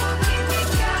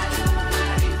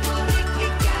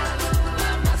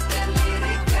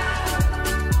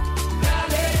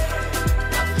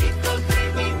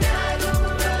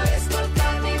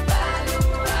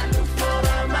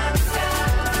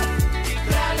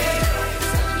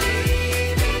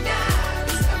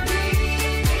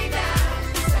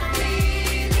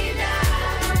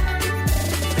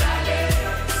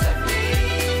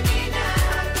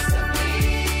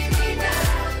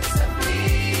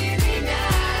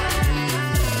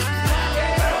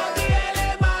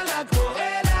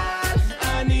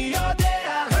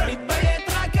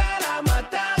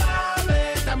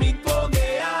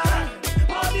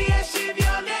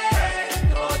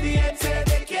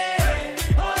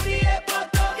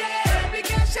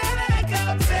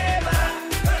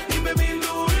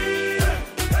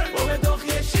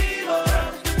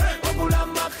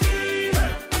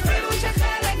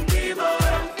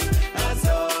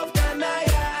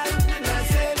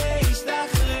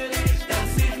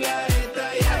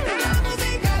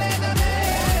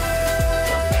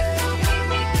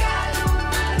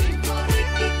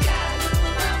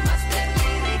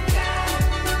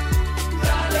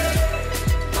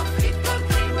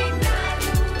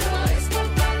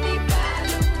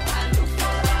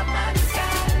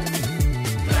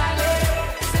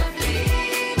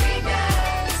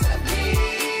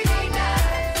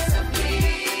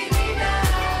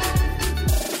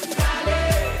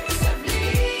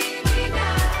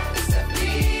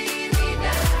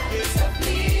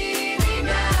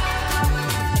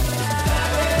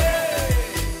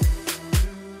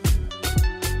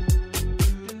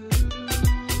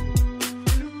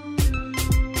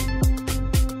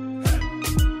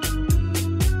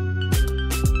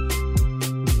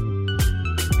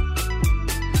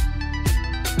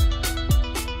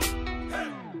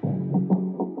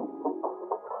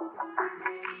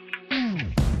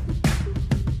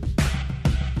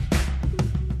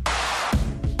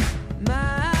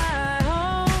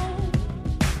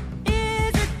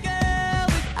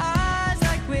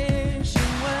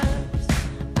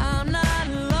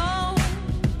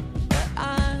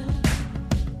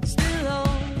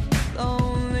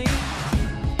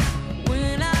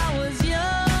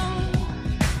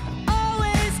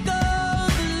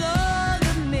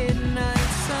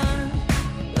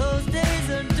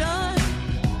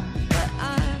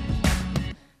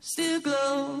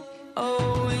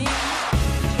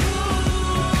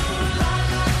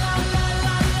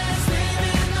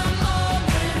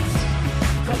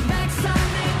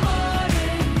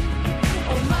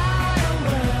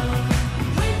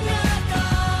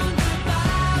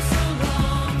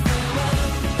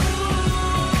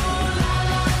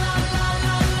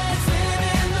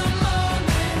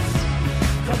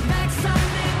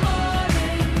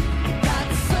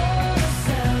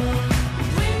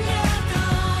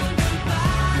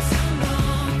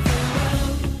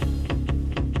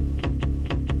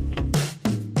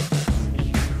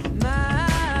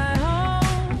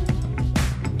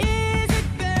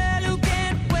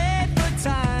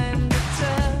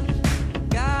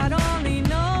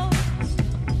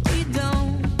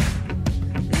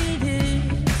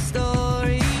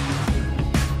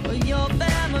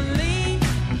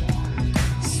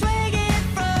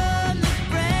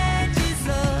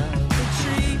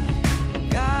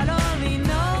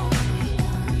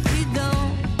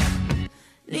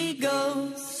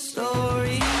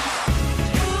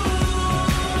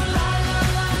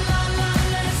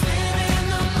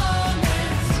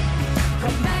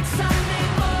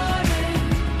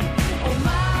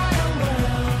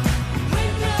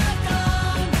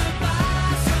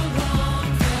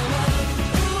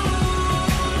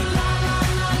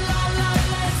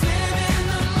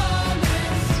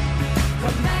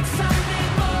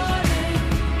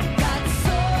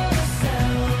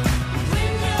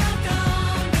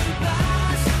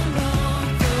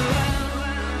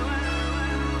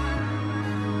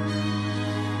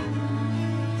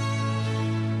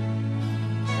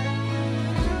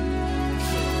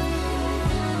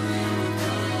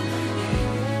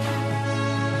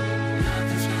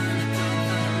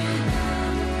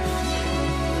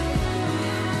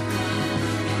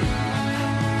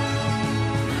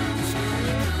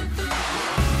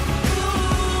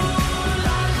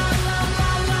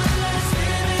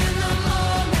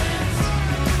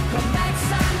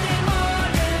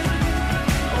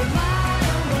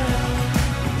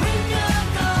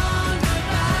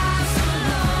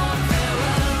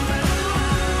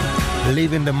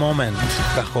 Live in the moment,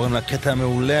 כך קוראים לקטע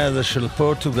המעולה הזה של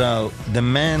פורטוגל, The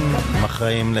Man,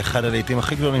 מחראים לאחד הלעיתים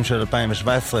הכי גדולים של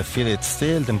 2017, Feel It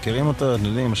Still, אתם מכירים אותו, אתם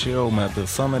יודעים, השיר הוא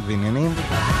מהפרסומת ועניינים,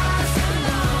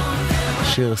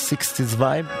 שיר 60's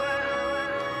Vibe,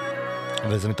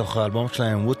 וזה מתוך האלבום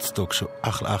שלהם, וודסטוק, שהוא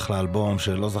אחלה אלבום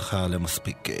שלא זכה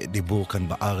למספיק דיבור כאן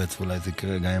בארץ, ואולי זה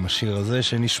יקרה גם עם השיר הזה,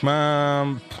 שנשמע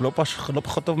לא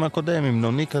פחות טוב מהקודם, עם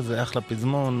נוני כזה, אחלה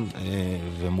פזמון,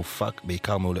 ומופק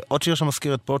בעיקר מעולה. עוד שיר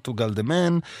שמזכיר את פורטוגל דה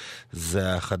מן,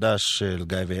 זה החדש של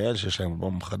גיא ויעל, שיש להם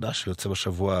אלבום חדש שיוצא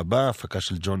בשבוע הבא, הפקה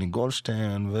של ג'וני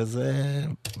גולדשטיין, וזה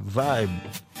וייב,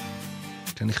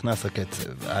 שנכנס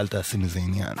הקצב, אל תעשי מזה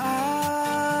עניין.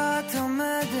 את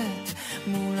עומדת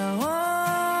מול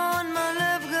ההון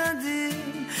מלא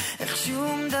בגדים, איך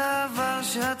שום דבר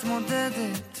שאת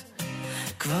מודדת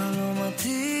כבר לא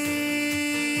מתאים.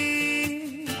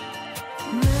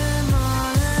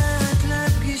 ממהרת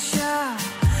לפגישה,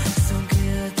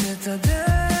 סוגרת את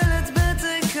הדלת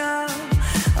בתיקה,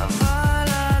 אבל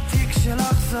התיק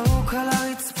שלך זרוק על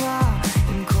הרצפה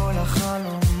עם כל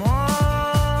החלומות.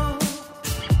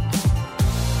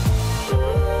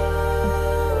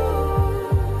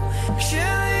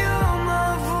 כשהיום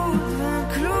אבוד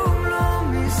וכלום לא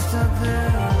מסתדר,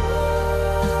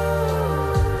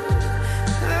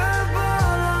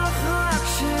 ובא לך רק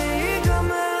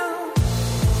שיגמר,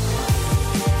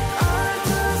 אל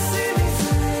תעשי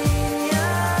מזה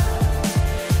עניין,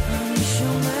 אני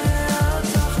שומע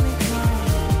אותך מכאן,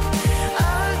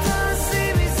 אל תעשי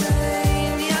מזה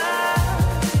עניין,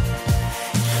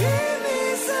 קחי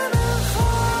מזה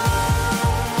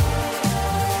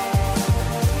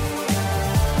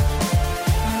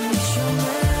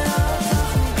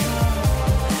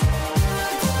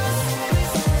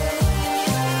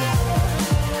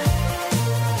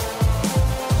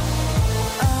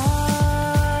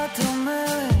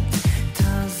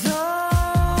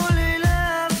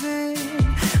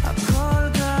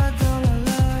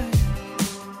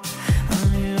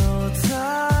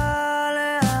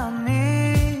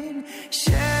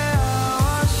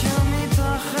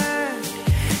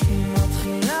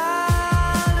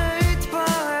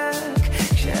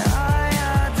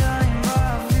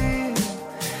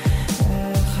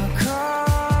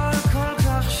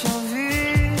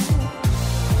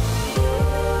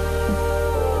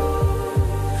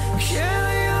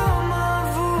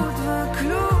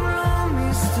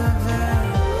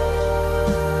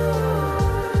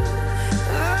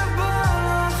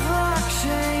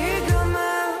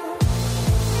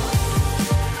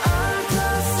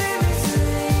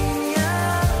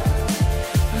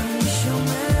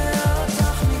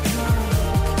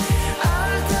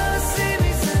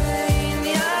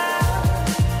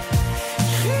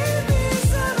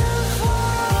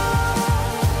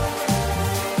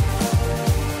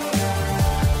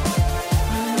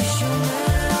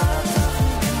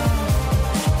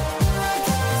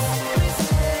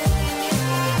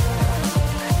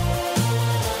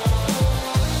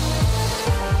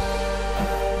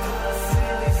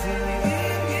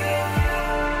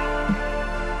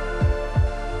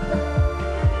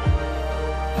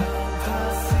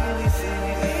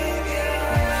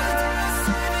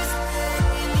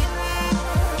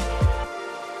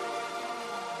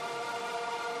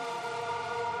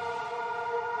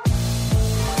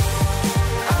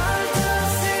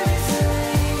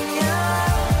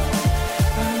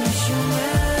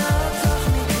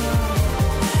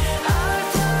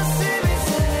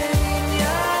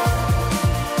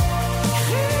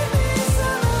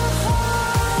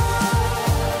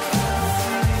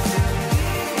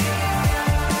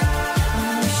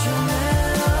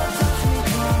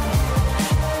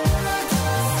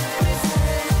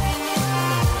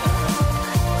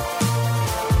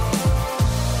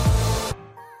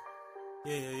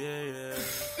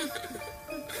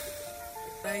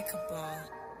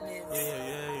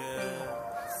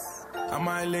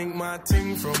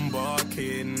Ting from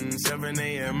barking, 7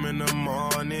 a.m. in the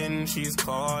morning. She's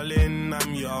calling,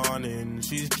 I'm yawning.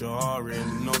 She's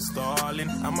jarring, no stalling.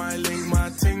 I might link my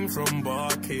ting from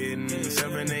barking,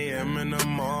 7 a.m. in the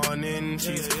morning.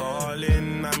 She's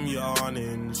calling, I'm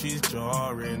yawning. She's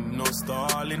jarring, no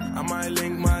stalling. I might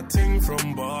link my ting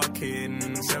from barking,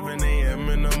 7 a.m.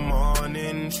 in the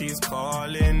morning. She's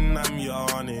calling, I'm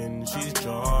yawning. She's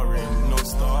jarring, no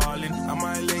stalling. I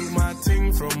might link my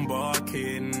ting from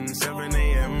barking, 7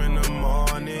 a.m. in the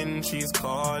morning. She's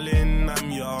calling,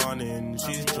 I'm yawning.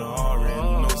 She's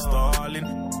jarring, no stalling.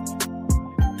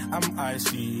 I'm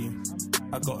icy.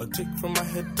 I got a tick from my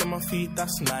head to my feet,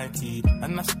 that's Nike,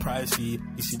 and that's pricey.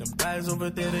 You see them guys over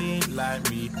there, they ain't like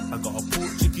me. I got a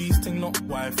Portuguese thing, not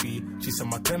wifey. She said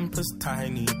my temper's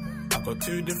tiny. I got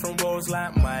two different worlds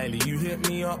like Miley. You hit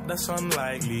me up, that's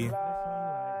unlikely.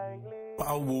 But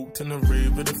I walked in the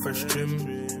rave with a fresh trim,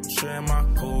 showing my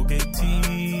Colgate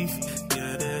teeth.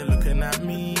 Yeah, they're looking at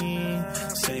me,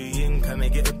 saying, can I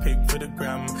get a pic for the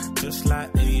gram? Just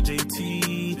like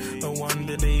AJT. No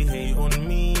wonder they hate on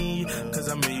me, cause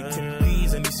I'm making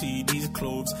peas and you see these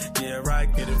clothes. Yeah, I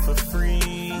get it for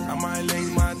free. I might link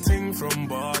my ting from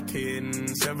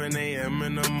barking, 7 a.m.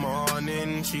 in the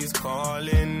morning. She's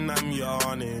calling, I'm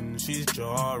yawning. She's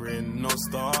jarring, no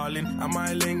stalling. I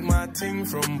might link my ting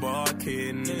from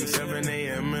barking, 7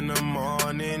 a.m. in the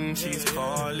morning. She's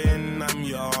calling, I'm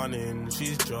yawning.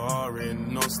 She's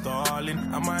jarring, no stalling.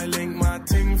 I might link my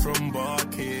ting from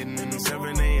barking,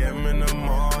 7 a.m. in the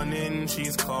morning.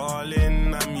 She's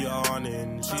calling, I'm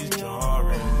yawning. She's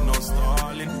jarring, no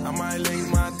stalling. I might link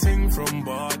my ting from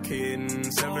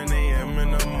barking, 7 a.m.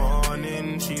 in the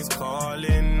morning. She's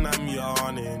calling, I'm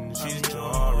yawning. She's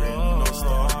jarring, no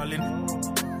stalling.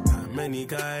 Many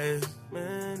guys,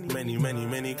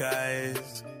 many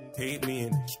guys hate me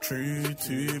and it's true.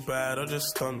 Too bad I just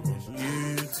stunt with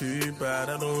you. Too bad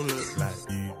I don't look like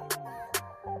you.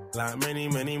 Like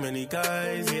many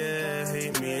guys, yeah,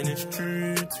 hate me and it's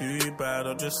true. Too bad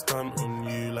I'll just stunt on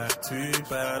you. Like too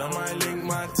bad I might link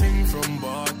my ting from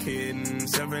barking,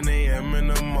 7 a.m. in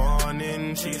the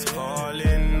morning. She's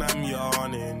calling, I'm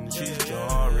yawning. She's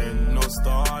jarring, no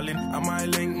stalling. I might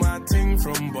link my ting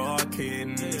from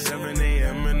barking, 7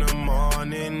 a.m. in the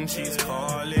morning. She's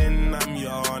calling, I'm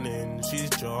yawning. She's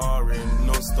jarring,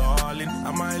 no stalling.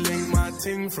 I might link my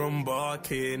ting from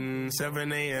barking,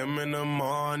 7 a.m. in the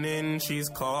morning. She's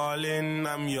calling,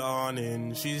 I'm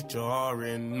yawning. She's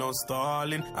jarring, no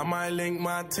stalling. I might link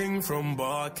my ting from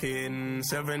barking,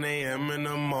 7 a.m. in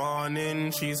the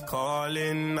morning. She's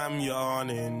calling, I'm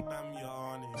yawning.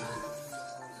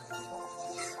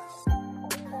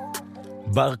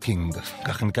 ברקינג,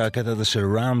 כך נקרא הקטע הזה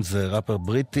של ראם, זה ראפר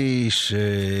בריטי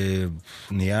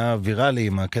שנהיה ויראלי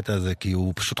עם הקטע הזה, כי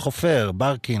הוא פשוט חופר,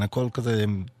 ברקינג, הכל כזה,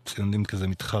 יודעים כזה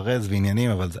מתחרז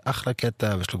ועניינים, אבל זה אחלה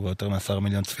קטע, ויש לו כבר יותר מ10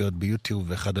 מיליון צפיות ביוטיוב,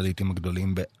 ואחד הלהיטים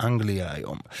הגדולים באנגליה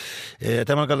היום.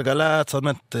 אתם על גלגלצ, עוד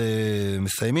מעט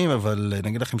מסיימים, אבל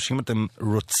נגיד לכם שאם אתם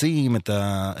רוצים את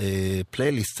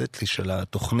הפלייליסט סטלי של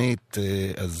התוכנית,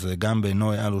 אז גם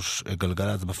בנוי אלוש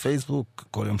גלגלצ בפייסבוק,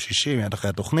 כל יום שישי, מיד אחרי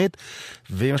התוכנית,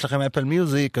 ואם יש לכם אפל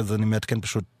מיוזיק, אז אני מעדכן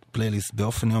פשוט פלייליסט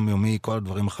באופן יומיומי, כל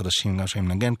הדברים החדשים, גם שאני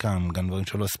מנגן כאן, גם דברים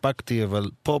שלא הספקתי, אבל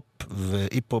פופ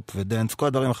ואי-פופ ודנס, כל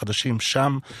הדברים החדשים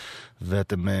שם,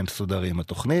 ואתם מסודרים,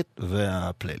 התוכנית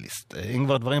והפלייליסט. אם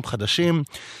כבר דברים חדשים,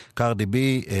 קארדי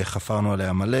בי, חפרנו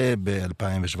עליה מלא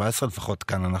ב-2017, לפחות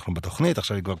כאן אנחנו בתוכנית,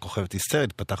 עכשיו היא כבר כוכבת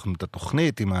היסטרית, פתחנו את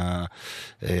התוכנית עם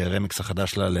הרמיקס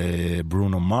החדש שלה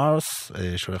לברונו מרס,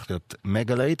 שהולך להיות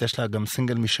מגה להיט, יש לה גם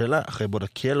סינגל משלה, אחרי בודה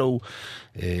קיילו,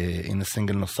 הנה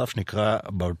סינגל נוסף שנקרא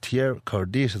ברטייר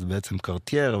קרדי, שזה בעצם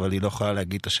קרטייר, אבל היא לא יכולה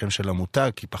להגיד את השם של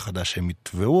המותג, כי היא פחדה שהם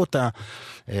יתבעו אותה.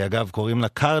 אגב, קוראים לה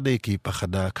קרדי, כי היא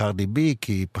פחדה, קרדי בי,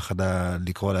 כי היא פחדה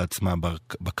לקרוא לעצמה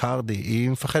בקרדי. היא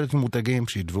מפחדת ממותגים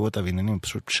שיתבעו אותה ועניינים,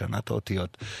 פשוט שנת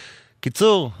האותיות.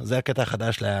 קיצור, זה הקטע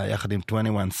החדש לה, יחד עם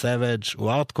 21 Savage,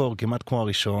 הוא ארטקור, כמעט כמו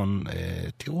הראשון.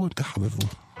 תראו, תחבבו.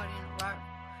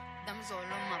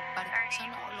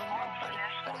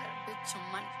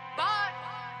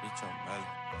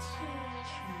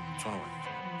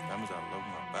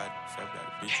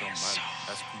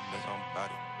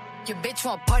 Your bitch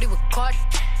want party with Cardi.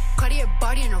 Cardi a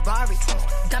body in a Rari.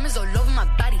 Diamonds all over my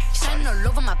body, shining all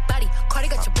over my body. Cardi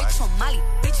got your bitch on Molly.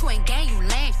 Bitch, you ain't gang, you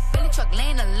lame. Billy truck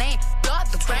laying the lane, blow up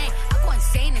the brain. I go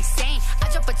insane. I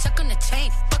drop a check on the chain,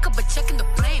 fuck up a check in the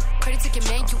flame. Cardi took your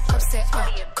man, you upset.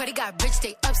 Cardi got rich,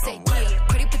 they upset. Yeah,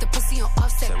 Cardi put the pussy on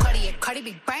offset. Cardi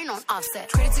be brain on offset.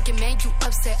 Cardi took your man, you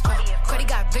upset. Cardi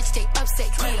got rich, they upset.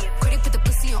 Yeah, Cardi put the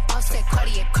pussy on offset.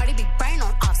 Cardi be brain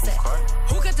on offset.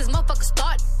 Who got this motherfucker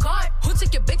started? God. Who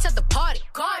took your bitch at the party?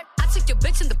 God. I took your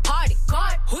bitch in the party.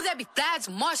 God. Who that be flags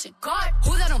and Martian? God.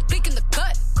 Who that on fleek in the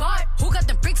cut? God. Who got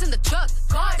them freaks in the truck?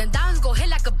 God. Then diamonds go hit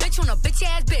like a bitch on a bitch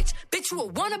ass bitch. Bitch, you a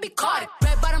wanna be caught.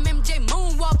 Red bottom MJ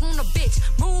moonwalk on a bitch.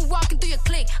 Moonwalking through your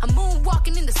clique. I'm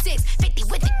moonwalking in the 650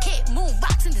 with the kid.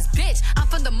 Moonwalks in this bitch. I'm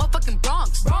from the motherfucking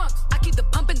Bronx. I keep the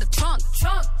pump in the trunk.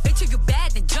 Bitch, if you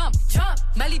bad, then jump.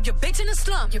 Might leave your bitch in the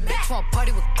slum. Your bitch want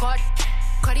party with Cardi.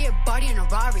 Cardi a body in a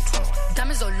Rari.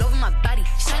 Diamonds all over my body,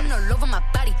 shining all over my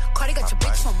body. Cardi got your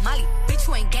bitch on Molly. Bitch,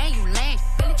 you ain't gang, you lame.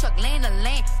 Billy truck laying the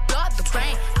lane, blow up the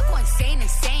brain. I go insane.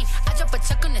 I drop a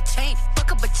check on the chain,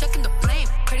 fuck up a check in the flame.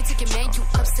 Cardi took your man, you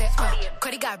upset.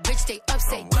 Cardi got rich, they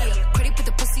upset. Yeah, Cardi put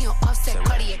the pussy on offset.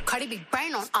 Cardi be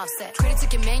brain on offset. Cardi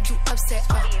took your man, you upset.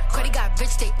 Cardi got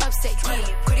rich, they upset.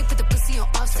 Yeah, Cardi put the pussy on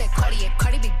offset.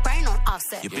 Cardi be brain on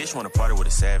offset. Your bitch wanna party with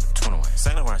a savage. 21.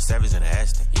 Saint Laurent Savage in the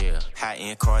Aston. Yeah.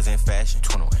 High-end cars in fashion.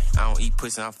 21. I don't eat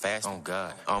pussy, I'm fast. Oh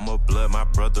God. I'm a blood, my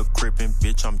brother crippin'.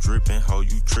 Bitch, I'm drippin'. Ho,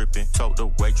 you trippin'. Told the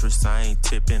waitress I ain't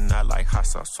tippin'. I like hot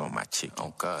sauce on my chick.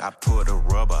 Oh God. I pulled the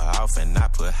rubber off and I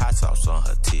put hot sauce on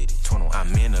her titty. 21.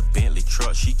 I'm in a Bentley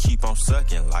truck. She keep on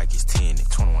sucking like it's tinted.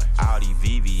 21. All these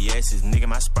VVS's, nigga,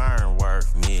 my sperm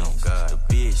worth millions. Oh God. The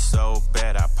bitch so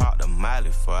bad, I popped a Miley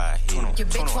before I hit it. Your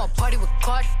bitch wanna party with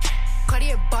Cardi.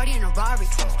 Cardi a body in a Rari.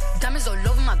 Diamonds all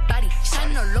over my body,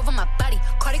 shining all over my body.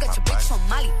 Cardi got your bitch on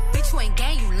Molly. Bitch, you ain't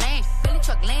gang, you lame. Billy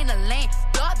truck laying the lane,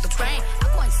 blow up the brain. I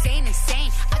go insane.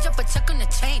 I drop a check on the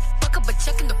chain, fuck up a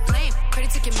check in the flame. Cardi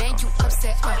took your man, you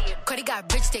upset. Cardi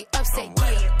got rich, they upset.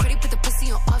 Yeah, Cardi put the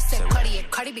pussy on offset.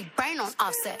 Cardi be brain on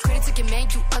offset. Cardi took your man,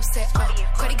 you upset.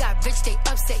 Cardi got rich, they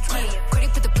upset. Yeah, Cardi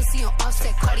put the pussy on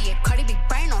offset. Cardi be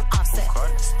brain on offset.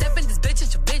 Step in this bitch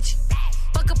at your bitch.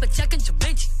 Fuck up a check in your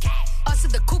bitch. Also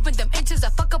the coupe in them inches. I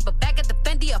fuck up a bag at the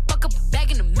Fendi. I fuck up a bag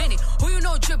in a minute. Who you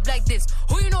know drip like this?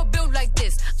 Who you know build like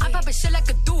this? I'm popping shit like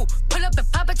a dude. Pull up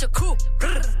and pop at your crew.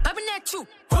 Popping at you.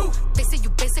 They say you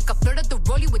basic. I flirted the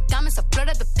rollie with diamonds. I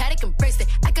flirted the paddock and bracelet.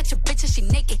 I got your bitch and she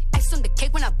naked. Ice on the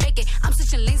cake when I bake it. I'm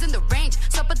switching lanes in the range.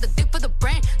 Stop at the dick for the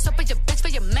brain. Stop at your bitch for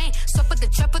your main. Stop at the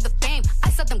trap for the fame. I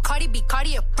saw them Cardi B,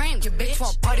 Cardi a frame. Your bitch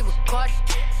want party with Cardi.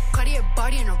 Cardi a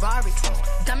body in a Rari.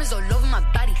 Diamonds all over my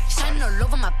body, shining all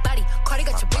over my body. Cardi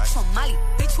got your bitch on Molly.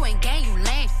 Bitch, you ain't gang, you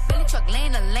lame. Billy truck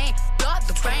laying the lane, blow up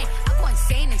the brain. I go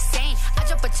insane. I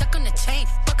drop a check on the chain,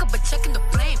 fuck up a check in the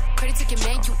flame. Cardi took your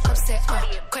man, you upset.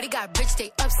 Cardi got rich,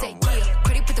 they upset. Yeah,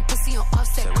 Cardi put the pussy on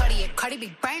offset. Cardi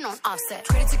be brain on offset.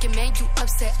 Cardi took your man, you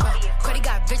upset. Cardi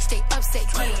got rich, they upset.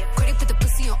 Yeah, Cardi put the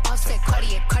pussy on offset.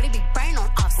 Cardi be brain on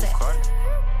offset.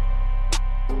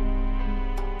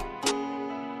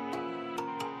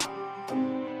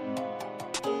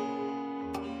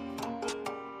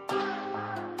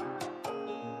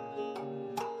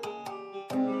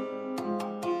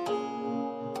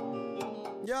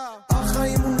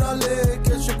 החיים הוא נעלה,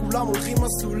 כשכולם הולכים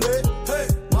מסלולי.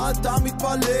 מה אתה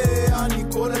מתפלא? אני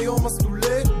כל היום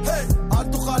מסלולי. אל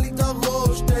תאכל לי את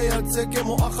הראש, תייצא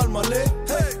כמו אכל מלא.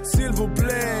 סילבו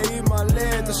פליי,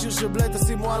 מלא, את השיר של בלי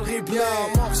תשימו על ריפלי.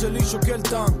 המוח שלי שוקל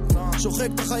טנק, שוחק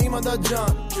את החיים עד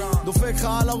הג'אן, דופק לך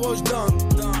על הראש דן,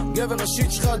 גבר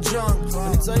השיט שלך ג'אן.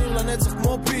 אני צעיר לנצח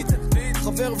כמו פיטר,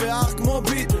 חבר ואח כמו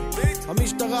ביטר.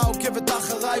 המשטרה עוקבת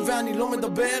אחריי ואני לא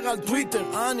מדבר על טוויטר.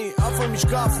 אני אף על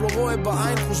משקף, לא רואה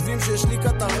בעין, חושבים שיש לי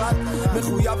קטרת.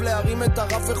 מחויב להרים את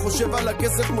הרף וחושב על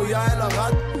הכסף כמו יעל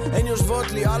ארד. אין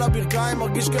יושבות לי על הברכיים,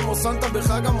 מרגיש כמו סנטה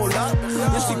בחג המולד.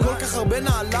 יש לי כל כך הרבה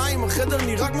נעליים, החדר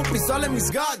נראה כמו כניסה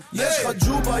למסגד. יש לך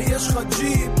ג'ובה, יש לך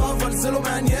ג'יפ, אבל זה לא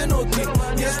מעניין אותי.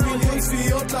 יש מיליון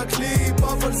צפיות לקליפ,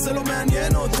 אבל זה לא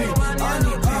מעניין אותי.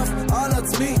 אני אף על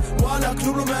עצמי, וואלה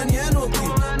כלום לא מעניין אותי.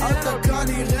 אתה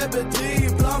כנראה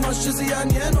בטריפ, למה שזה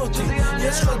יעניין אותי?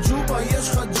 יש לך ג'ובה, יש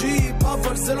לך ג'יפ,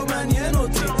 אבל זה לא מעניין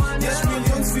אותי. יש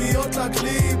מיליון צפיות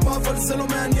לקליפ, אבל זה לא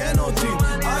מעניין אותי.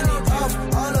 אני אף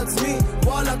על עצמי,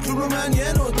 וואלה כלום לא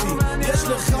מעניין אותי. יש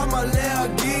לך מה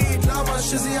להגיד, למה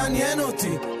שזה יעניין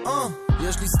אותי?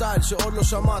 יש לי סטייל שעוד לא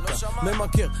שמעת,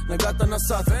 ממכר, נגעת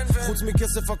נסעת, חוץ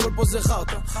מכסף הכל פה זה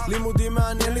חרטה, לימודים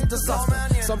מעניין לי את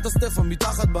הסבתא, שם את הסטפה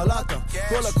מתחת בלטה,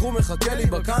 כל הקרום מחכה לי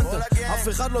בקנטה, אף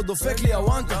אחד לא דופק לי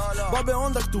הוואנטה, בא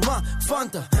בהונדה כתומה,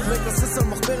 פנטה, מקסס על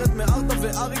מחברת מארטה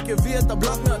ואריק הביא את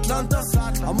הבלט מאטלנטה,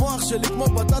 המוח שלי כמו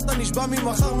בטטה נשבע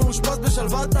ממחר מאושפז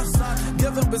בשלוותה,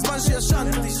 גבר בזמן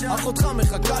שישנתי, אחותך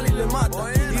מחכה לי למטה,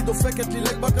 היא דופקת לי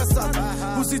לק בקסטה,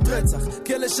 פוסית רצח,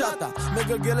 כלה שטה,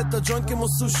 מגלגלת את הג'וינט כמו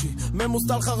סושי,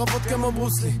 ממוסטל חרבות כמו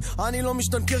ברוסלי, אני לא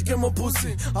משתנקר כמו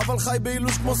פוסי, אבל חי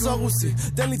באילוש כמו סרוסי,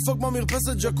 תן לדפוק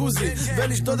במרפסת ג'קוזי,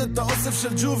 ולשתות את האוסף של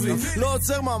ג'ובי, לא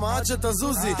עוצר מאמה עד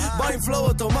שתזוזי, בא עם פלואו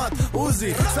אוטומט,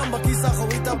 עוזי, שם בכיס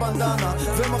האחורי את הבנדנה,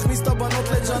 ומכניס את הבנות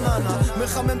לג'ננה,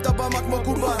 מחמם את הבמה כמו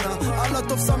קובנה, על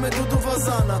הטוב שם את דודו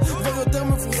וזנה, כבר יותר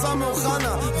מפורסם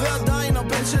מאוחנה, ועדיין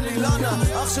הבן של אילנה,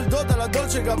 אח של דוד על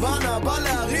הדולצ'ה גבנה, בא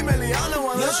להרים אליאנה,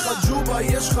 יש לך ג'ובה,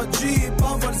 יש לך ג'יפ,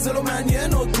 אבל זה לא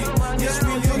מעניין אותי, יש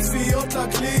מיליון צפיות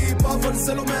לקליפ, אבל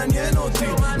זה לא מעניין אותי.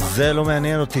 זה לא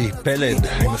מעניין אותי, פלד,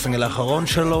 עם הסינגל האחרון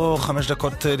שלו, 5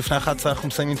 דקות לפני 11 אנחנו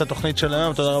מסיימים את התוכנית של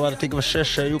היום. תודה רבה לתקווה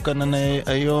 6 שהיו כאן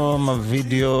היום,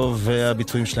 הווידאו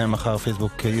והביצועים שלהם מחר,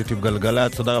 פייסבוק, יוטיוב,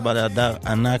 גלגלת. תודה רבה להדר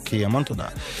ענקי, המון תודה.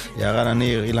 יערן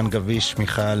הניר, אילן גביש,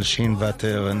 מיכל שין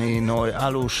וטר, אני נוי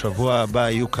אלוש. שבוע הבא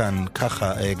יהיו כאן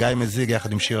ככה גיא מזיג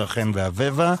יחד עם שיר החן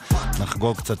והוובה,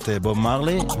 נחגוג קצת בוב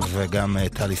מרלי וגם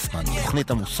טליסמן.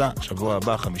 תוכנית עמוסה, שבוע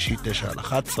הבא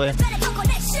 5-9-11.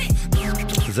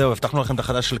 זהו, הבטחנו לכם את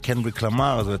החדש של קנדריק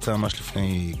למר, זה יצא ממש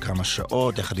לפני כמה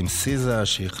שעות, יחד עם סיזה,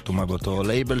 שהיא חתומה באותו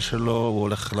לייבל שלו, הוא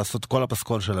הולך לעשות כל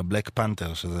הפסקול של הבלק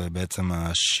פנתר, שזה בעצם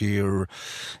השיר,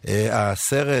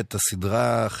 הסרט,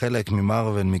 הסדרה, חלק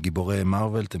ממרוול, מגיבורי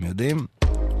מרוול, אתם יודעים?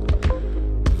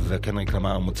 וקנדריק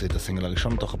למר מוציא את הסינגל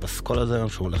הראשון מתוך הפסקול הזה,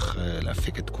 שהוא הולך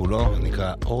להפיק את כולו,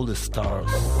 נקרא All the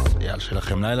Stars. יאללה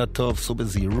שלכם לילה טוב, סעו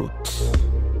בזהירות.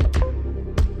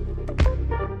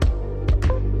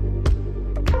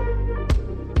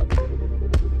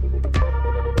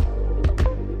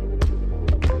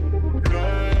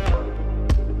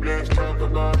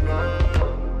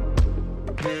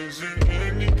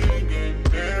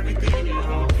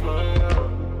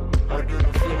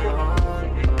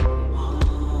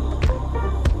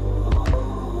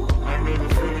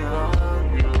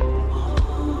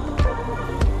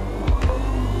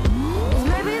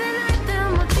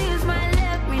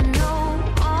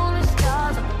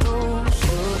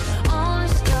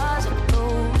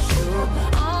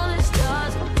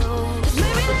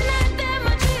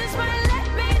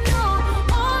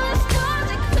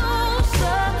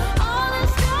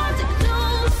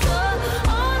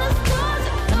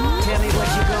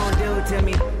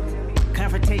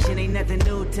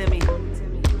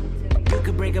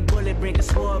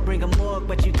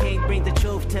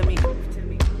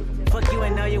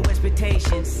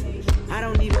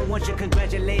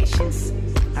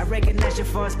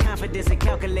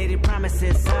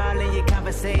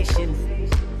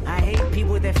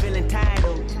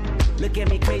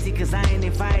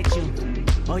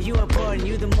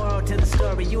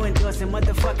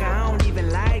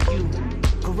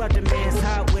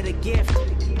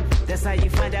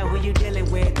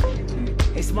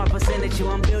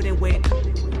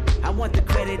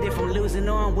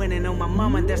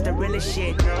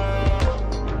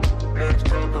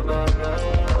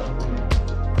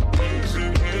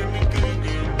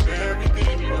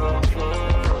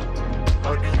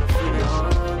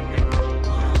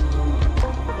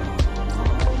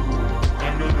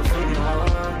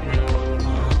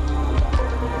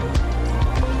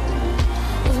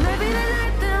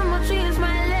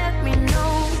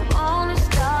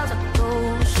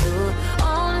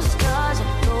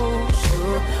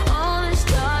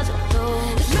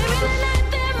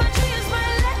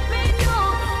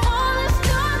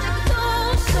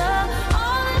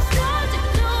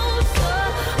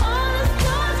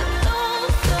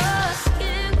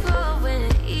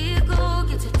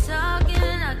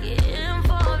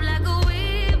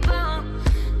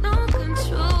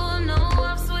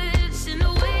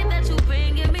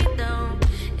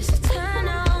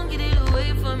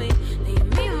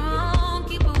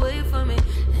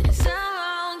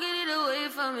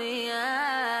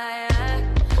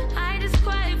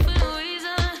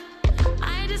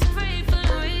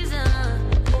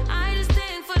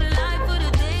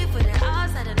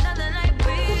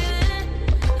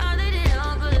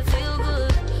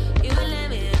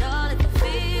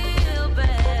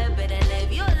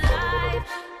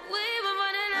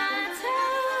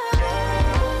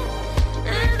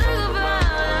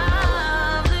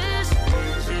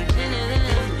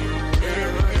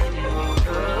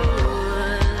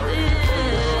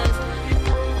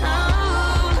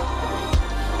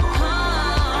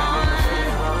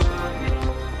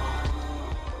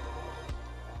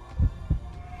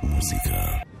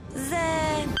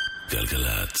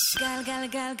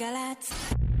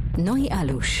 גלגלצ. נוי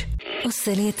אלוש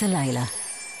עושה לי את הלילה.